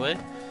that out of the way.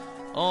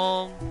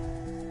 Oh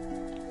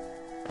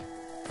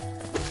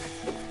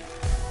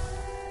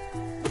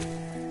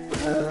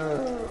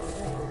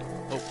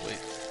wait.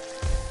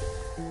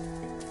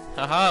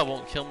 Haha,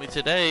 won't kill me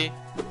today.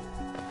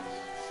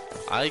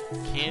 I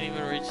can't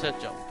even reach that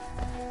jump.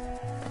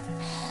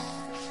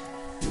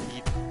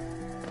 Yeep.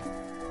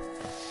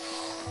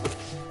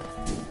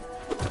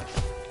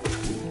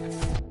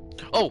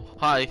 Oh,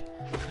 hi.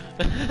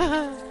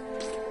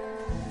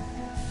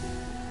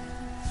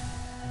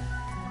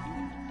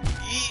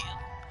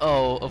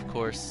 Oh, of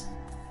course.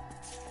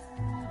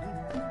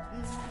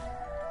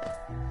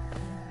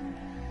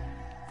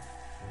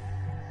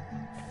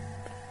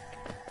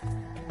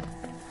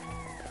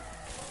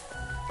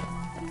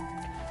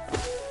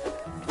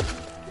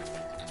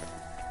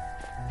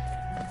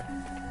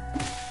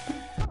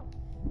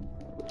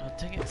 Oh,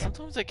 dang it,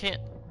 sometimes I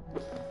can't.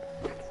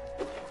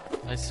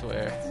 I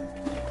swear.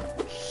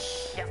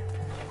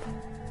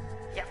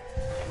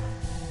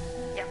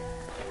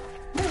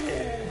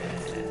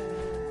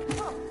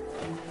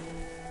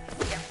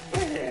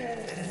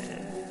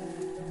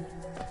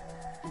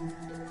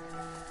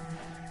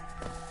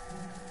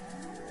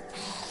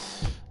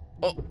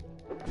 Oh.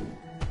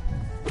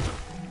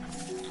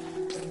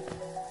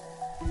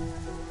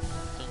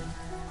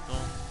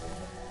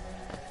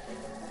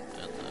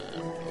 And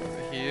then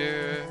over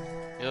here.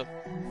 Yep.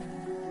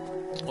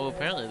 Oh,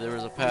 apparently there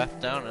was a path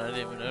down and I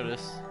didn't even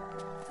notice.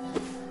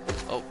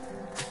 Oh.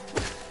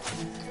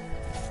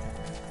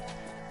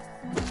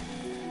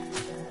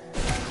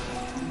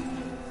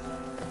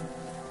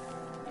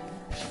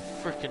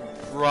 Freaking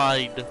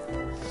ride.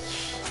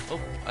 Oh,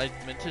 I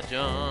meant to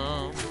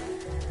jump.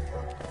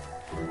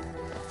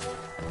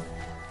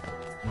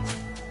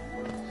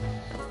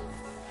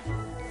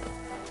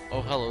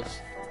 Oh, hello.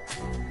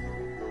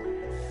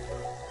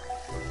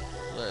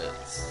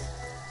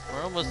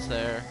 We're almost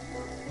there.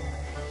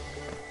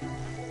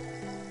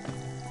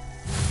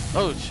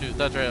 Oh shoot,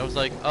 that's right. I was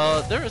like,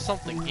 there is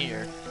something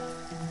here.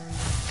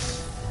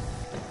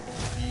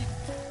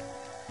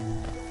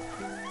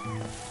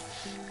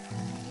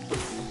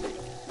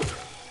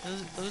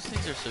 Those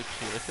things are so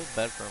cute. I feel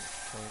bad for them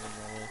killing them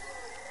that way.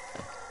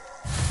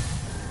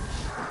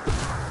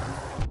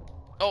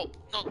 Oh,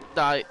 no,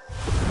 die.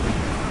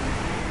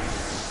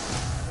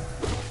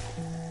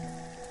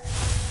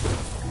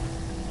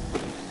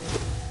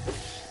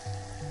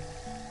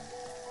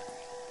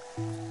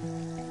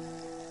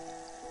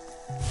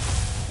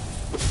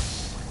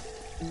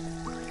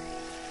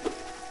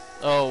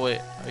 Oh wait,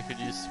 I could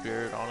use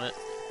spirit on it.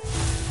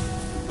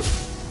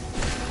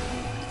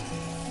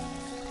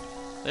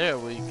 There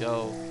we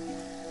go.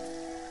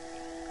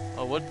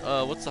 Oh,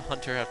 what's the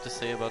hunter have to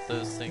say about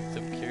those things?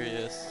 I'm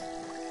curious.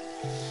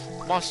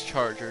 Moss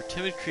Charger.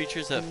 Timid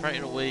creatures that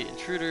frighten away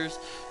intruders.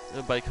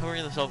 by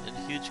covering themselves in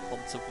huge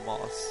clumps of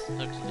moss.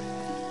 Next to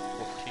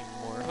 14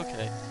 more.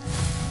 Okay.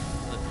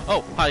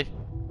 Oh, hi.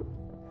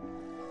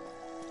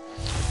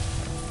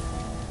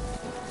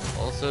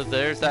 Also,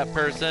 there's that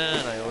person.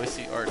 I always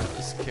see art of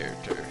this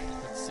character.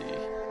 Let's see.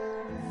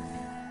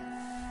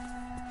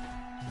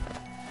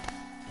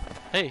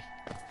 Hey,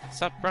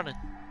 stop running.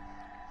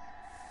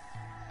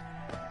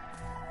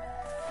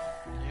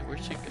 Hey,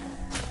 where'd she go?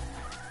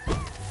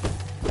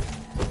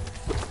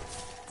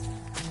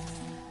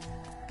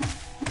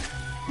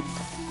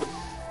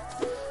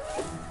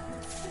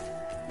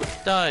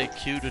 Die,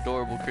 cute,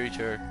 adorable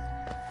creature.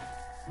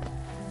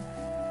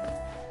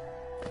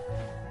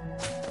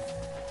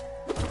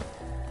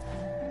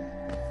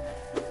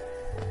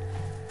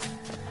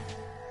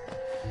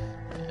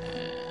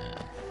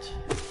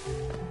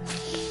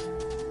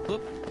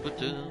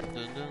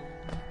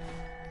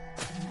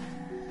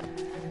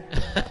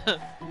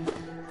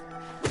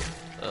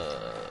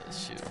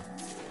 Shoot.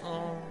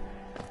 Oh,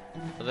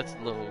 that's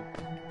low.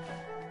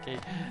 Okay.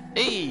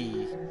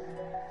 Hey!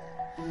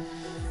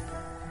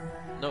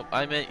 Nope,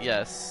 I meant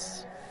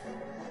yes.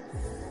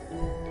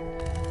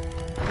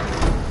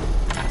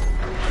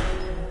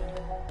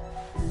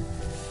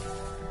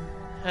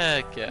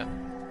 Heck yeah.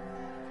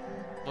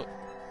 Oh.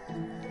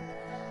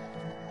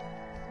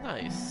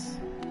 Nice.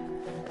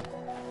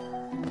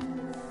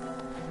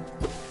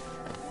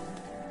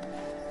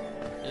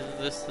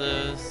 Is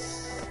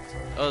this?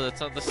 Oh,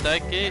 that's not the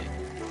stag gate?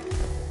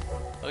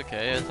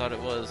 Okay, I thought it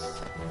was.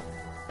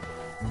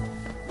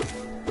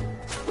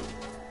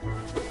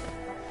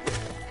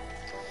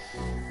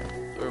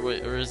 Or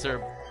wait, or is there?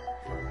 No,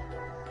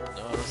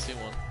 I don't see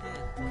one.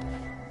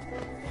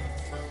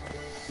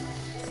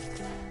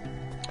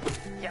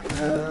 Yeah.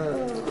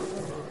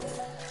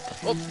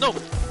 Oh no!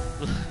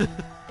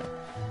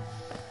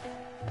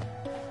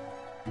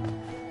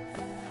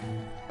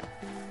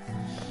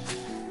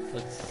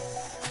 Let's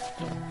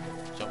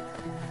jump.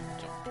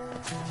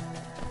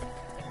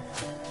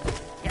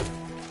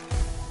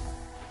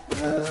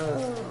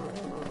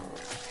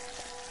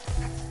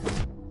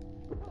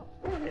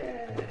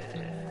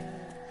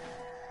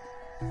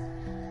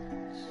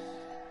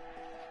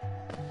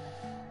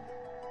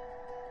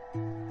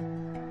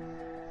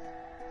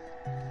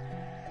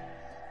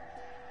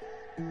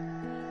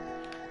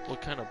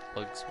 What kind of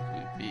bugs would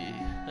we be?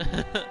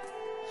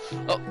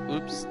 Oh,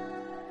 oops.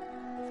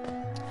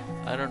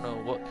 I don't know.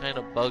 What kind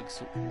of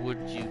bugs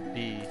would you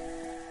be?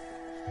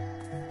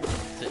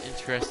 It's an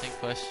interesting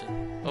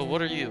question. Oh,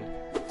 what are you?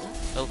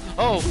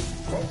 Oh!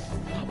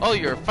 Oh,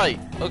 you're a fight.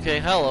 Okay,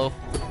 hello.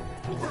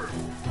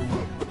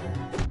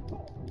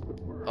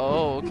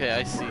 Oh, okay,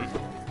 I see.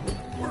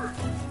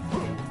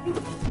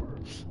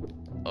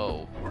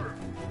 Oh.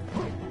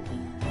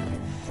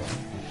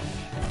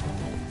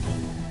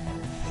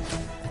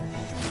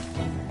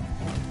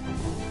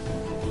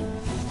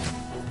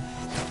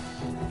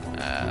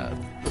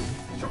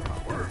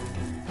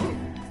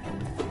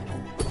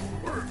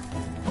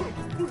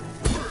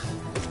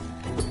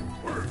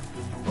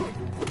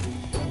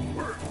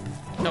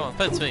 Come on,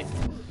 fence me.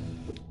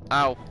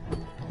 Ow.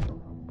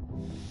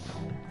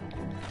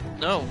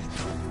 No.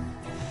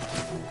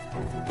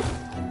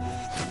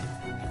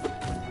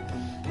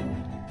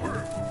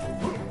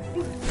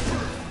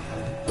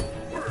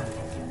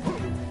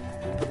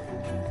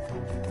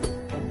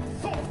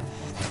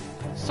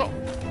 So.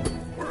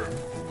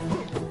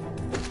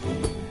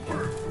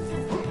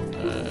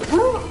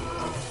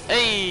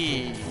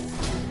 Hey!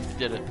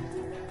 Did it.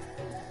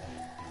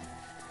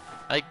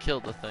 I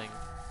killed the thing.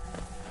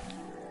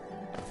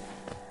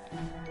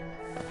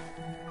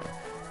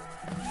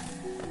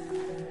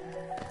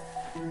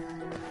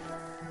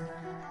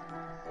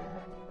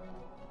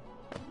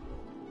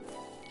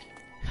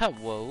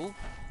 Hello.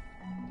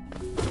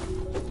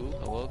 Ooh,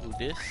 hello, who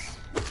this?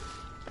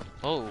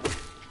 Oh.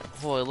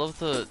 Oh, I love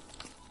the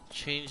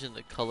change in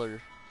the color.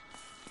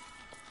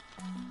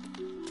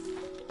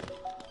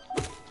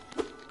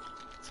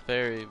 It's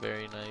very,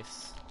 very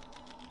nice.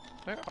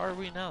 Where are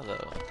we now,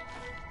 though?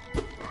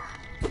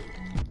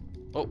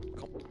 Oh,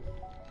 come on.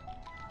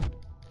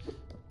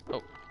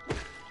 Oh.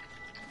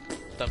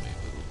 Dummy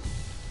move.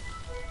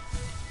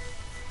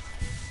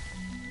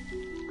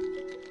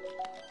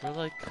 We're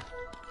like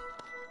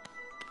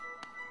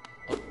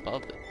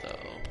above it though.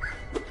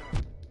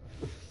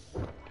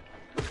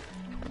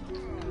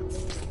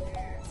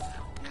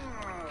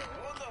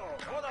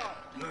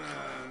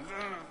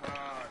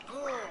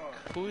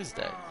 Who is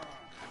that?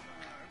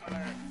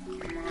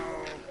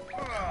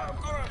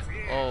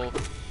 Oh.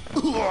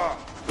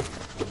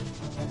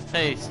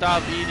 Hey,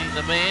 stop eating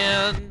the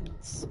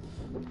mans!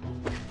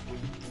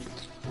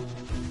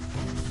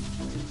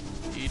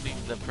 Eating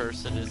the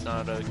person is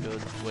not a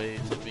good way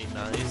to be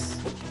nice.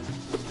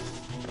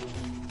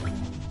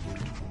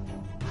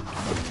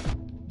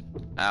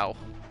 Ow.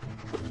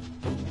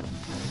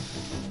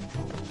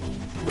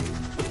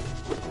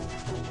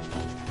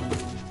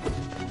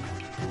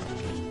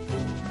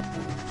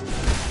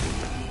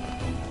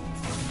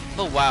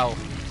 Oh wow.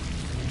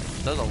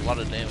 Does a lot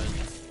of damage.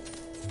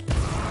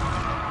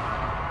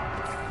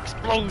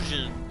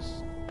 Explosions!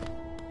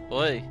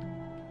 Oi.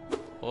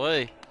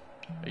 Oi.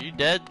 Are you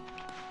dead?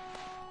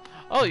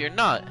 Oh, you're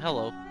not.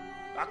 Hello.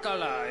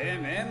 Akala, eh,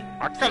 man?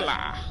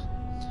 Akala.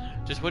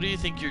 Just what do you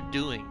think you're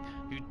doing?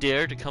 You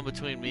dare to come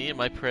between me and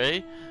my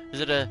prey?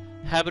 Is it a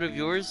habit of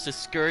yours to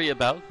scurry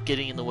about,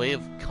 getting in the way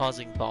of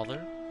causing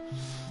bother?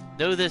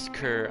 Know this,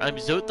 cur. I'm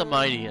Zote the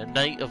Mighty, a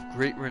knight of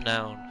great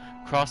renown.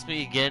 Cross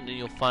me again and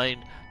you'll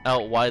find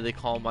out why they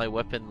call my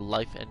weapon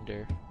Life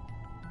Ender.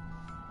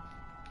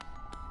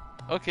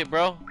 Okay,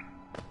 bro.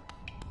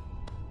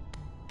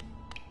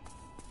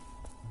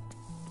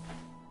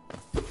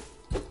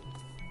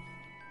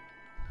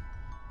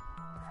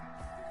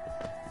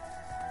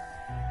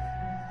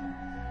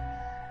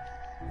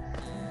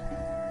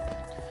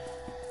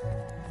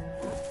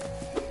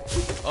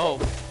 Oh.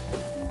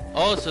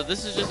 Oh, so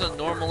this is just a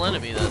normal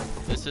enemy then.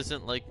 This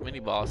isn't like mini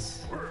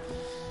boss.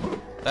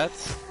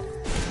 That's...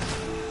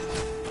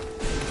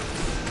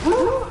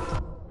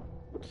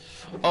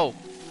 Oh.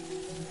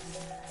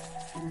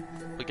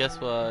 But guess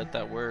what?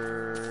 That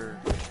we're...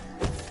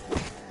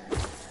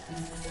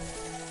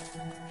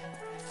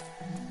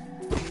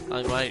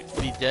 I might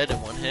be dead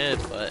in one hit,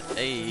 but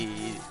hey,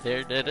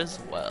 they're dead as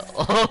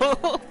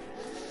well.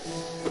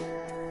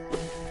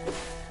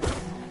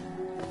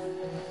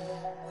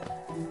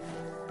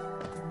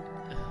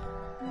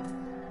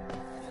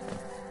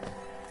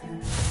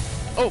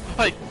 Oh,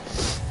 hi!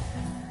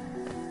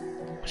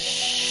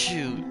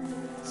 Shoot.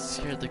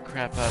 Scared the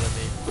crap out of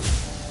me.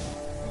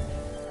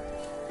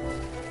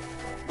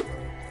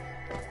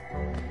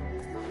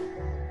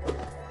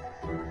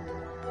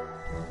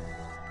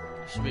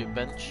 Should be a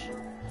bench.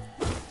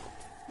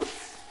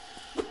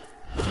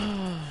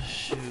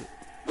 Shoot.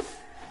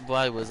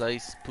 Why was I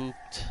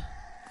spooked?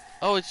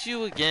 Oh, it's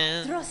you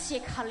again.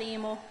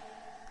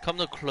 Come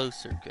no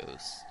closer,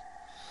 ghost.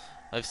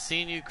 I've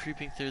seen you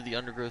creeping through the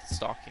undergrowth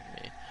stalking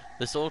me.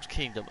 This old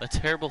kingdom, a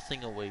terrible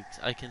thing awaits.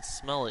 I can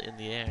smell it in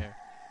the air.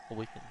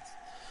 Awakens.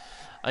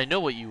 I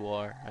know what you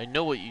are. I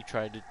know what you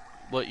tried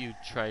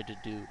to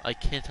do. I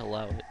can't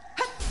allow it.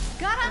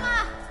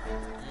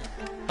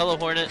 Hello,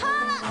 Hornet.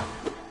 Ah!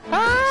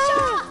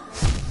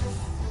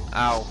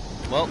 Ow.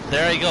 Well,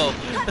 there I go.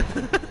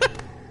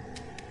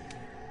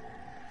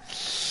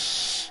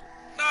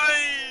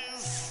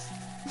 Nice.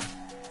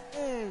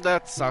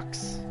 That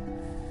sucks.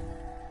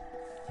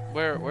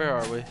 Where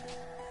are we?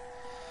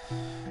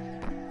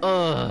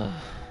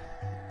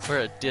 We're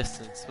at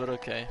distance, but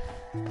okay.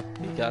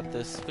 We got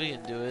this. We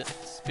can do it.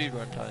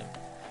 Speedrun time.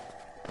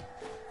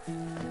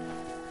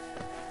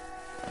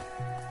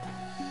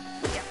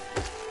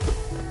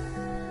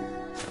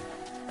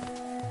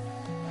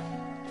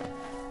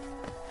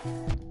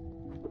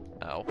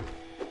 Ow.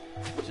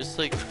 Just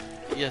like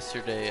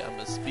yesterday, I'm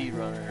a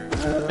speedrunner.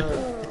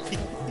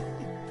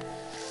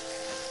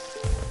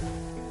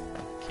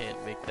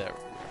 Can't make that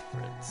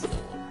reference, so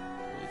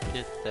we'll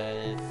get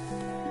that.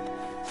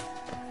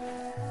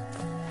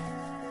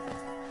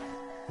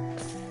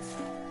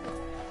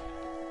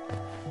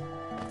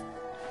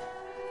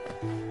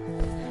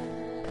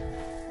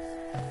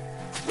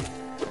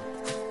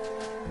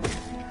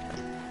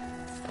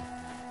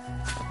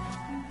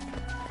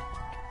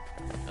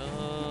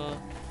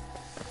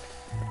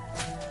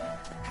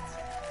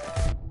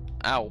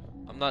 Ow.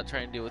 I'm not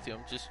trying to deal with you,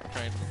 I'm just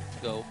trying to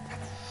go.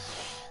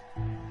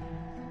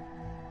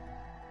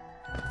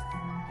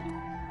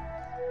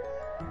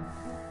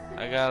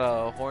 I got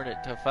a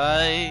hornet to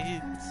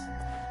fight.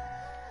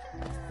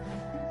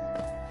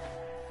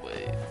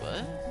 Wait,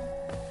 what?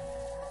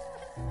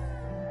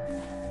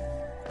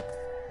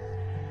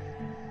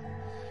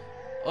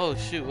 Oh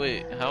shoot,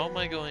 wait, how am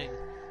I going?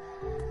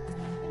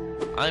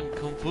 I'm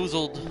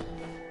confoozled.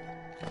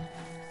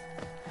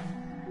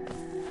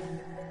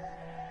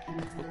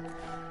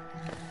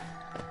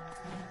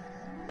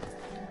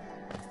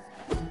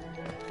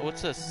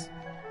 What's this?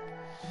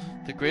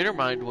 The greater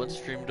mind once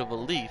dreamed of a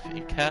leaf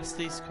and cast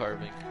these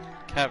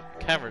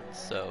caverns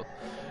so.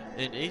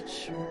 In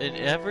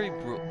every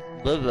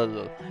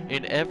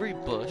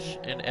bush,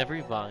 in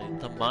every vine,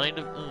 the mind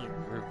of Un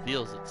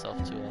reveals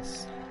itself to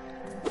us.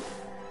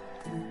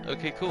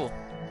 Okay, cool.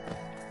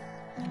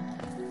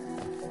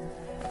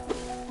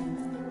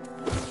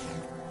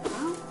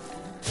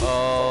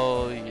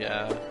 Oh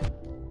yeah.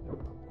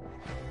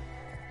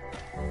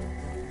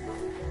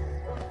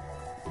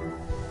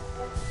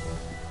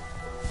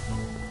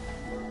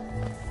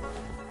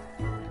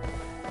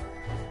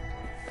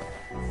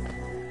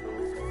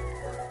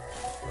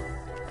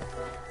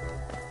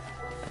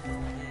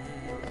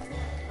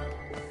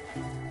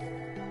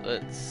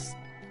 Let's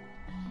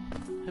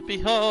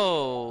hippie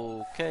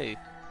ho. Okay.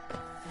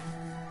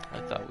 I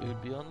thought we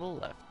would be on the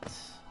left.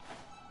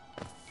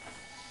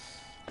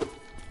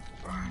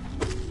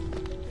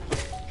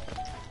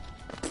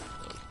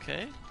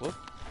 Okay. Whoop.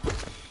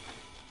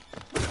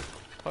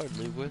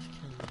 Hardly worth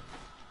killing.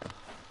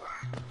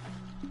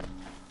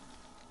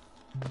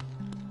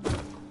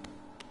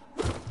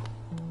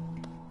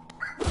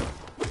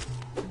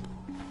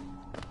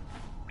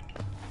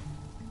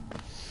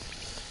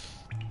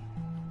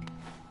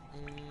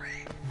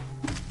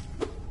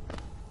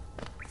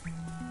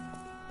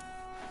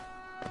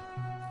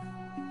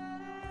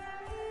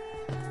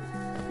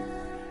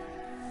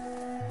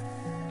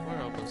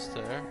 almost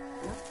there.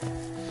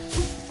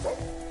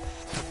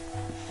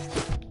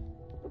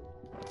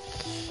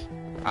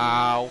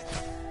 Ow.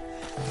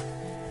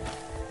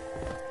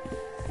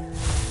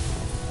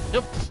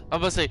 Yep, I'm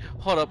about to say,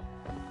 hold up.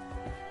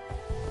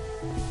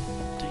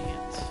 Dang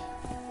it.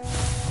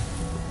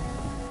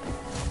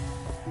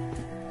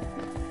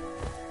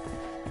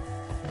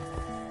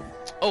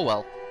 Oh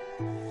well.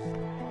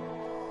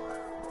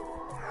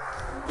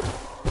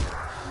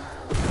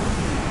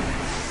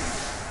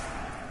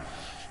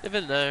 Live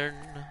and learn.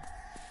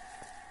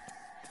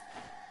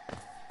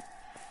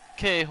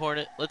 Okay,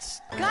 Hornet,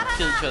 let's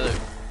kill each other.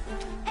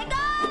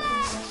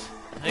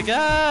 I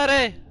got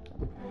it!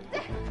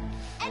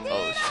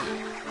 Oh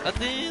shoot.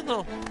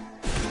 Latino!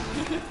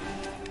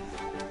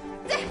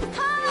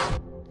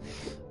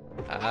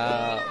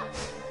 Ow.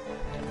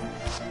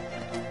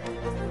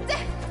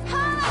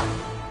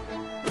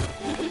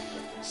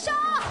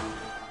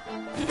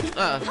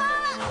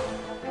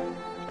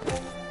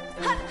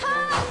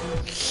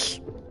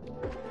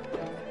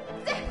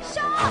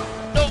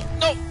 No,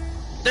 no!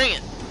 Dang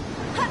it!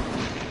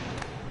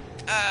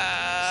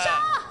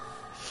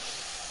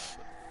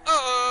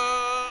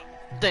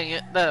 Dang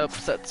it, that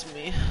upsets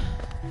me.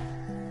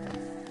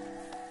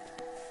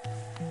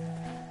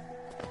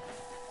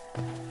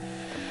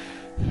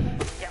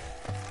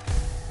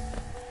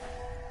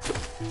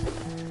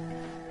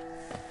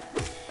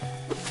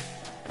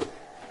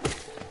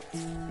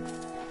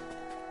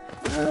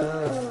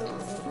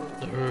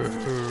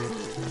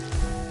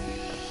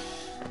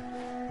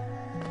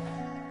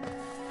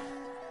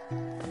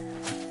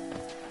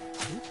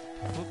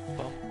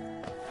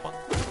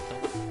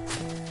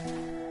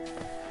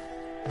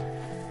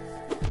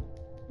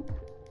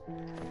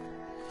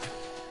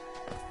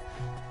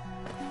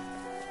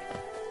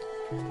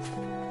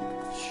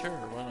 Sure,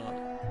 why not?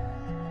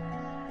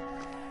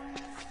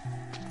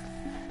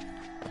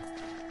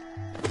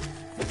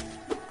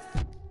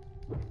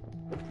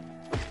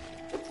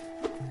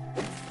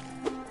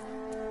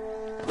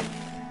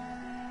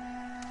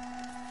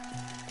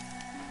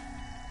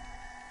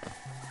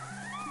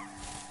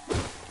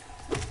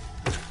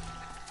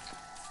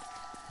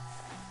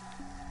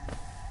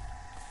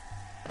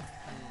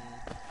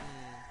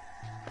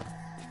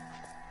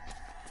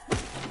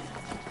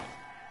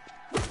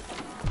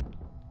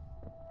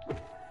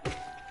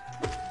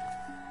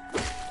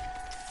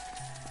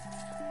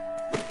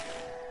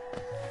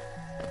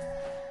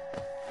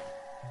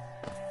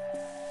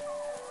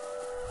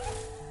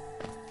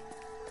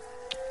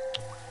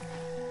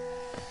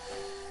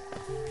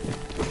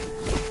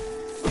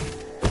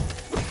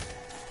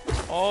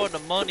 Oh, the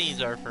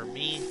monies are for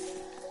me.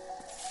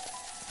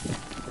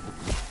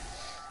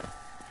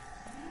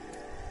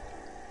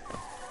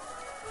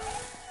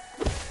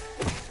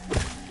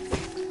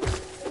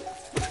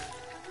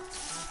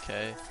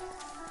 Okay.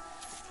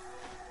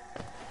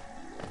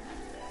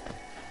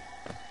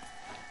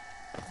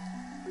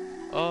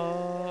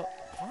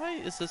 Why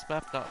is this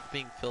map not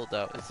being filled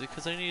out? Is it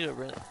because I need to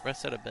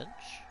rest at a bench?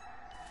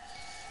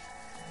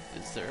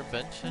 Is there a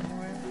bench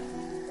anywhere?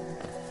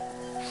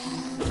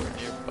 Or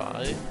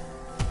nearby?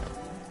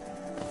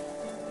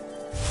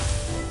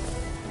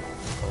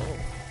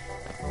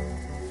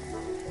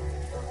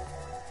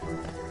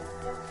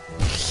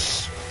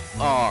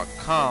 Oh,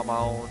 come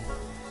on.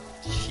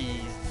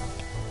 Jeez.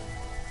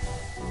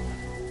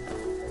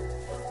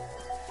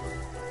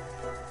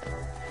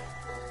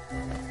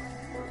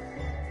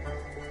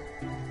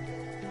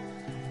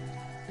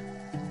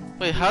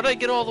 Wait, how did I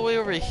get all the way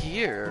over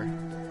here?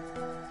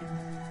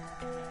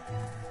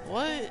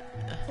 What?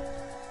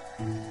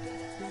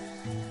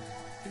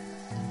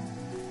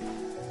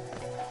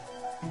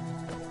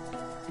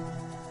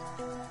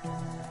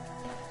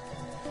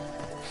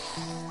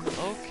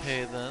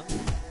 Okay then.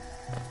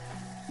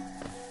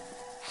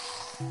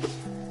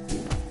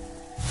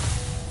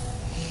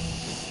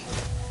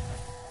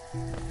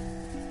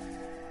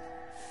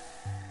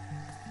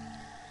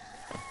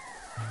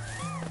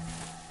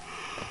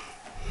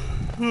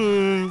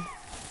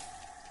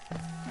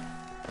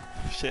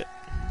 Shit.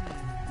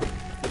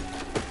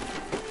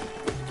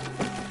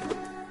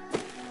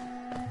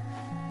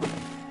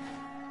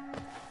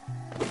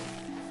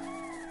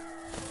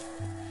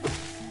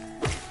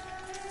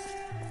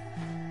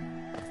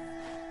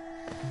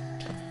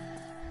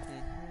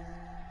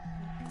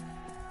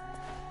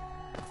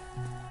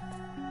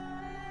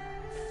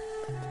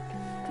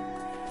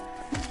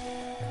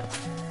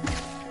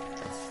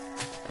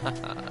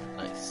 Haha,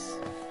 nice.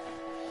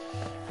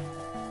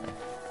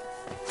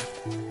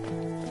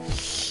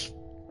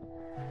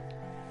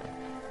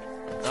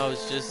 I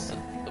was just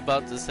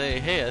about to say,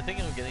 hey, I think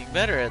I'm getting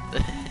better at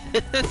this.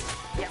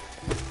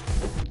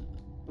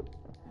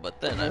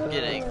 But then I'm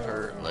getting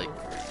hurt like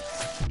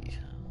crazy.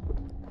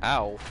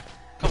 Ow.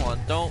 Come on,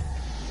 don't.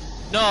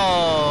 No!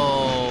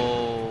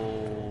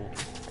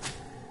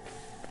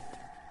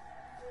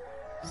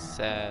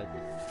 Sad.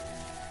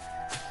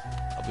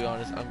 I'll be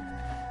honest, I'm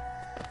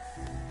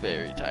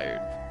very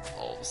tired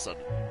all of a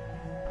sudden.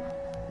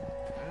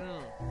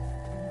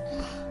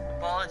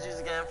 Apologies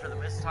again for the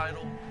missed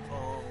title.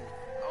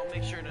 I'll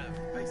make sure to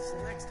fix this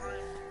next time.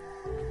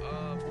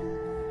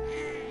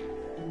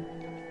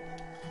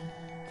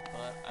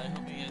 But I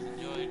hope you guys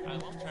enjoyed. I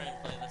will try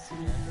and play this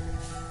again,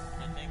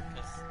 I think,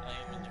 because I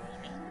am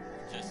enjoying it.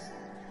 Just,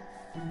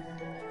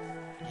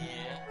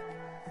 yeah.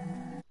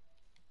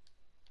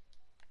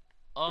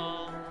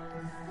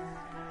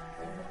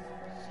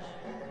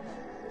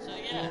 So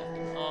yeah,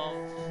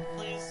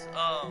 please,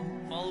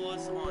 follow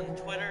us on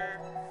Twitter,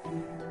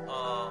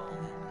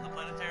 the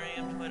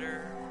Planetarium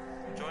Twitter,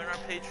 join our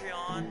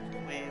Patreon.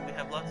 We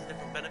have lots of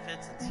different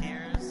benefits and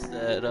tiers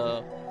that,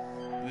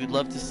 we'd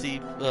love to see,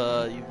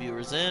 you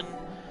viewers in.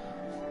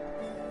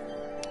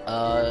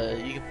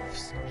 You can,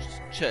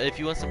 if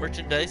you want some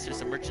merchandise, there's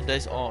some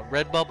merchandise on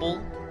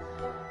Redbubble,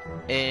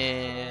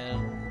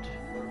 and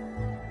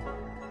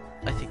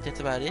I think that's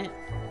about it.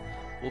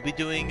 We'll be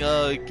doing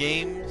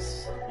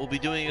games. We'll be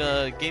doing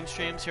game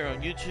streams here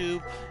on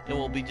YouTube, and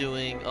we'll be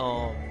doing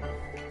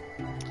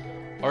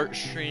art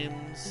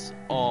streams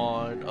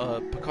on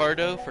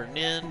Picardo for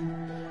Nin,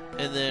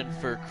 and then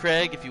for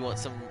Craig, if you want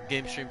some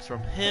game streams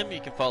from him,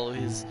 you can follow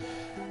his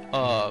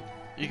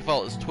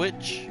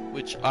Twitch,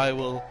 which I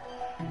will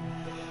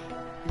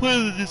put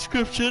in the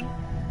description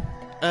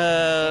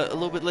a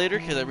little bit later,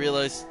 because I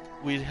realized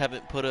we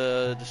haven't put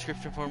a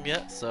description for him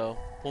yet, so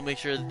we'll make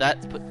sure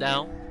that's put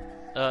down.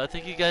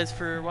 Thank you guys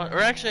for or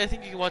actually I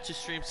think you can watch his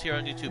streams here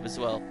on YouTube as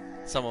well,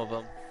 some of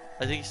them.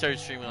 I think he started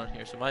streaming on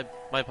here, so my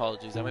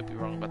apologies, I might be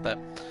wrong about that.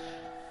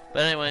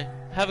 But anyway,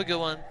 have a good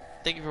one.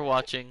 Thank you for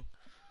watching.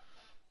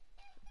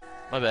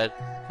 My bad.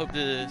 Hope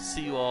to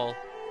see you all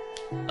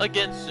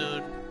again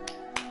soon.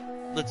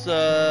 Let's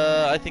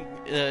I think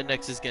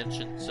next is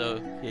Genshin,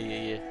 so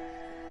yeah.